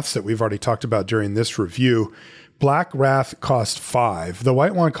 other Wraths that we've already talked about during this review. Black Wrath cost 5. The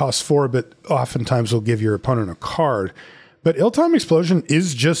white one costs 4, but oftentimes will give your opponent a card. But Ill-Timed Explosion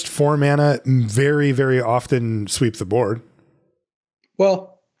is just 4 mana, very, very often sweep the board. Well,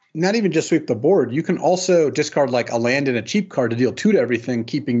 not even just sweep the board. You can also discard like a land and a cheap card to deal 2 to everything,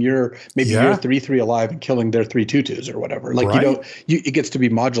 keeping your 3/3 alive and killing their 3/2/2s or whatever. Like it gets to be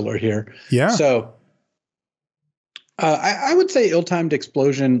modular here. Yeah. So I would say Ill-Timed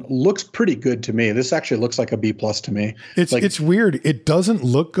Explosion looks pretty good to me. This actually looks like a B+ to me. It's weird. It doesn't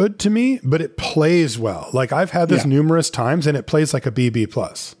look good to me, but it plays well. Like I've had this numerous times, and it plays like a B+.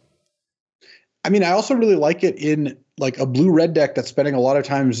 I mean, I also really like it in like a blue-red deck that's spending a lot of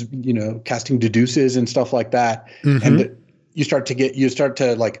times, casting deduces and stuff like that. And you start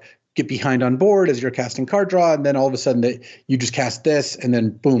to like get behind on board as you're casting card draw, and then all of a sudden you just cast this, and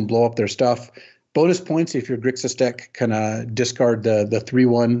then boom, blow up their stuff. Bonus points if your Grixis deck can discard the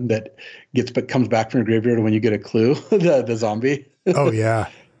 3/1 that comes back from your graveyard when you get a clue, the zombie. Oh yeah,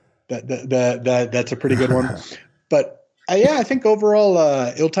 that's a pretty good one. But I think overall,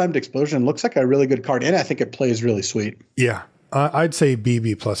 Ill-Timed Explosion looks like a really good card, and I think it plays really sweet. Yeah, I'd say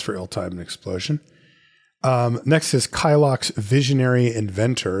BB+ for Ill-Timed Explosion. Next is Kylox Visionary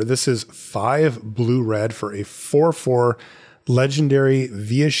Inventor. This is 5 blue-red for a 4/4 legendary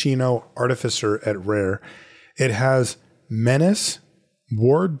Viashino Artificer at rare. It has Menace,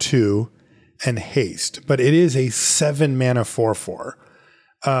 Ward 2, and Haste, but it is a 7 mana 4/4.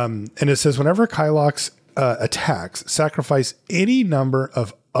 And it says whenever Kylox attacks, sacrifice any number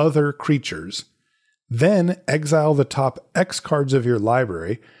of other creatures, then exile the top X cards of your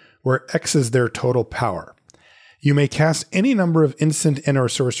library, where X is their total power. You may cast any number of instant and/or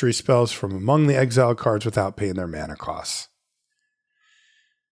sorcery spells from among the exiled cards without paying their mana costs.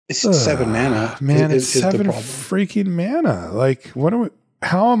 It's 7 mana. Man, it's 7 freaking mana. Like,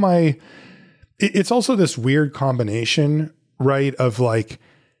 how am I? It's also this weird combination, right? Of like,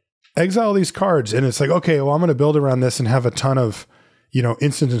 exile these cards, and it's like, okay, well, I'm going to build around this and have a ton of,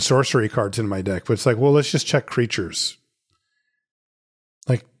 instant and sorcery cards in my deck. But it's like, well, let's just check creatures.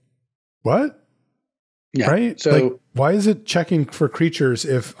 Like, what? Yeah. Right? So like, why is it checking for creatures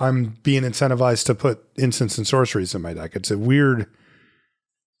if I'm being incentivized to put instants and sorceries in my deck? It's a weird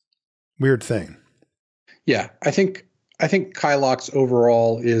thing. Yeah. I think Kylox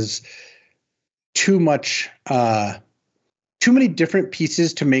overall is too many different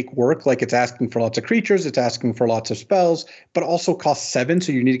pieces to make work. Like, it's asking for lots of creatures, it's asking for lots of spells, but also costs 7.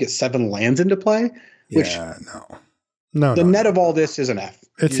 So you need to get 7 lands into play. The net of all this is an F.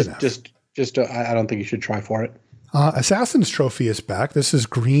 It's an F. I don't think you should try for it. Assassin's Trophy is back. This is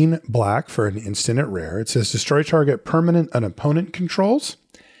green-black for an instant at rare. It says destroy target permanent an opponent controls,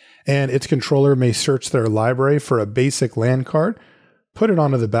 and its controller may search their library for a basic land card, put it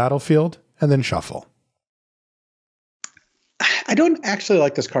onto the battlefield, and then shuffle. I don't actually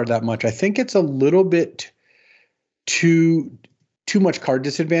like this card that much. I think it's a little bit too much card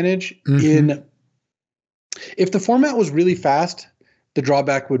disadvantage. If the format was really fast, the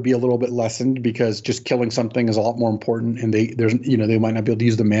drawback would be a little bit lessened, because just killing something is a lot more important, and they might not be able to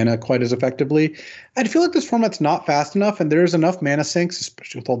use the mana quite as effectively. I feel like this format's not fast enough, and there's enough mana sinks,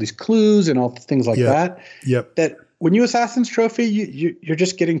 especially with all these clues and all things like that. Yep. That when you Assassin's Trophy, you're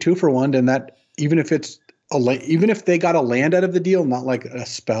just getting 2 for 1, and that even if they got a land out of the deal, not like a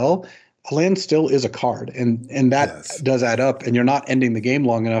spell, a land still is a card, and that does add up, and you're not ending the game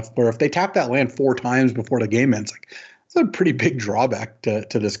long enough. Where if they tap that land 4 times before the game ends, like, it's a pretty big drawback to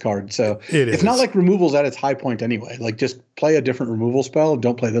this card. So it's not like removal's at its high point anyway. Like, just play a different removal spell.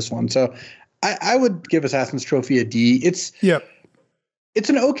 Don't play this one. So I would give Assassin's Trophy a D. It's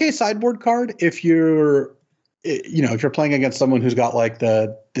an okay sideboard card if you're, if you're playing against someone who's got like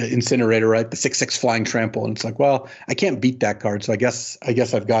the incinerator, right? The 6/6 flying trample. And it's like, well, I can't beat that card. So I guess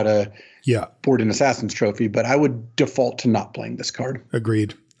I've got to board an Assassin's Trophy, but I would default to not playing this card.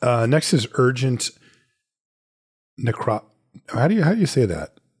 Agreed. Next is Urgent How do you say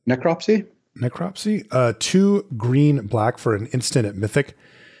that? Necropsy? 2 green black for an instant at Mythic.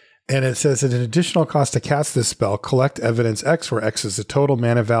 And it says at an additional cost to cast this spell, collect evidence X, where X is the total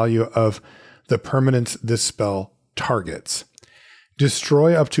mana value of the permanents this spell targets.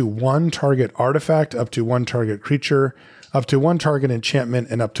 Destroy up to 1 target artifact, up to 1 target creature, up to 1 target enchantment,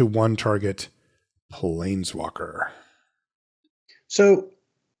 and up to 1 target planeswalker. So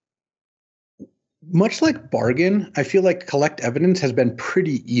much like Bargain, I feel like collect evidence has been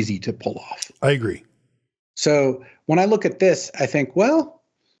pretty easy to pull off. I agree. So when I look at this, I think, well,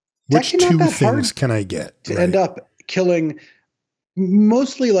 which 2 things can I get? To end up killing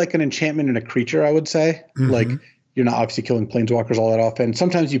mostly like an enchantment and a creature, I would say. Mm-hmm. Like you're not obviously killing planeswalkers all that often.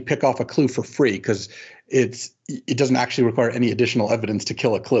 Sometimes you pick off a clue for free because it doesn't actually require any additional evidence to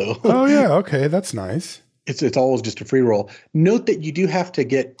kill a clue. Oh yeah, okay, that's nice. It's always just a free roll. Note that you do have to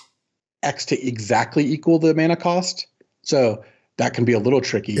get X to exactly equal the mana cost. So that can be a little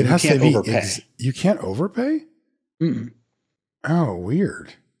tricky. You can't overpay. You can't overpay? Mm-mm. Oh,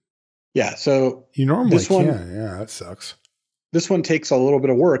 weird. Yeah, so you normally can. Yeah, that sucks. This one takes a little bit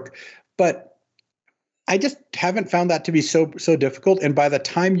of work, but I just haven't found that to be so difficult. And by the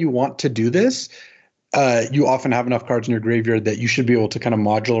time you want to do this, you often have enough cards in your graveyard that you should be able to kind of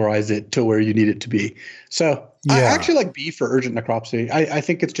modularize it to where you need it to be. So yeah. I actually like B for Urgent Necropsy. I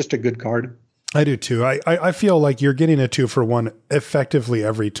think it's just a good card. I do too. I feel like you're getting a 2-for-1 effectively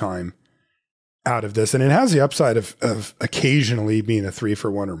every time out of this. And it has the upside of occasionally being a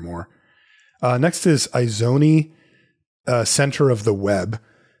 3-for-1 or more. Next is Izoni, Center of the Web.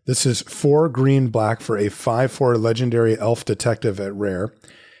 This is 4 green black for a 5/4 legendary elf detective at rare.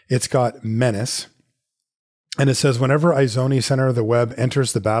 It's got Menace. And it says, whenever Izoni, Center of the Web,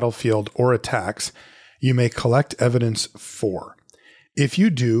 enters the battlefield or attacks, you may collect evidence 4. If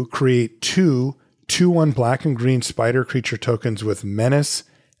you do, create 2 2/1 black and green spider creature tokens with Menace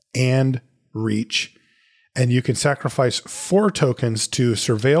and Reach. And you can sacrifice 4 tokens to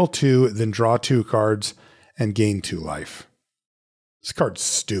surveil 2, then draw 2 cards and gain 2 life. This card's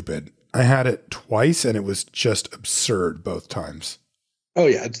stupid. I had it twice and it was just absurd both times. Oh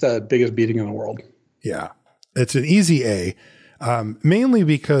yeah, it's the biggest beating in the world. Yeah. It's an easy A, mainly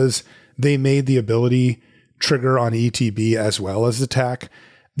because they made the ability trigger on ETB as well as attack.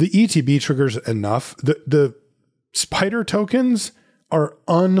 The ETB triggers enough. The spider tokens are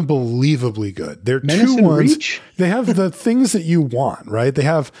unbelievably good. They're Menace 2/1s. Reach? They have the things that you want, right? They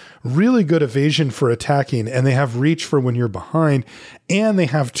have really good evasion for attacking, and they have reach for when you're behind, and they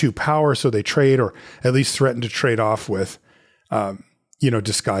have 2 power, so they trade or at least threaten to trade off with,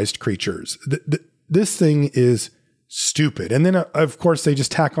 disguised creatures. This thing is stupid. And then, of course, they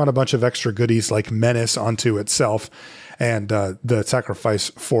just tack on a bunch of extra goodies like Menace onto itself and the sacrifice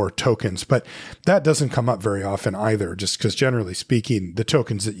 4 tokens. But that doesn't come up very often either, just because generally speaking, the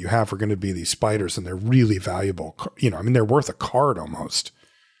tokens that you have are going to be these spiders and they're really valuable. They're worth a card almost.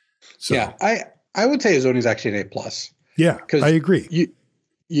 So, yeah, I would say Azoni is actually an A+. Yeah, I agree.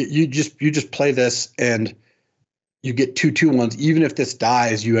 You just play this and you get 2 2/1s. Even if this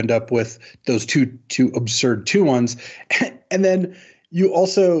dies, you end up with those two absurd 2/1s. And then you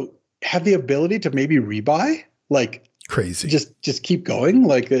also have the ability to maybe rebuy, like crazy. Just keep going.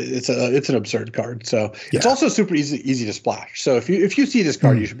 Like it's an absurd card. So It's also super easy to splash. So if you see this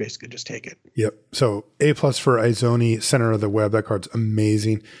card, you should basically just take it. Yep. So A+ for Izoni, Center of the Web. That card's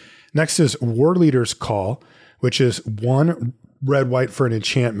amazing. Next is War Leader's Call, which is 1 red-white for an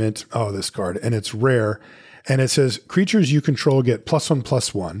enchantment. Oh, this card. And it's rare. And it says, creatures you control get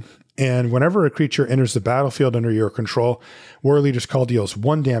 +1/+1. And whenever a creature enters the battlefield under your control, War Leader's Call deals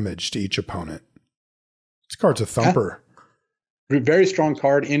 1 damage to each opponent. This card's a thumper. Yeah. Very strong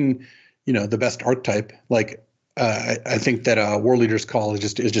card in, the best archetype. Like, I think that War Leader's Call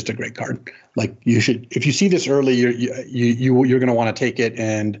is just a great card. Like, you should, if you see this early, you're going to want to take it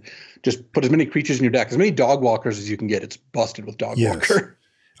and just put as many creatures in your deck, as many Dog Walkers as you can get. It's busted with Dog Walker.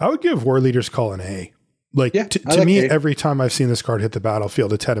 I would give War Leader's Call an A. Like, to me, every time I've seen this card hit the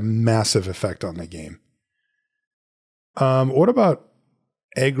battlefield, it's had a massive effect on the game. What about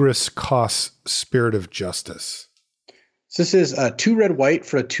Agris Koss, Spirit of Justice? So this is 2 red-white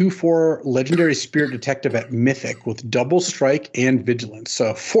for a 2/4 legendary spirit detective at Mythic with double strike and vigilance.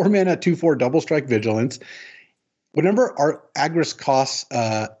 So 4 mana, 2/4 double strike vigilance. Whenever our Agris costs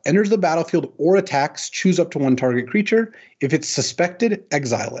enters the battlefield or attacks, choose up to one target creature. If it's suspected,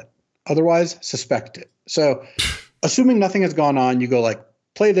 exile it. Otherwise, suspect it. So assuming nothing has gone on, you go like,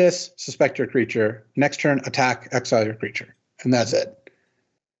 play this, suspect your creature. Next turn, attack, exile your creature. And that's it.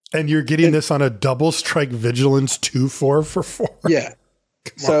 And you're getting this on a double strike vigilance 2/4 for 4. Yeah.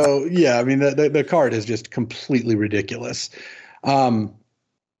 So, yeah, I mean, the card is just completely ridiculous.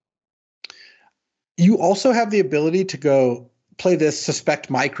 You also have the ability to go play this, suspect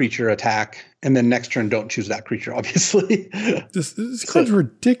my creature, attack, and then next turn don't choose that creature, obviously. This card's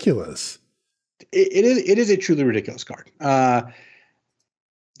ridiculous. It is a truly ridiculous card.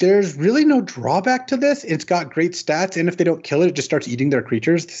 There's really no drawback to this. It's got great stats, and if they don't kill it, it just starts eating their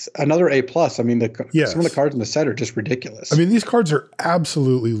creatures. It's another A+. I mean, some of the cards in the set are just ridiculous. I mean, these cards are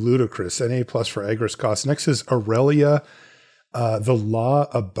absolutely ludicrous. An A+ for Agris cost. Next is Aurelia, the Law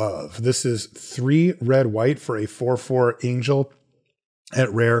Above. This is 3 red-white for a 4/4 angel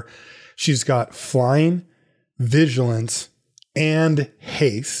at rare. She's got flying, vigilance, and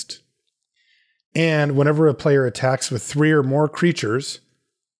haste. And whenever a player attacks with 3 or more creatures,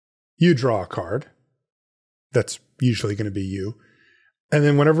 you draw a card. That's usually going to be you. And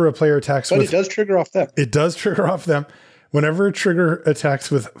then whenever a player attacks but it does trigger off them. It does trigger off them. Whenever a trigger attacks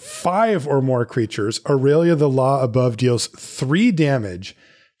with 5 or more creatures, Aurelia the Law Above deals 3 damage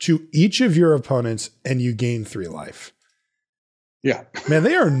to each of your opponents and you gain 3 life. Yeah. Man,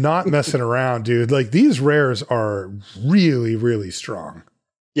 they are not messing around, dude. Like, these rares are really, really strong.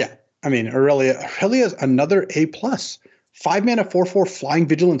 Yeah. I mean, Aurelia is another A+. 5 mana, 4/4 flying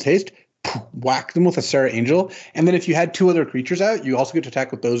vigilance haste. Whack them with a Serra Angel. And then if you had 2 other creatures out, you also get to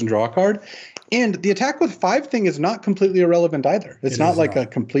attack with those and draw a card. And the attack with 5 thing is not completely irrelevant either. It's not like a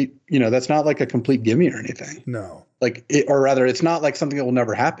complete, that's not like a complete gimme or anything. No. Or rather, it's not like something that will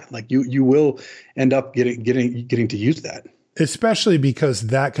never happen. Like you will end up getting to use that. Especially because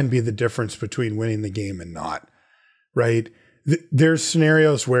that can be the difference between winning the game and not, right? There's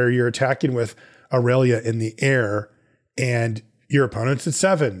scenarios where you're attacking with Aurelia in the air and your opponent's at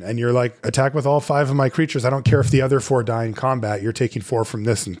 7 and you're like, attack with all 5 of my creatures. I don't care if the other 4 die in combat. You're taking 4 from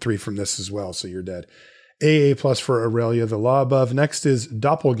this and 3 from this as well. So you're dead. AA+ for Aurelia, the Law Above. Next is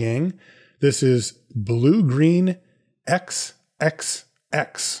Doppelgang. This is blue-green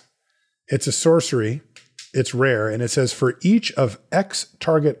XXX. It's a sorcery. It's rare. And it says for each of X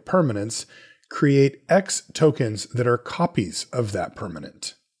target permanents, create X tokens that are copies of that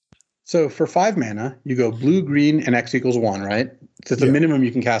permanent. So for 5 mana, you go blue, green, and X equals 1, right? So the minimum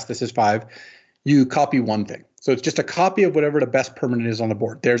you can cast this is 5. You copy 1 thing. So it's just a copy of whatever the best permanent is on the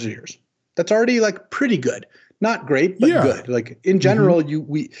board. There's yours. That's already like pretty good. Not great, but good. Like in general,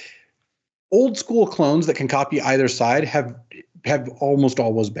 old school clones that can copy either side have almost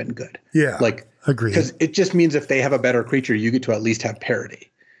always been good. Yeah. Like agreed. Because it just means if they have a better creature, you get to at least have parity.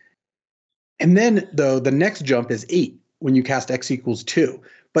 And then though the next jump is 8 when you cast X equals 2.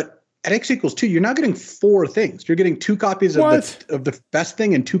 But at X equals 2, you're not getting 4 things. You're getting 2 copies of the best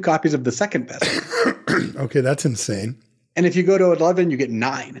thing and 2 copies of the second best thing. Okay, that's insane. And if you go to 11, you get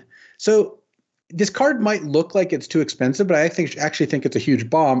 9. So this card might look like it's too expensive, but I actually think it's a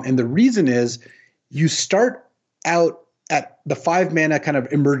huge bomb. And the reason is you start out at the 5 mana kind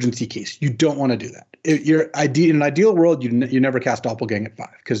of emergency case. You don't want to do that. In an ideal world, you never cast Doppelgang at 5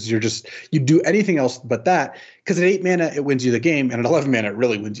 because you do anything else but that. Because at 8 mana, it wins you the game. And at 11 mana, it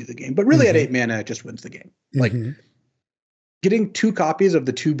really wins you the game. But really at 8 mana, it just wins the game. Like getting 2 copies of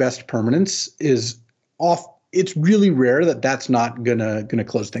the 2 best permanents is off. It's really rare that's not gonna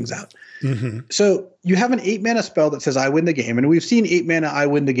close things out. So you have an 8 mana spell that says I win the game. And we've seen 8 mana I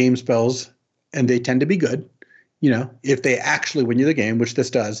win the game spells, and they tend to be good. If they actually win you the game, which this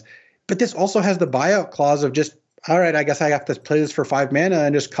does. But this also has the buyout clause of just, all right, I guess I have to play this for 5 mana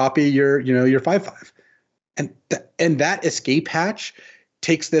and just copy your 5/5. And that escape hatch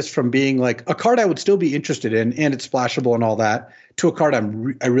takes this from being like a card I would still be interested in and it's splashable and all that to a card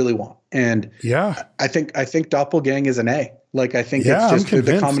I really want. And I think Doppelgang is an A. Like I think it's just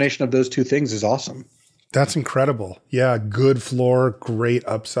the combination of those 2 things is awesome. That's incredible. Yeah, good floor, great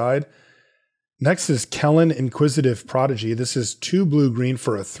upside. Next is Kellen, Inquisitive Prodigy. This is 2 blue-green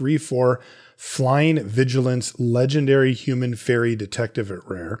for a 3/4 flying vigilance legendary human fairy detective at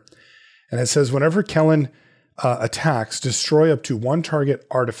rare. And it says whenever Kellen attacks, destroy up to 1 target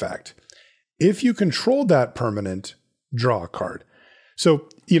artifact. If you control that permanent, draw a card. So,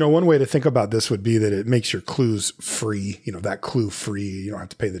 one way to think about this would be that it makes your clues free, that clue free. You don't have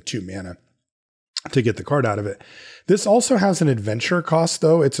to pay the 2 mana to get the card out of it. This also has an adventure cost,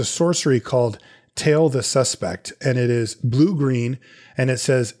 though. It's a sorcery called Tail the Suspect, and it is blue-green, and it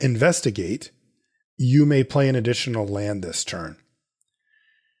says investigate. you may play an additional land this turn,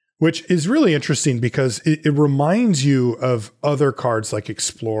 which is really interesting because it reminds you of other cards like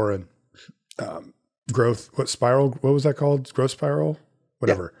Explore and Growth. What was that called? Growth Spiral?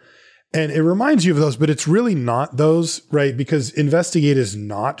 Whatever. Yeah. And it reminds you of those, but it's really not those, right? Because Investigate is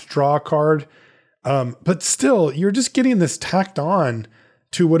not draw a card. But still, you're just getting this tacked on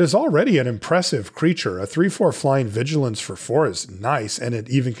to what is already an impressive creature. A 3/4 flying vigilance for 4 is nice. And it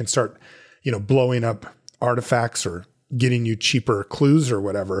even can start, blowing up artifacts or getting you cheaper clues or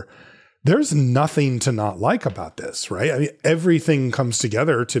whatever. There's nothing to not like about this, right? I mean, everything comes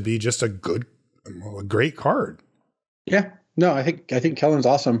together to be just a great card. Yeah, no, I think Kellen's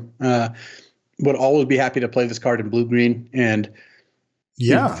awesome. Would always be happy to play this card in blue-green. And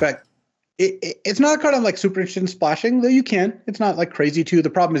yeah, in fact, it's not a card I'm like super interested in splashing, though you can. It's not like crazy too.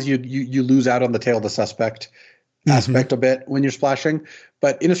 The problem is you lose out on the Tail of the Suspect aspect a bit when you're splashing.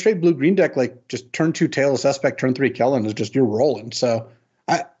 But in a straight blue-green deck, like just turn 2 Tail of the Suspect, turn 3 Kellen is just you're rolling. So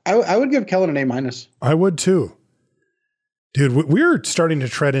I would give Kellen an A-. I would too. Dude, we're starting to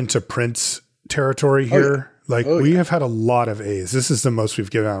tread into Prince territory here. We have had a lot of A's. This is the most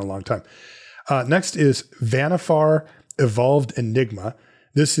we've given out in a long time. Next is Vanifar Evolved Enigma.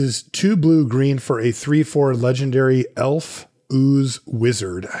 This is 2 blue-green for a 3/4 legendary elf ooze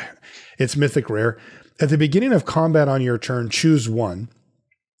wizard. It's mythic rare. At the beginning of combat on your turn, choose 1.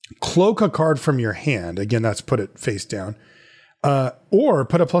 Cloak a card from your hand. Again, that's put it face down. Or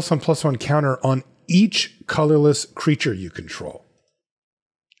put a +1/+1 counter on each colorless creature you control.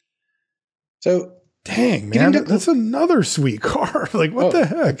 So, dang, man, that's another sweet card. Like, what the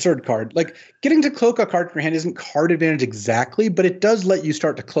heck? Absurd card. Like, getting to cloak a card from your hand isn't card advantage exactly, but it does let you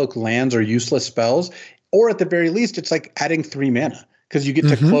start to cloak lands or useless spells. Or at the very least, it's like adding 3 mana because you get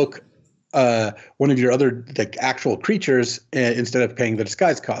to cloak one of your other like actual creatures instead of paying the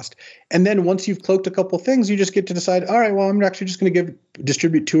disguise cost. And then once you've cloaked a couple things, you just get to decide, all right, well, I'm actually just going to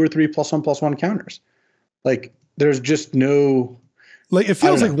distribute 2 or 3 +1/+1 counters. Like, there's just no... Like, it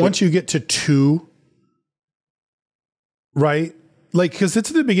feels like once you get to 2... Right? Like, because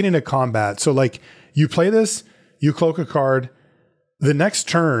it's at the beginning of combat. So, like, you play this, you cloak a card. The next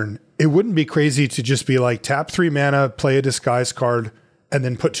turn, it wouldn't be crazy to just be like, tap 3 mana, play a disguise card, and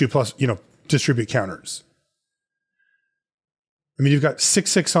then put 2+, distribute counters. I mean, you've got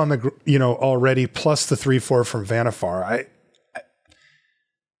 6/6 on the, already, plus the 3/4 from Vanifar.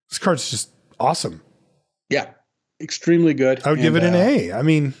 This card's just awesome. Yeah. Extremely good. I would give it an A. I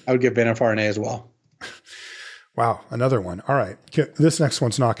mean, I would give Vanifar an A as well. Wow, another one. All right. This next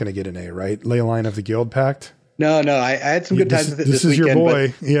one's not going to get an A, right? Leyline of the Guild Pact? No, I had some good times with it this weekend. This is your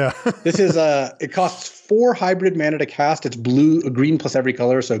boy. Yeah. This is, it costs 4 hybrid mana to cast. It's green plus every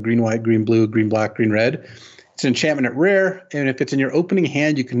color. So green, white, green, blue, green, black, green, red. It's an enchantment at rare. And if it's in your opening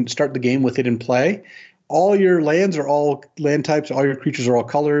hand, you can start the game with it in play. All your lands are all land types. All your creatures are all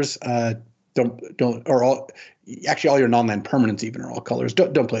colors. Actually, all your non-land permanents even are all colors.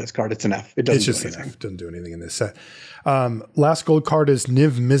 Don't play this card. It's an F. It doesn't do anything. It doesn't do anything in this set. Last gold card is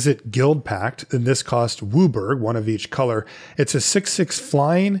Niv Mizzet Guild Pact, and this costs Wooburg, 1 of each color. It's a 6/6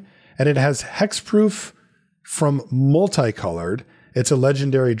 flying, and it has hexproof from multicolored. It's a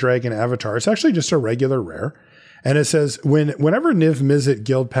legendary dragon avatar. It's actually just a regular rare. And it says, whenever Niv Mizzet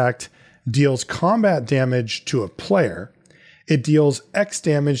Guild Pact deals combat damage to a player, it deals X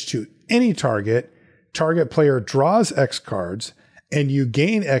damage to any target. Target player draws X cards, and you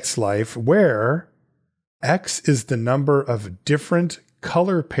gain X life, where X is the number of different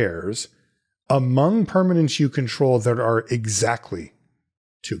color pairs among permanents you control that are exactly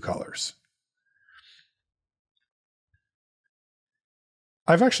 2 colors.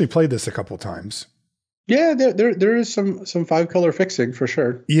 I've actually played this a couple times. Yeah, there is some 5-color fixing for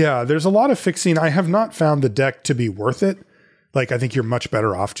sure. Yeah, there's a lot of fixing. I have not found the deck to be worth it. Like, I think you're much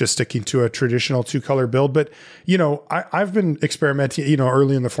better off just sticking to a traditional 2-color build. But, I've been experimenting,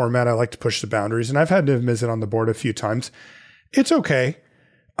 early in the format. I like to push the boundaries, and I've had Niv Mizzet on the board a few times. It's okay.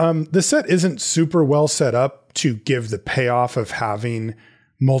 The set isn't super well set up to give the payoff of having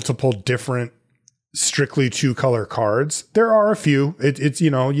multiple different strictly 2-color cards. There are a few. It's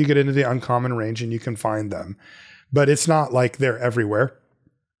you get into the uncommon range and you can find them. But it's not like they're everywhere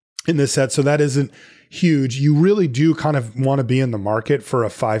in this set. So that isn't huge. You really do kind of want to be in the market for a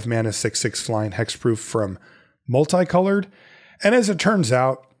 5 mana 6/6 flying hexproof from multicolored. And as it turns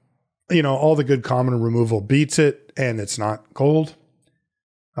out, all the good common removal beats it, and it's not gold.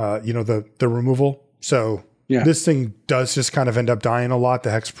 The removal. So yeah. This thing does just kind of end up dying a lot. The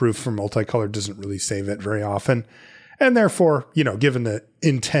hexproof from multicolored doesn't really save it very often. And therefore, given the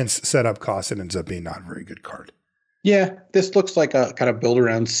intense setup cost, it ends up being not a very good card. Yeah, this looks like a kind of build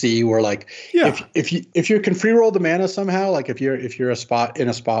around C where like Yeah. if you can free roll the mana somehow, like if you're in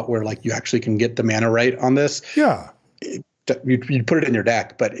a spot where like you actually can get the mana right on this, Yeah. you put it in your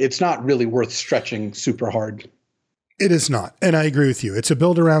deck, but it's not really worth stretching super hard. It is not. And I agree with you. It's a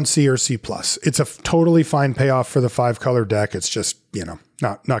build around C or C plus. It's a totally fine payoff for the 5-color deck. It's just,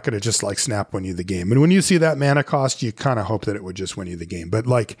 not going to just like snap win you the game. And when you see that mana cost, you kind of hope that it would just win you the game. But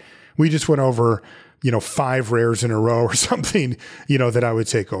like we just went over, 5 rares in a row or something, that I would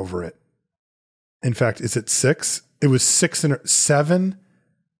take over it. In fact, is it 6? It was 6 and 7.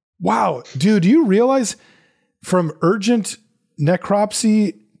 Wow. Dude, do you realize from Urgent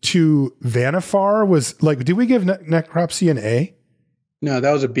Necropsy to Vannifar was like, did we give Necropsy an A? No,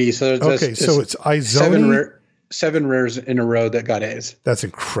 that was a B. So so it's Izoni. 7 rares in a row that got A's. That's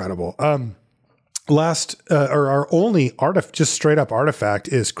incredible. Our only just straight up artifact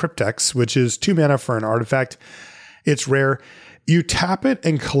is Cryptex, which is 2 mana for an artifact. It's rare. You tap it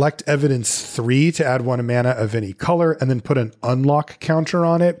and collect evidence 3 to add 1 mana of any color, and then put an unlock counter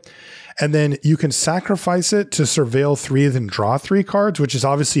on it. And then you can sacrifice it to surveil 3, then draw 3 cards, which is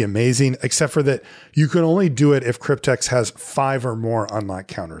obviously amazing, except for that you can only do it if Cryptex has 5 or more unlock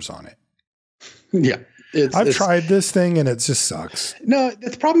counters on it. Yeah. I've tried this thing and it just sucks. No,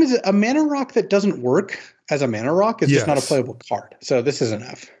 the problem is a mana rock that doesn't work as a mana rock is just not a playable card. So this is an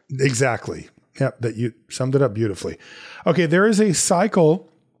F. Exactly. Yep. That you summed it up beautifully. Okay. There is a cycle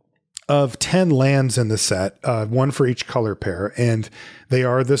of 10 lands in the set, 1 for each color pair, and they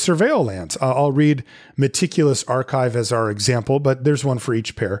are the Surveil lands. I'll read Meticulous Archive as our example, but there's 1 for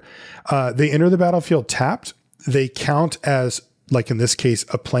each pair. They enter the battlefield tapped. They count as, like in this case,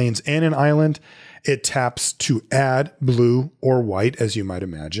 a plains and an island. It taps to add blue or white, as you might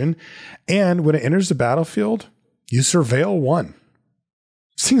imagine. And when it enters the battlefield, you Surveil 1.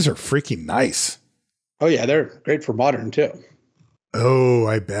 These things are freaking nice. Oh, yeah. They're great for modern, too. Oh,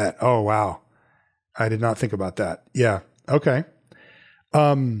 I bet. Oh, wow. I did not think about that. Yeah. Okay.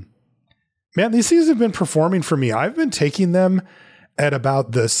 Man, these things have been performing for me. I've been taking them at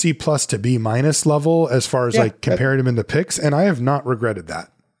about the C plus to B minus level as far as like comparing them in the picks, and I have not regretted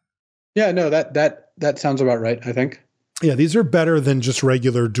that. Yeah, no, that sounds about right, I think. Yeah, these are better than just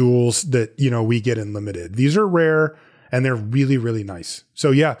regular duels that, we get in limited. These are rare and they're really, really nice.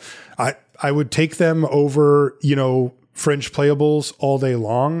 So yeah, I would take them over, fringe playables all day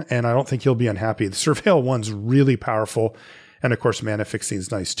long, and I don't think you'll be unhappy. The Surveil 1's really powerful. And of course, mana fixing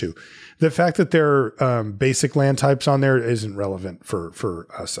is nice too. The fact that there are basic land types on there isn't relevant for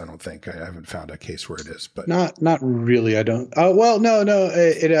us. I don't think. I haven't found a case where it is, but not really. I don't. Well, no.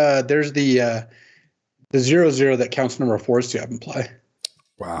 There's the 0/0 that counts number of 4s you have in play.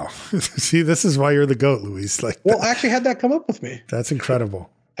 Wow. See, this is why you're the GOAT, Luis. Well, I actually had that come up with me. That's incredible.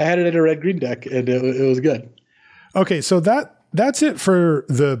 I had it in a red-green deck, and it was good. Okay, so that's it for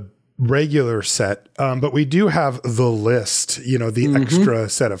the regular set, but we do have the list, the extra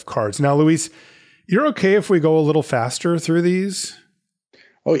set of cards. Now, Luis, you're okay if we go a little faster through these?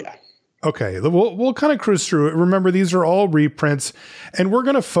 Oh, yeah. Okay, we'll kind of cruise through it. Remember, these are all reprints, and we're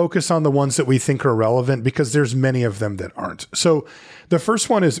going to focus on the ones that we think are relevant because there's many of them that aren't. So the first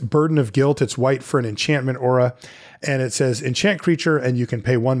one is Burden of Guilt. It's white for an enchantment aura, and it says enchant creature, and you can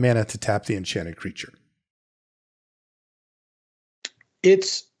pay 1 mana to tap the enchanted creature.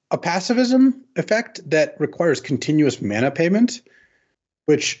 It's a passivism effect that requires continuous mana payment,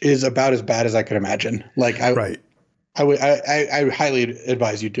 which is about as bad as I could imagine. I highly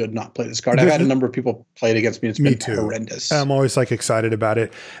advise you to not play this card. I've had a number of people play it against me. It's been horrendous. I'm always excited about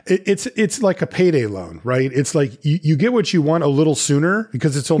it. It's like a payday loan, right? It's like you get what you want a little sooner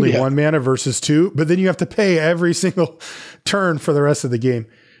because it's only 1 mana versus 2, but then you have to pay every single turn for the rest of the game.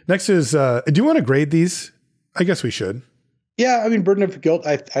 Next is, do you want to grade these? I guess we should. Yeah, I mean, Burden of Guilt,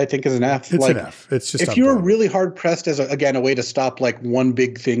 I think is an F. It's an F. It's just if you're really hard pressed as a way to stop one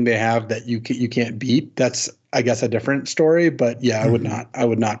big thing they have that you can't beat. That's, I guess, a different story. But yeah, I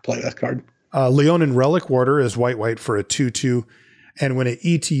would not play that card. Leonin Relic Warder is white for a 2/2, and when it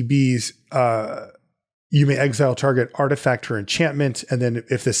ETBs, you may exile target artifact or enchantment, and then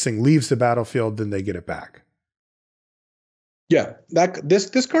if this thing leaves the battlefield, then they get it back. Yeah,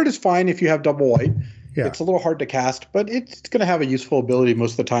 this card is fine if you have double white. Yeah. It's a little hard to cast, but it's going to have a useful ability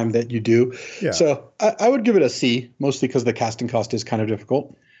most of the time that you do. Yeah. So I would give it a C, mostly because the casting cost is kind of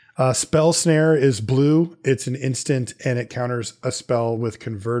difficult. Spell Snare is blue. It's an instant, and it counters a spell with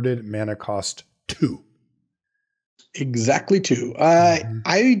converted mana cost 2. Exactly 2.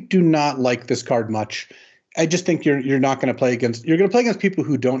 I do not like this card much. I just think you're not going to play against. You're going to play against people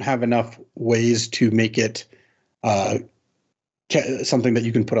who don't have enough ways to make it something that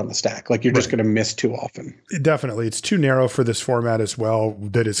you can put on the stack. Like you're just going to miss too often. Definitely. It's too narrow for this format as well.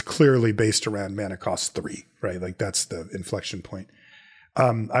 That is clearly based around mana cost 3, right? Like that's the inflection point.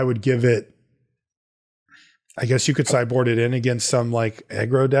 I would give it, I guess you could sideboard it in against some like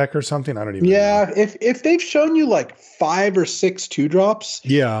aggro deck or something. I don't even know. If they've shown you like 5 or 6 2-drops.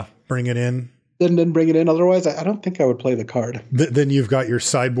 Yeah. Bring it in. Then bring it in. Otherwise, I don't think I would play the card. Then you've got your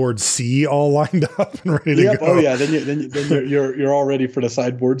sideboard C all lined up and ready to go. Oh yeah. Then you're all ready for the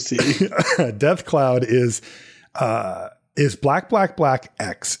sideboard C. Death Cloud is black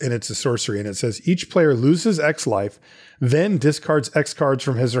X, and it's a sorcery, and it says each player loses X life, then discards X cards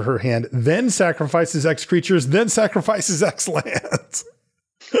from his or her hand, then sacrifices X creatures, then sacrifices X lands.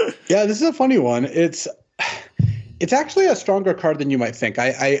 Yeah, this is a funny one. It's actually a stronger card than you might think.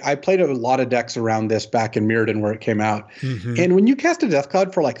 I played a lot of decks around this back in Mirrodin where it came out. Mm-hmm. And when you cast a Death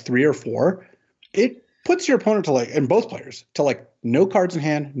Cloud for like 3 or 4, it puts your opponent to like, and both players, to like no cards in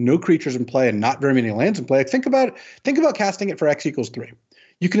hand, no creatures in play, and not very many lands in play. Like think about casting it for X equals 3.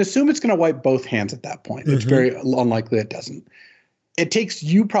 You can assume it's going to wipe both hands at that point. Mm-hmm. It's very unlikely it doesn't. It takes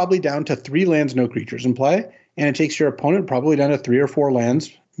you probably down to 3 lands, no creatures in play, and it takes your opponent probably down to 3 or 4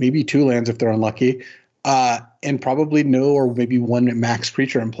 lands, maybe 2 lands if they're unlucky. And probably no or maybe 1 max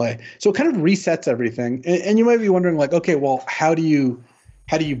creature in play. So it kind of resets everything. And you might be wondering like, okay, well, how do you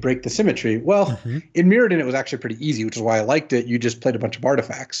break the symmetry? Well, in Mirrodin, it was actually pretty easy, which is why I liked it. You just played a bunch of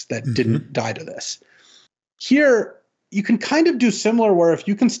artifacts that didn't die to this. Here, you can kind of do similar where if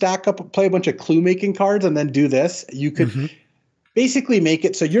you can play a bunch of clue-making cards and then do this, you could basically make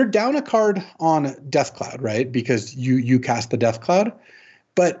it so you're down a card on Death Cloud, right? Because you cast the Death Cloud.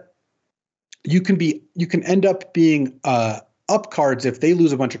 But you can end up being up cards if they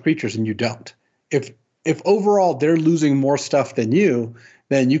lose a bunch of creatures and you don't. If overall they're losing more stuff than you,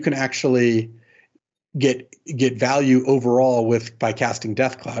 then you can actually get value overall by casting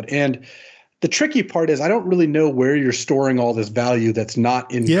Death Cloud. And the tricky part is I don't really know where you're storing all this value that's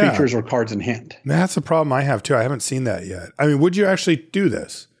not in creatures or cards in hand. That's a problem I have too. I haven't seen that yet. I mean, would you actually do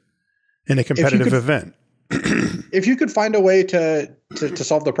this in a competitive event? If you could find a way to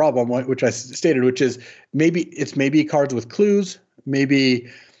solve the problem, which I stated, which is maybe cards with clues, maybe,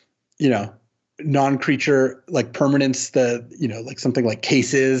 non-creature like permanents, like something like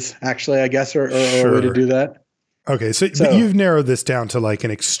cases, actually, I guess, or a way to do that. Okay. So but you've narrowed this down to like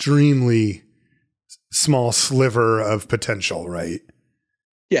an extremely small sliver of potential, right?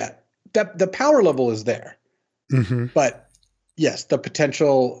 Yeah. The power level is there, but yes, the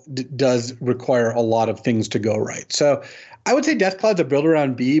potential does require a lot of things to go right. So I would say Death Cloud's a build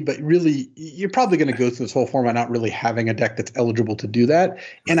around B, but really you're probably going to go through this whole format not really having a deck that's eligible to do that.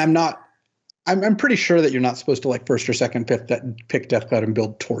 And I'm pretty sure that you're not supposed to like first or second pick Death Cloud and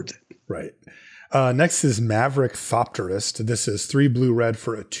build towards it. Right. Next is Maverick Thopterist. This is 3 blue-red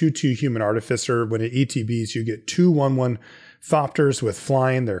for a 2/2 human artificer. When it ETBs, you get 2 1/1 Thopters with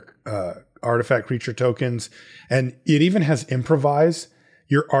flying. They're artifact creature tokens, and it even has improvise.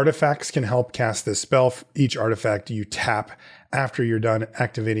 Your artifacts can help cast this spell. Each artifact you tap after you're done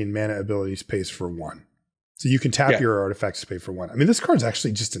activating mana abilities pays for 1. So you can tap your artifacts to pay for 1. I mean, this card's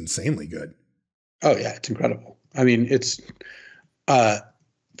actually just insanely good. Oh yeah, it's incredible. I mean, it's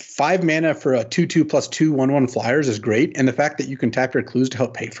 5 mana for a 2/2 plus 2 1/1 flyers is great, and the fact that you can tap your clues to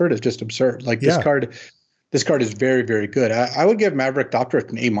help pay for it is just absurd. Like this card is very, very good. I would give Maverick Thopterist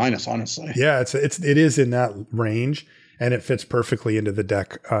an A-, honestly. Yeah, it is in that range, and it fits perfectly into the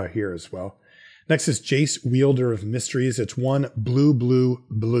deck here as well. Next is Jace, Wielder of Mysteries. It's 1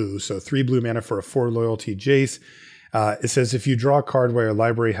 blue, so 3 blue mana for a 4 loyalty Jace. It says if you draw a card while your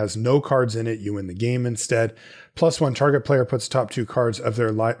library has no cards in it, you win the game instead. +1, target player puts top 2 cards of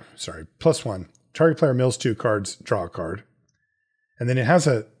their +1, target player mills 2 cards, draw a card. And then it has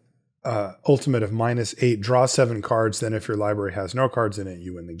a ultimate of -8, draw 7 cards. Then if your library has no cards in it,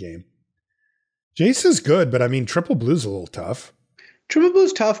 you win the game. Jace is good, but I mean, triple blue's a little tough. Triple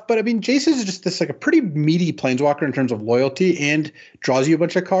blue's tough, but I mean, Jace is just this like a pretty meaty planeswalker in terms of loyalty and draws you a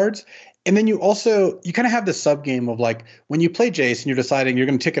bunch of cards. And then you kind of have the sub game of like when you play Jace and you're deciding you're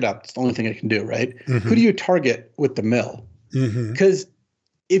going to tick it up. It's the only thing it can do, right? Who do you target with the mill? Because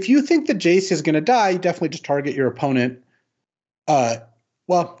if you think that Jace is going to die, you definitely just target your opponent.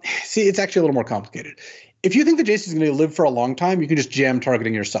 Well, see, it's actually a little more complicated. If you think that Jace is going to live for a long time, you can just jam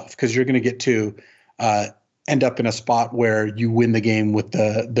targeting yourself because you're going to get to end up in a spot where you win the game with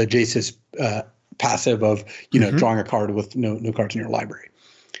the Jace's passive of drawing a card with no cards in your library.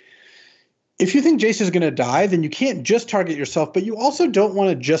 If you think Jace is going to die, then you can't just target yourself, but you also don't want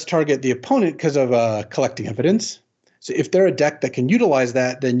to just target the opponent because of collecting evidence. So if they're a deck that can utilize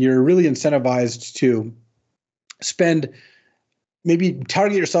that, then you're really incentivized to spend maybe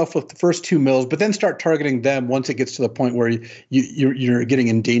target yourself with the first 2 mills, but then start targeting them once it gets to the point where you're getting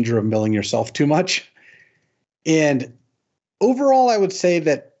in danger of milling yourself too much. And overall, I would say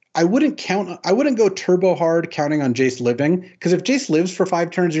that I wouldn't go turbo hard counting on Jace living, because if Jace lives for 5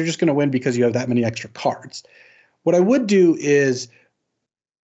 turns, you're just going to win because you have that many extra cards. What I would do is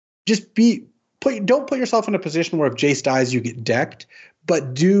just don't put yourself in a position where if Jace dies, you get decked,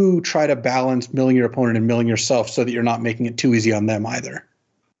 but do try to balance milling your opponent and milling yourself so that you're not making it too easy on them either.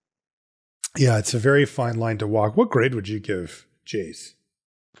 Yeah, it's a very fine line to walk. What grade would you give Jace?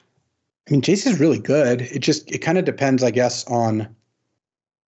 I mean, Jace is really good. It kind of depends, I guess, on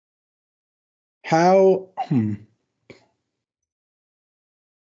how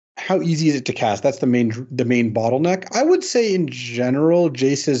easy is it to cast. That's the main bottleneck. I would say in general,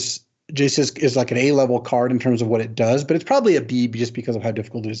 Jace is like an A-level card in terms of what it does, but it's probably a B just because of how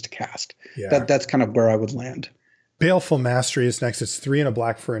difficult it is to cast. Yeah. That's kind of where I would land. Baleful Mastery is next. It's 3 and a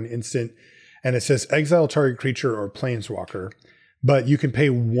black for an instant, and it says exile target creature or planeswalker, but you can pay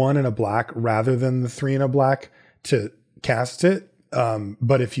 1 and a black rather than the 3 and a black to cast it.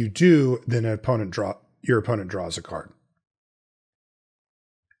 But if you do, then your opponent draws a card.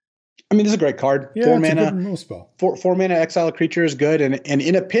 I mean, this is a great card. Yeah, 4 it's mana. A good removal spell. 4 mana exile a creature is good, and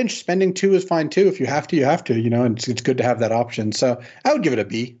in a pinch, spending 2 is fine too. If you have to, you have to. And it's good to have that option. So I would give it a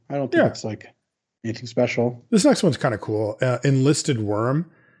B. I don't think it's like anything special. This next one's kind of cool. Enlisted Worm.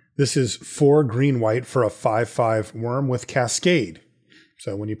 This is 4 green-white for a 5/5 worm with Cascade.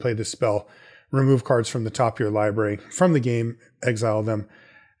 So when you play this spell, remove cards from the top of your library from the game, exile them.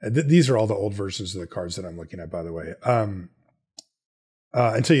 These are all the old versions of the cards that I'm looking at, by the way.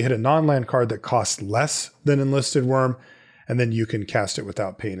 Until you hit a non-land card that costs less than Enlisted Worm, and then you can cast it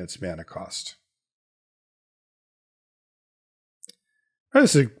without paying its mana cost.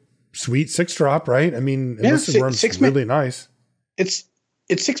 This is a sweet 6-drop, right? I mean, Enlisted Worm's really nice. It's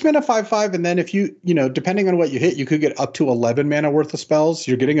 6 mana 5/5, and then if you depending on what you hit, you could get up to 11 mana worth of spells.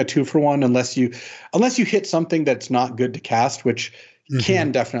 You're getting a 2-for-1 unless you hit something that's not good to cast, which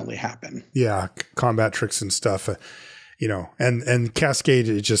can definitely happen. Yeah, combat tricks and stuff. And Cascade,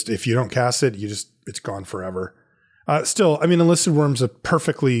 if you don't cast it, it's gone forever. Still, I mean, Enlisted Worm's a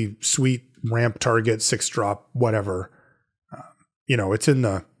perfectly sweet ramp target, 6-drop, whatever. It's in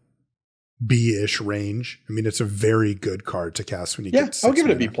the B-ish range. I mean, it's a very good card to cast when you get 6 I'll give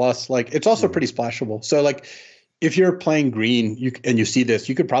it a mana. B+. Like, it's also pretty splashable. So, like, if you're playing green and you see this,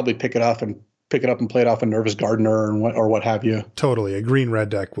 you could probably pick it up and play it off a Nervous Gardener or what have you. Totally. A green-red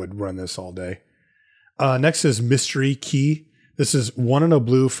deck would run this all day. Next is Mystery Key. This is 1 and a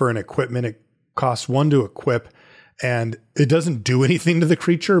blue for an equipment. It costs 1 to equip, and it doesn't do anything to the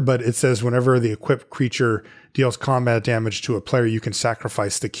creature, but it says whenever the equipped creature deals combat damage to a player, you can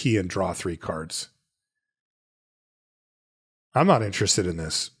sacrifice the key and draw 3 cards. I'm not interested in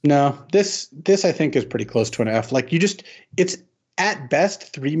this. No, this I think is pretty close to an F. Like, it's at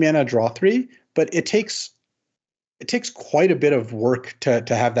best 3 mana, draw 3, but it takes quite a bit of work to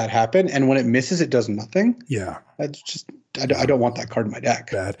have that happen. And when it misses, it does nothing. Yeah. That's just, I don't want that card in my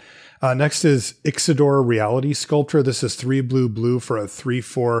deck. Bad. Next is Ixidor Reality Sculptor. This is 3 blue for a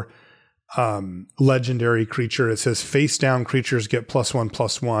 3/4 legendary creature. It says face down creatures get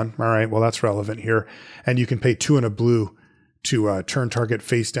 +1/+1. All right. Well, that's relevant here. And you can pay 2 and a blue to turn target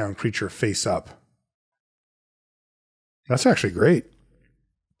face down creature face up. That's actually great.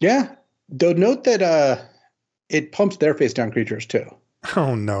 Yeah. Though note that, it pumps their face down creatures too.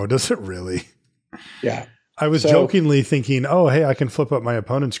 Oh no, does it really? Yeah. I was jokingly thinking, oh, hey, I can flip up my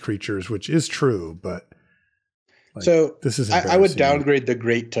opponent's creatures, which is true, but this is I would downgrade the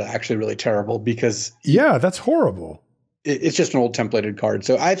great to actually really terrible because that's horrible. It's just an old templated card.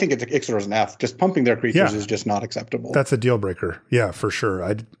 So I think Ixidor's an F. Just pumping their creatures is just not acceptable. That's a deal breaker. Yeah, for sure.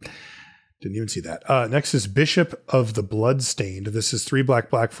 I didn't even see that. Next is Bishop of the Bloodstained. This is 3 black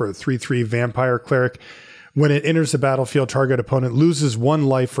for a 3/3 vampire cleric. When it enters the battlefield, target opponent loses 1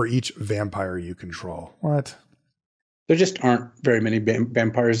 life for each vampire you control. What? There just aren't very many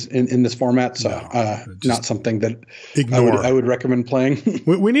vampires in this format, so not something that I would recommend playing.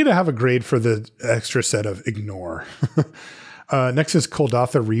 we need to have a grade for the extra set of ignore. Next is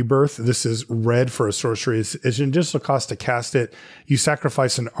Koldatha Rebirth. This is red for a sorcery. It's an additional cost to cast it. You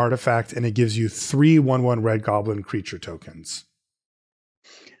sacrifice an artifact, and it gives you 3 1/1 red goblin creature tokens.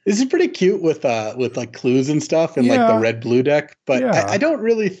 This is pretty cute with like clues and stuff and like the red-blue deck, but I don't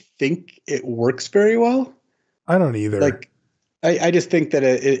really think it works very well. I don't either. Like, I just think that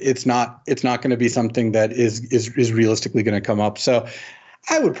it's not going to be something that is realistically going to come up. So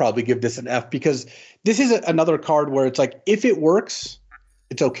I would probably give this an F because this is another card where it's like if it works,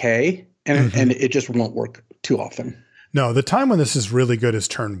 it's okay, and it just won't work too often. No, the time when this is really good is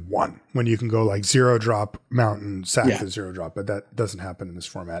turn 1, when you can go like 0 drop mountain, sack the 0 drop, but that doesn't happen in this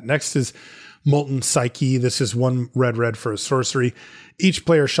format. Next is Molten Psyche. This is 1 red for a sorcery. Each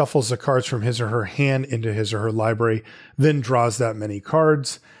player shuffles the cards from his or her hand into his or her library, then draws that many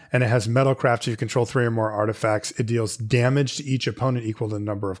cards. And it has Metalcraft. If you control 3 or more artifacts, it deals damage to each opponent equal to the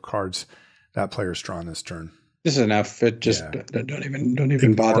number of cards that player's drawn this turn. This is enough. It just don't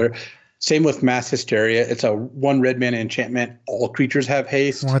even bother. Same with Mass Hysteria. It's a 1 red mana enchantment. All creatures have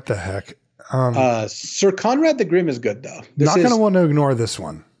haste. What the heck? Sir Conrad the Grim is good, though. Not going to want to ignore this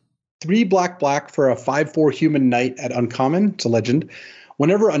one. 3 black for a 5/4 human knight at uncommon. It's a legend.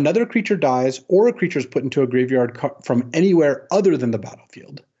 Whenever another creature dies or a creature is put into a graveyard from anywhere other than the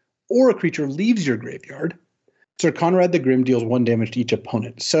battlefield, or a creature leaves your graveyard, Sir Conrad the Grim deals 1 damage to each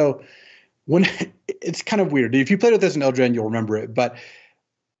opponent. So when it's kind of weird. If you played with this in Eldraine, you'll remember it. But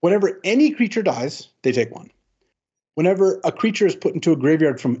whenever any creature dies, they take 1. Whenever a creature is put into a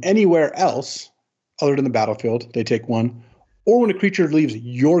graveyard from anywhere else other than the battlefield, they take 1. Or when a creature leaves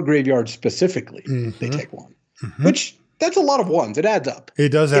your graveyard specifically, they take 1. Which, that's a lot of 1s. It adds up. It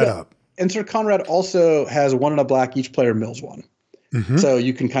does add up. And Sir Conrad also has 1 and a black. Each player mills 1. So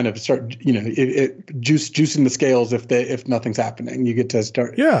you can kind of start, juicing the scales if nothing's happening. You get to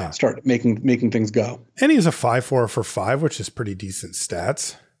start making things go. And he's a 5/4 for 5, which is pretty decent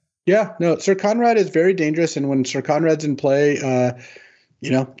stats. Yeah, no, Sir Conrad is very dangerous. And when Sir Conrad's in play,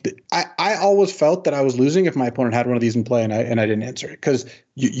 I always felt that I was losing if my opponent had one of these in play and I didn't answer it, because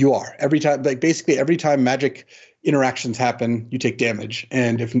you are every time. Like basically every time Magic interactions happen, you take damage,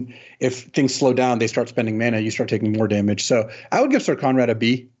 and if things slow down, they start spending mana, you start taking more damage. So I would give Sir Conrad a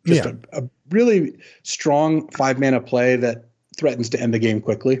B. Just a really strong 5 mana play that threatens to end the game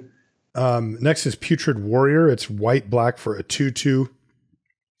quickly. Next is Putrid Warrior. It's white-black for a 2/2,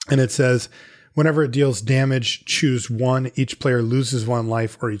 and it says, whenever it deals damage, choose 1. Each player loses 1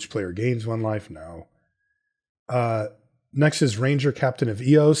 life, or each player gains 1 life. No. Next is Ranger Captain of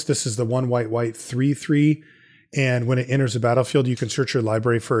Eos. This is the 1 white 3/3. And when it enters the battlefield, you can search your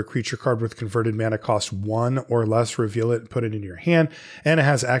library for a creature card with converted mana cost 1 or less, reveal it, and put it in your hand. And it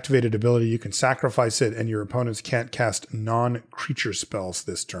has activated ability. You can sacrifice it, and your opponents can't cast non-creature spells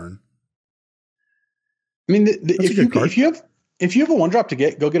this turn. I mean, if you have a 1-drop to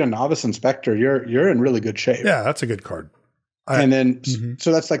go get a Novice Inspector, you're in really good shape. Yeah, that's a good card. And then,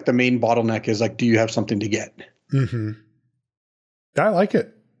 so that's like the main bottleneck is like, do you have something to get? I like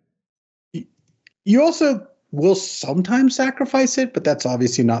it. You also will sometimes sacrifice it, but that's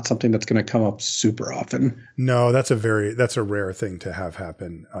obviously not something that's going to come up super often. No, that's a rare thing to have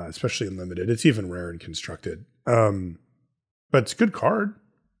happen, especially in limited. It's even rare in constructed. But it's a good card.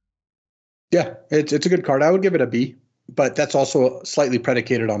 Yeah, it's a good card. I would give it a B, but that's also slightly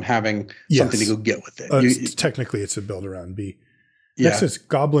predicated on having something to go get with it. Technically, it's a build around B. Next is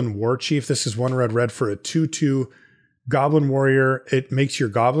Goblin War Chief. This is 1 red for a 2/2. Goblin Warrior. It makes your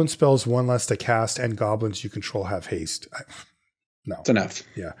goblin spells 1 less to cast, and goblins you control have haste. No. It's enough.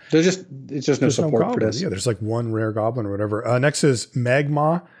 Yeah. There's just no support for this. Yeah, there's like 1 rare goblin or whatever. Next is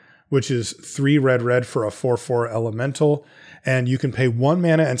Magma, which is 3 red for a 4/4 elemental. And you can pay 1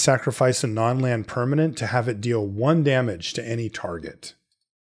 mana and sacrifice a non-land permanent to have it deal 1 damage to any target.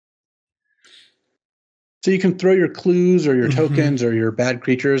 So you can throw your clues or your tokens or your bad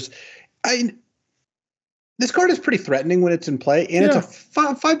creatures. This card is pretty threatening when it's in play, and it's a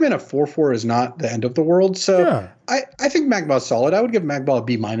 5 mana 4/4 is not the end of the world. So I think Magma is solid. I would give Magma a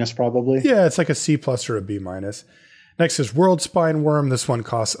B- probably. Yeah, it's like a C+ or a B-. Next is World Spine Worm. This one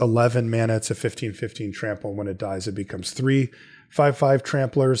costs 11 mana. It's a 15/15 trample. When it dies, it becomes 3 5/5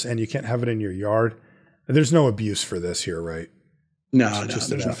 tramplers, and you can't have it in your yard. There's no abuse for this here, right? No,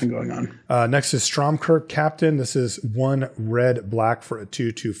 there's nothing going on. Next is Stromkirk Captain. This is 1 red-black for a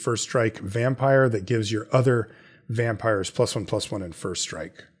 2/2 first strike vampire that gives your other vampires +1/+1 in first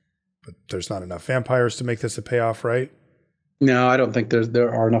strike. But there's not enough vampires to make this a payoff, right? No, I don't think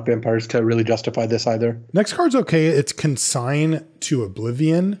there are enough vampires to really justify this either. Next card's okay. It's Consign to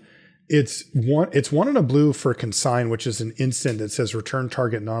Oblivion. It's 1 and a blue for Consign, which is an instant that says return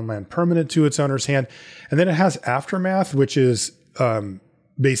target non-land permanent to its owner's hand. And then it has Aftermath, which is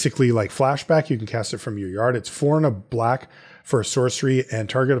basically like Flashback. You can cast it from your yard. It's 4 and a black for a sorcery, and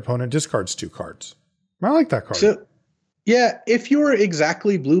target opponent discards 2 cards. I like that card. So, yeah, if you were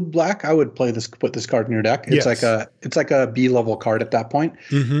exactly blue-black, I would put this card in your deck. It's like a B-level card at that point,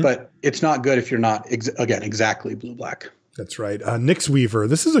 but it's not good if you're not exactly blue-black. That's right. Nyx Weaver.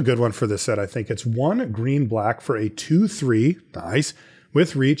 This is a good one for this set, I think. It's 1 green-black for a 2/3. Nice.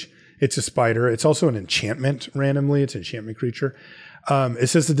 With reach. It's a spider. It's also an enchantment randomly. It's an enchantment creature. It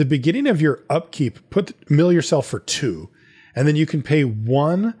says at the beginning of your upkeep, mill yourself for 2, and then you can pay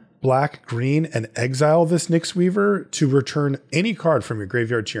 1 black, green, and exile this Nyx Weaver to return any card from your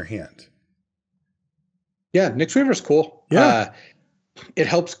graveyard to your hand. Yeah, Nyx Weaver's cool. Yeah. It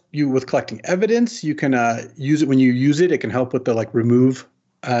helps you with collecting evidence. You can use it when you use it. It can help with the remove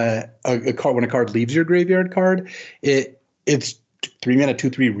a card when a card leaves your graveyard card. It's 3 mana,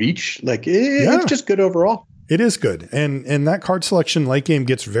 2/3 reach. It's just good overall. It is good. And that card selection late game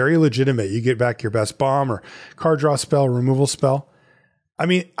gets very legitimate. You get back your best bomb or card draw spell, removal spell. I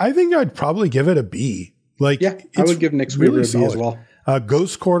mean, I think I'd probably give it a B. I would give Nyx Weaver a B as well.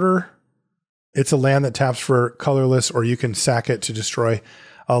 Ghost Quarter. It's a land that taps for colorless, or you can sack it to destroy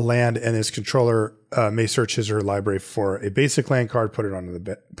a land, and its controller may search his or her library for a basic land card, put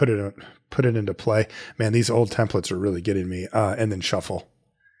it into play. Man, these old templates are really getting me. And then shuffle.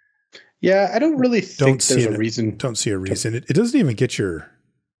 Yeah, I don't really think there's a reason. Don't see a reason. It doesn't even get it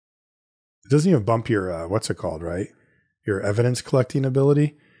doesn't even bump your, what's it called, right? Your evidence collecting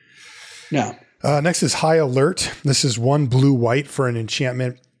ability. No. Next is High Alert. This is 1 blue-white for an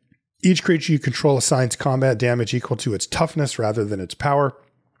enchantment. Each creature you control assigns combat damage equal to its toughness rather than its power.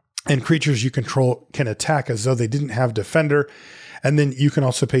 And creatures you control can attack as though they didn't have defender. And then you can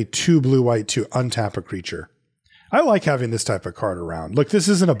also pay 2 blue-white to untap a creature. I like having this type of card around. Look, this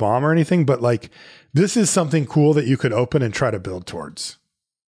isn't a bomb or anything, but this is something cool that you could open and try to build towards.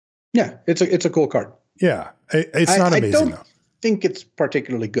 Yeah, it's a cool card. Yeah, it's not amazing. I don't think it's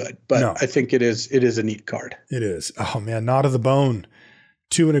particularly good, but no. I think it is a neat card. It is. Oh man, Knot of the Bone.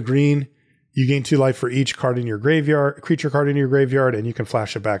 2 and a green. You gain 2 life for each card in your graveyard, creature card in your graveyard, and you can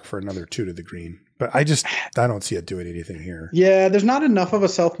flash it back for another 2 to the green. But I don't see it doing anything here. Yeah, there's not enough of a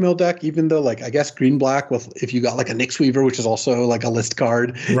self-mill deck, even though I guess green-black if you got a Nyx Weaver, which is also a list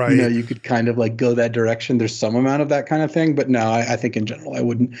card, right? You could kind of go that direction. There's some amount of that kind of thing, but no, I think in general,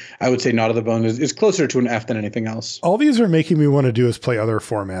 I would say Knot of the Bone is closer to an F than anything else. All these are making me want to do is play other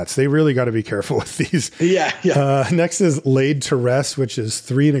formats. They really got to be careful with these. Yeah. Next is Laid to Rest, which is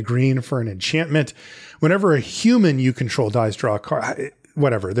 3 and a green for an enchantment. Whenever a human you control dies, draw a card.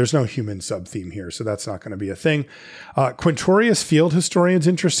 Whatever. There's no human sub theme here, so that's not going to be a thing. Quintorius Field Historian's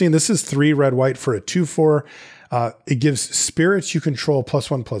interesting. This is 3 red-white for a 2/4. It gives spirits you control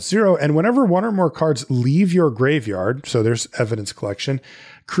 +1/+0. And whenever 1 or more cards leave your graveyard, so there's evidence collection,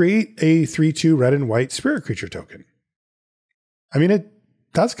 create a 3/2 red and white spirit creature token. I mean,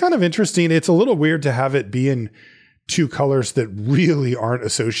 that's kind of interesting. It's a little weird to have it be in 2 colors that really aren't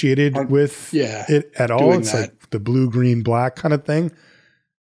associated with it at all. It's like the blue, green, black kind of thing.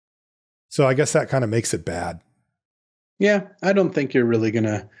 So I guess that kind of makes it bad. Yeah, I don't think you're really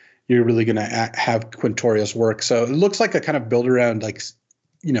gonna have Quintorius work. So it looks like a kind of build around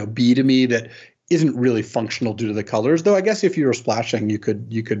B to me that isn't really functional due to the colors. Though I guess if you were splashing, you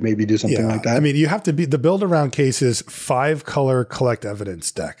could maybe do something like that. I mean, you have to be the build around case is 5 color collect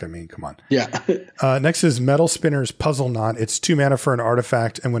evidence deck. I mean, come on. Yeah. Next is Metal Spinner's Puzzle Knot. It's 2 mana for an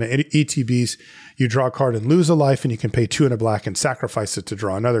artifact, and when it ETBs, you draw a card and lose a life, and you can pay 2 and a black and sacrifice it to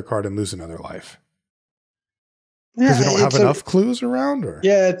draw another card and lose another life. Because we don't have enough clues around? Or?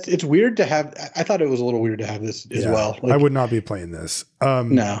 Yeah, it's weird to have. I thought it was a little weird to have this as well. I would not be playing this.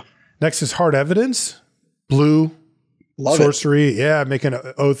 No. Next is Hard Evidence. Blue. Love sorcery. It. Yeah, make an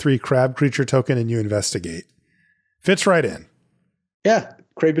 0/3 crab creature token and you investigate. Fits right in. Yeah.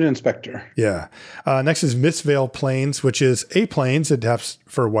 Craven Inspector. Yeah. Next is Mistveil Plains, which is a plains. It taps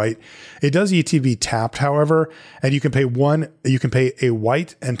for white. It does ETB tapped, however, and you can pay 1. You can pay a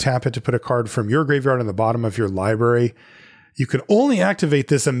white and tap it to put a card from your graveyard on the bottom of your library. You can only activate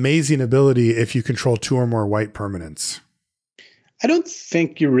this amazing ability if you control 2 or more white permanents. I don't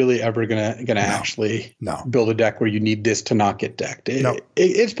think you're really ever gonna actually build a deck where you need this to not get decked.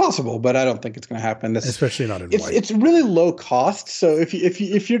 It's possible, but I don't think it's gonna happen. Especially not in white. It's really low cost. So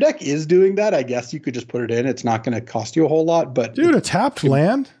if your deck is doing that, I guess you could just put it in. It's not gonna cost you a whole lot. But dude, a tapped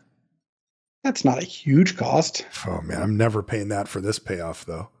land? That's not a huge cost. Oh man, I'm never paying that for this payoff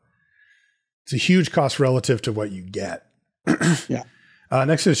though. It's a huge cost relative to what you get. Yeah.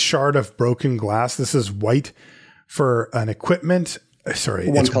 Next is Shard of Broken Glass. This is white for an equipment. Sorry,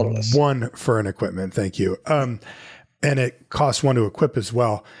 it's colorless. 1 for an equipment. Thank you. And it costs 1 to equip as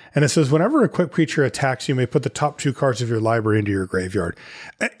well. And it says, whenever a equipped creature attacks, you may put the top 2 cards of your library into your graveyard.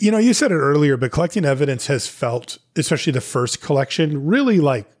 You said it earlier, but collecting evidence has felt, especially the first collection, really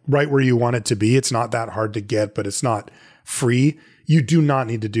right where you want it to be. It's not that hard to get, but it's not free. You do not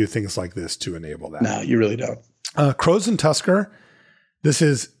need to do things like this to enable that. No, you really don't. Crows and Tusker. This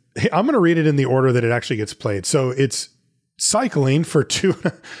is, I'm going to read it in the order that it actually gets played. So it's cycling for 2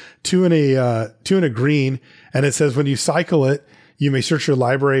 and a green. And it says when you cycle it, You may search your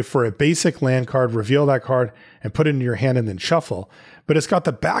library for a basic land card, reveal that card, and put it into your hand and then shuffle. But it's got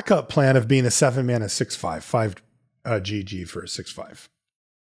the backup plan of being a 7-mana 6/5, 5 GG for a 6/5.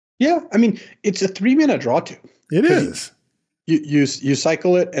 Yeah, I mean, it's a 3-mana draw too. It is. You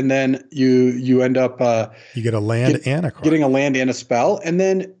cycle it, and then you end up you get a land and a card. Getting a land and a spell, and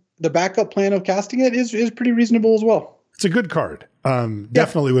then the backup plan of casting it is pretty reasonable as well. It's a good card.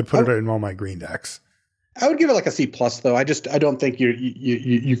 Definitely would put it in all my green decks. I would give it like a C+ though. I don't think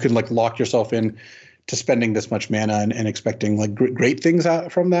you could like lock yourself in to spending this much mana and expecting like great things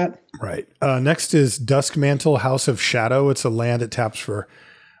out from that. Right. Next is Duskmantle, House of Shadow. It's a land that taps for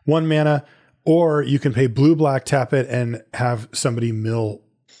 1 mana, or you can pay blue-black, tap it, and have somebody mill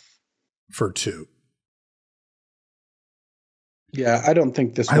for 2. Yeah, I don't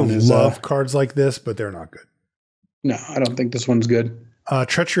think this one is... I love cards like this, but they're not good. No, I don't think this one's good.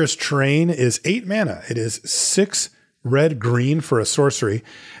 Treacherous Terrain is 8 mana. It is 6 red-green for a sorcery,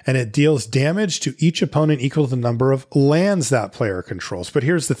 and it deals damage to each opponent equal to the number of lands that player controls. But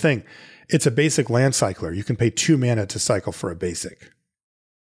here's the thing. It's a basic land cycler. You can pay 2 mana to cycle for a basic.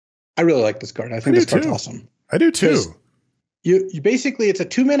 I really like this card. I think this card's awesome. I do too. You basically, it's a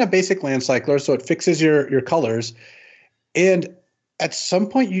 2-mana basic land cycler, so it fixes your colors. And at some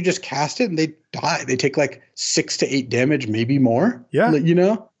point, you just cast it and they die. They take like 6 to 8 damage, maybe more. Yeah. You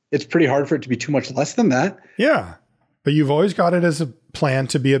know, it's pretty hard for it to be too much less than that. Yeah. But you've always got it as a plan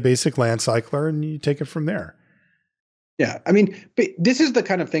to be a basic land cycler, and you take it from there. Yeah. I mean, but this is the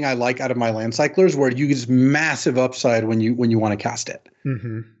kind of thing I like out of my land cyclers, where you get massive upside when you want to cast it.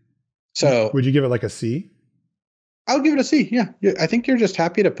 Mm-hmm. So would you give it like a C? I would give it a C. Yeah. I think you're just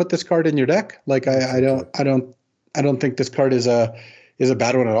happy to put this card in your deck. Like I don't think this card is a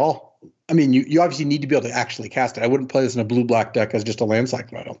bad one at all. I mean, you obviously need to be able to actually cast it. I wouldn't play this in a blue-black deck as just a land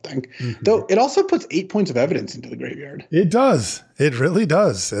cycler, I don't think. Mm-hmm. Though it also puts 8 points of evidence into the graveyard. It does. It really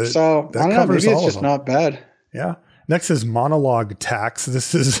does. So I don't know, maybe it's just not bad. Yeah. Next is Monologue Tax.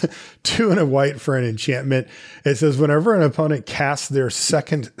 This is 2 and a white for an enchantment. It says whenever an opponent casts their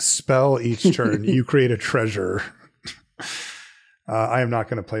second spell each turn, you create a treasure. I am not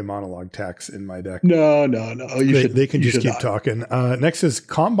going to play Monologue Tax in my deck. No. They can just keep talking. Next is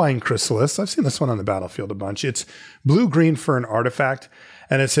Combine Chrysalis. I've seen this one on the battlefield a bunch. It's blue-green for an artifact.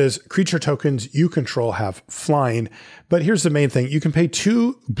 And it says creature tokens you control have flying. But here's the main thing. You can pay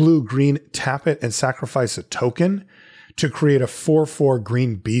 2 blue-green, tap it, and sacrifice a token to create a 4/4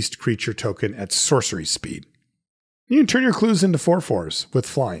 green beast creature token at sorcery speed. You can turn your clues into 4/4s with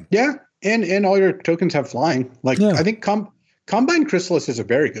flying. Yeah, and all your tokens have flying. I think Combine Chrysalis is a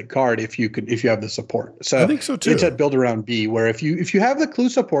very good card if you have the support. So I think so too. It's a build around B, where if you have the clue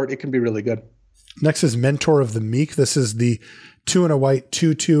support, it can be really good. Next is Mentor of the Meek. This is the 2 and a white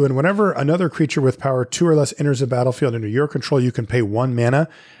 2/2, and whenever another creature with power 2 or less enters the battlefield under your control, you can pay 1 mana,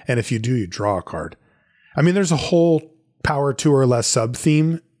 and if you do, you draw a card. I mean, there's a whole power 2 or less sub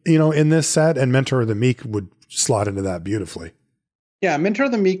theme, in this set, and Mentor of the Meek would slot into that beautifully. Yeah, Mentor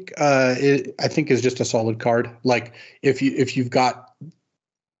of the Meek, I think is just a solid card. Like if you've got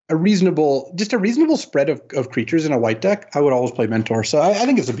a reasonable spread of creatures in a white deck, I would always play Mentor. So I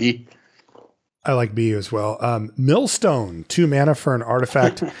think it's a B. I like B as well. Millstone, 2 mana for an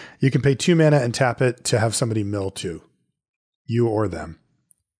artifact. You can pay 2 mana and tap it to have somebody mill 2. You or them.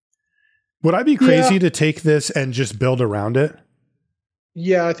 Would I be crazy to take this and just build around it?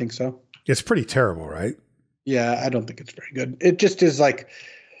 Yeah, I think so. It's pretty terrible, right? Yeah, I don't think it's very good. It just is like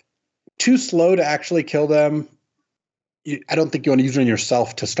too slow to actually kill them. I don't think you want to use it on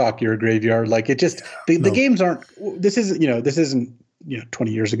yourself to stock your graveyard. Like it just, the games aren't, this isn't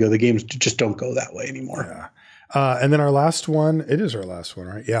 20 years ago. The games just don't go that way anymore. Yeah. And then our last one, it is our last one,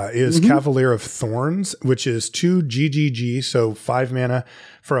 right? Yeah, is Cavalier of Thorns, which is 2 GGG, so 5 mana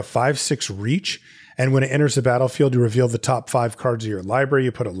for a 5/6 reach. And when it enters the battlefield, you reveal the top 5 cards of your library.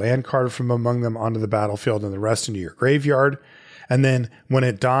 You put a land card from among them onto the battlefield and the rest into your graveyard. And then when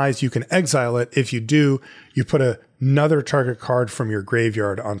it dies, you can exile it. If you do, you put another target card from your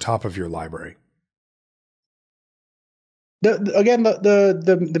graveyard on top of your library.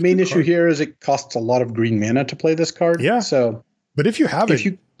 The main issue here is it costs a lot of green mana to play this card. Yeah. So, but if you have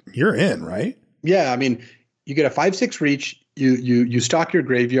you're in, right? Yeah. I mean, you get a 5/6 reach. You stock your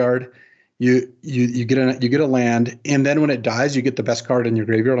graveyard. You get a land, and then when it dies, you get the best card in your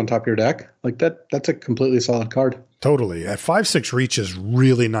graveyard on top of your deck. Like that. That's a completely solid card. Totally. At 5/6 reach is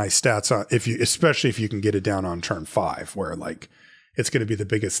really nice stats on especially if you can get it down on turn 5, where like it's going to be the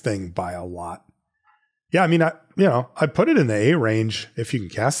biggest thing by a lot. Yeah, I mean, I put it in the A range if you can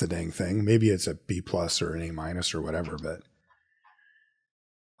cast the dang thing. Maybe it's a B+ or an A- or whatever, but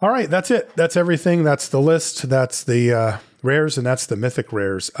All right, that's it. That's everything. That's the list. That's the rares, and that's the mythic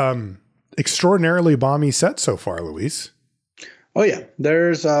rares. Extraordinarily bomby set so far, Luis. Oh yeah,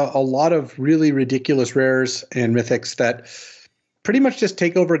 there's a lot of really ridiculous rares and mythics that pretty much just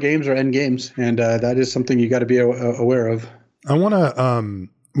take over games or end games, and that is something you got to be aware of. I want to,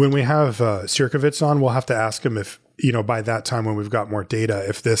 when we have Sirkovitz on, we'll have to ask him if, by that time when we've got more data,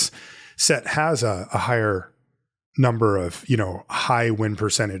 if this set has a higher number of, high win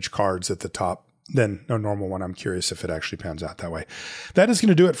percentage cards at the top than a normal one. I'm curious if it actually pans out that way. That is going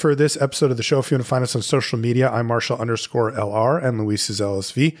to do it for this episode of the show. If you want to find us on social media, I'm Marshall_LR and Luis is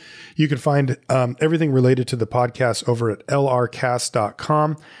LSV. You can find everything related to the podcast over at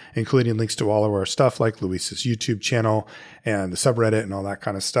lrcast.com, including links to all of our stuff like Luis's YouTube channel and the subreddit and all that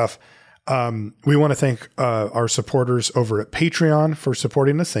kind of stuff. We want to thank our supporters over at Patreon for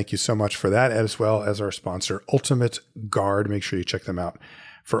supporting us. Thank you so much for that, as well as our sponsor, Ultimate Guard. Make sure you check them out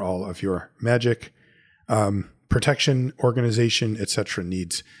for all of your magic, protection, organization, etc.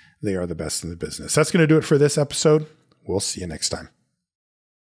 needs. They are the best in the business. That's going to do it for this episode. We'll see you next time.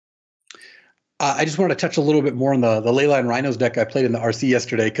 I just want to touch a little bit more on the Leyline Rhinos deck I played in the RC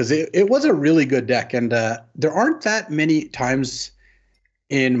yesterday, because it was a really good deck. And there aren't that many times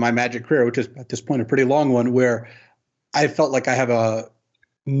in my Magic career, which is at this point a pretty long one, where I felt like I have a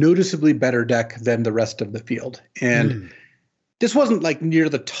noticeably better deck than the rest of the field. And this wasn't like near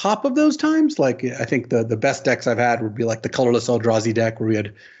the top of those times. Like I think the best decks I've had would be like the colorless Eldrazi deck, where we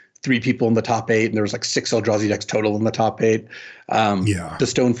had 3 people in the top 8, and there was like 6 Eldrazi decks total in the top 8. The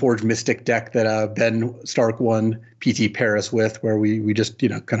Stoneforge Mystic deck that Ben Stark won PT Paris with, where we just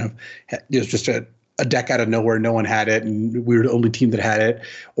kind of it was just a deck out of nowhere, no one had it, and we were the only team that had it.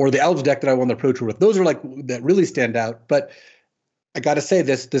 Or the Elves deck that I won the Pro Tour with. Those are like that really stand out. But I got to say,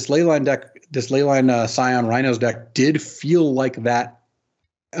 this Leyline deck, this Leyline Scion Rhinos deck did feel like that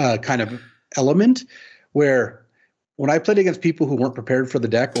kind of element, where when I played against people who weren't prepared for the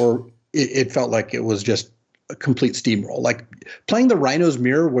deck, or it felt like it was just a complete steamroll. Like playing the Rhinos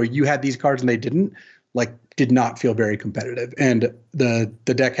Mirror, where you had these cards and they didn't, did not feel very competitive. And the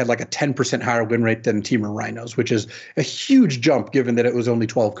deck had like a 10% higher win rate than Teamer Rhinos, which is a huge jump given that it was only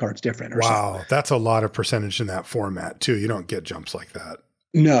 12 cards different. Wow, that's a lot of percentage in that format too. You don't get jumps like that.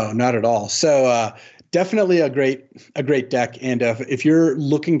 No, not at all. So definitely a great deck. And if you're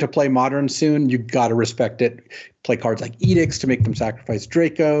looking to play Modern soon, you got to respect it. Play cards like Edicts to make them sacrifice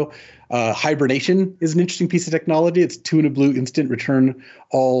Draco. Hibernation is an interesting piece of technology. It's 2 and a blue instant, return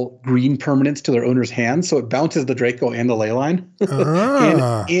all green permanents to their owner's hands. So it bounces the Draco and the Leyline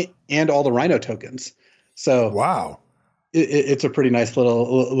and all the Rhino tokens. So wow. It's a pretty nice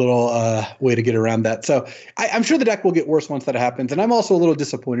little way to get around that. So I'm sure the deck will get worse once that happens. And I'm also a little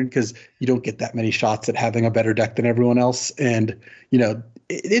disappointed because you don't get that many shots at having a better deck than everyone else. And,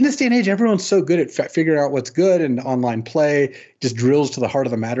 in this day and age, everyone's so good at figuring out what's good, and online play just drills to the heart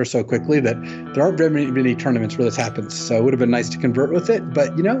of the matter so quickly that there aren't very many tournaments where this happens. So it would have been nice to convert with it.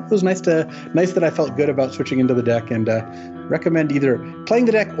 But, it was nice that I felt good about switching into the deck, and recommend either playing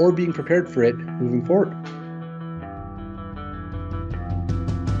the deck or being prepared for it moving forward.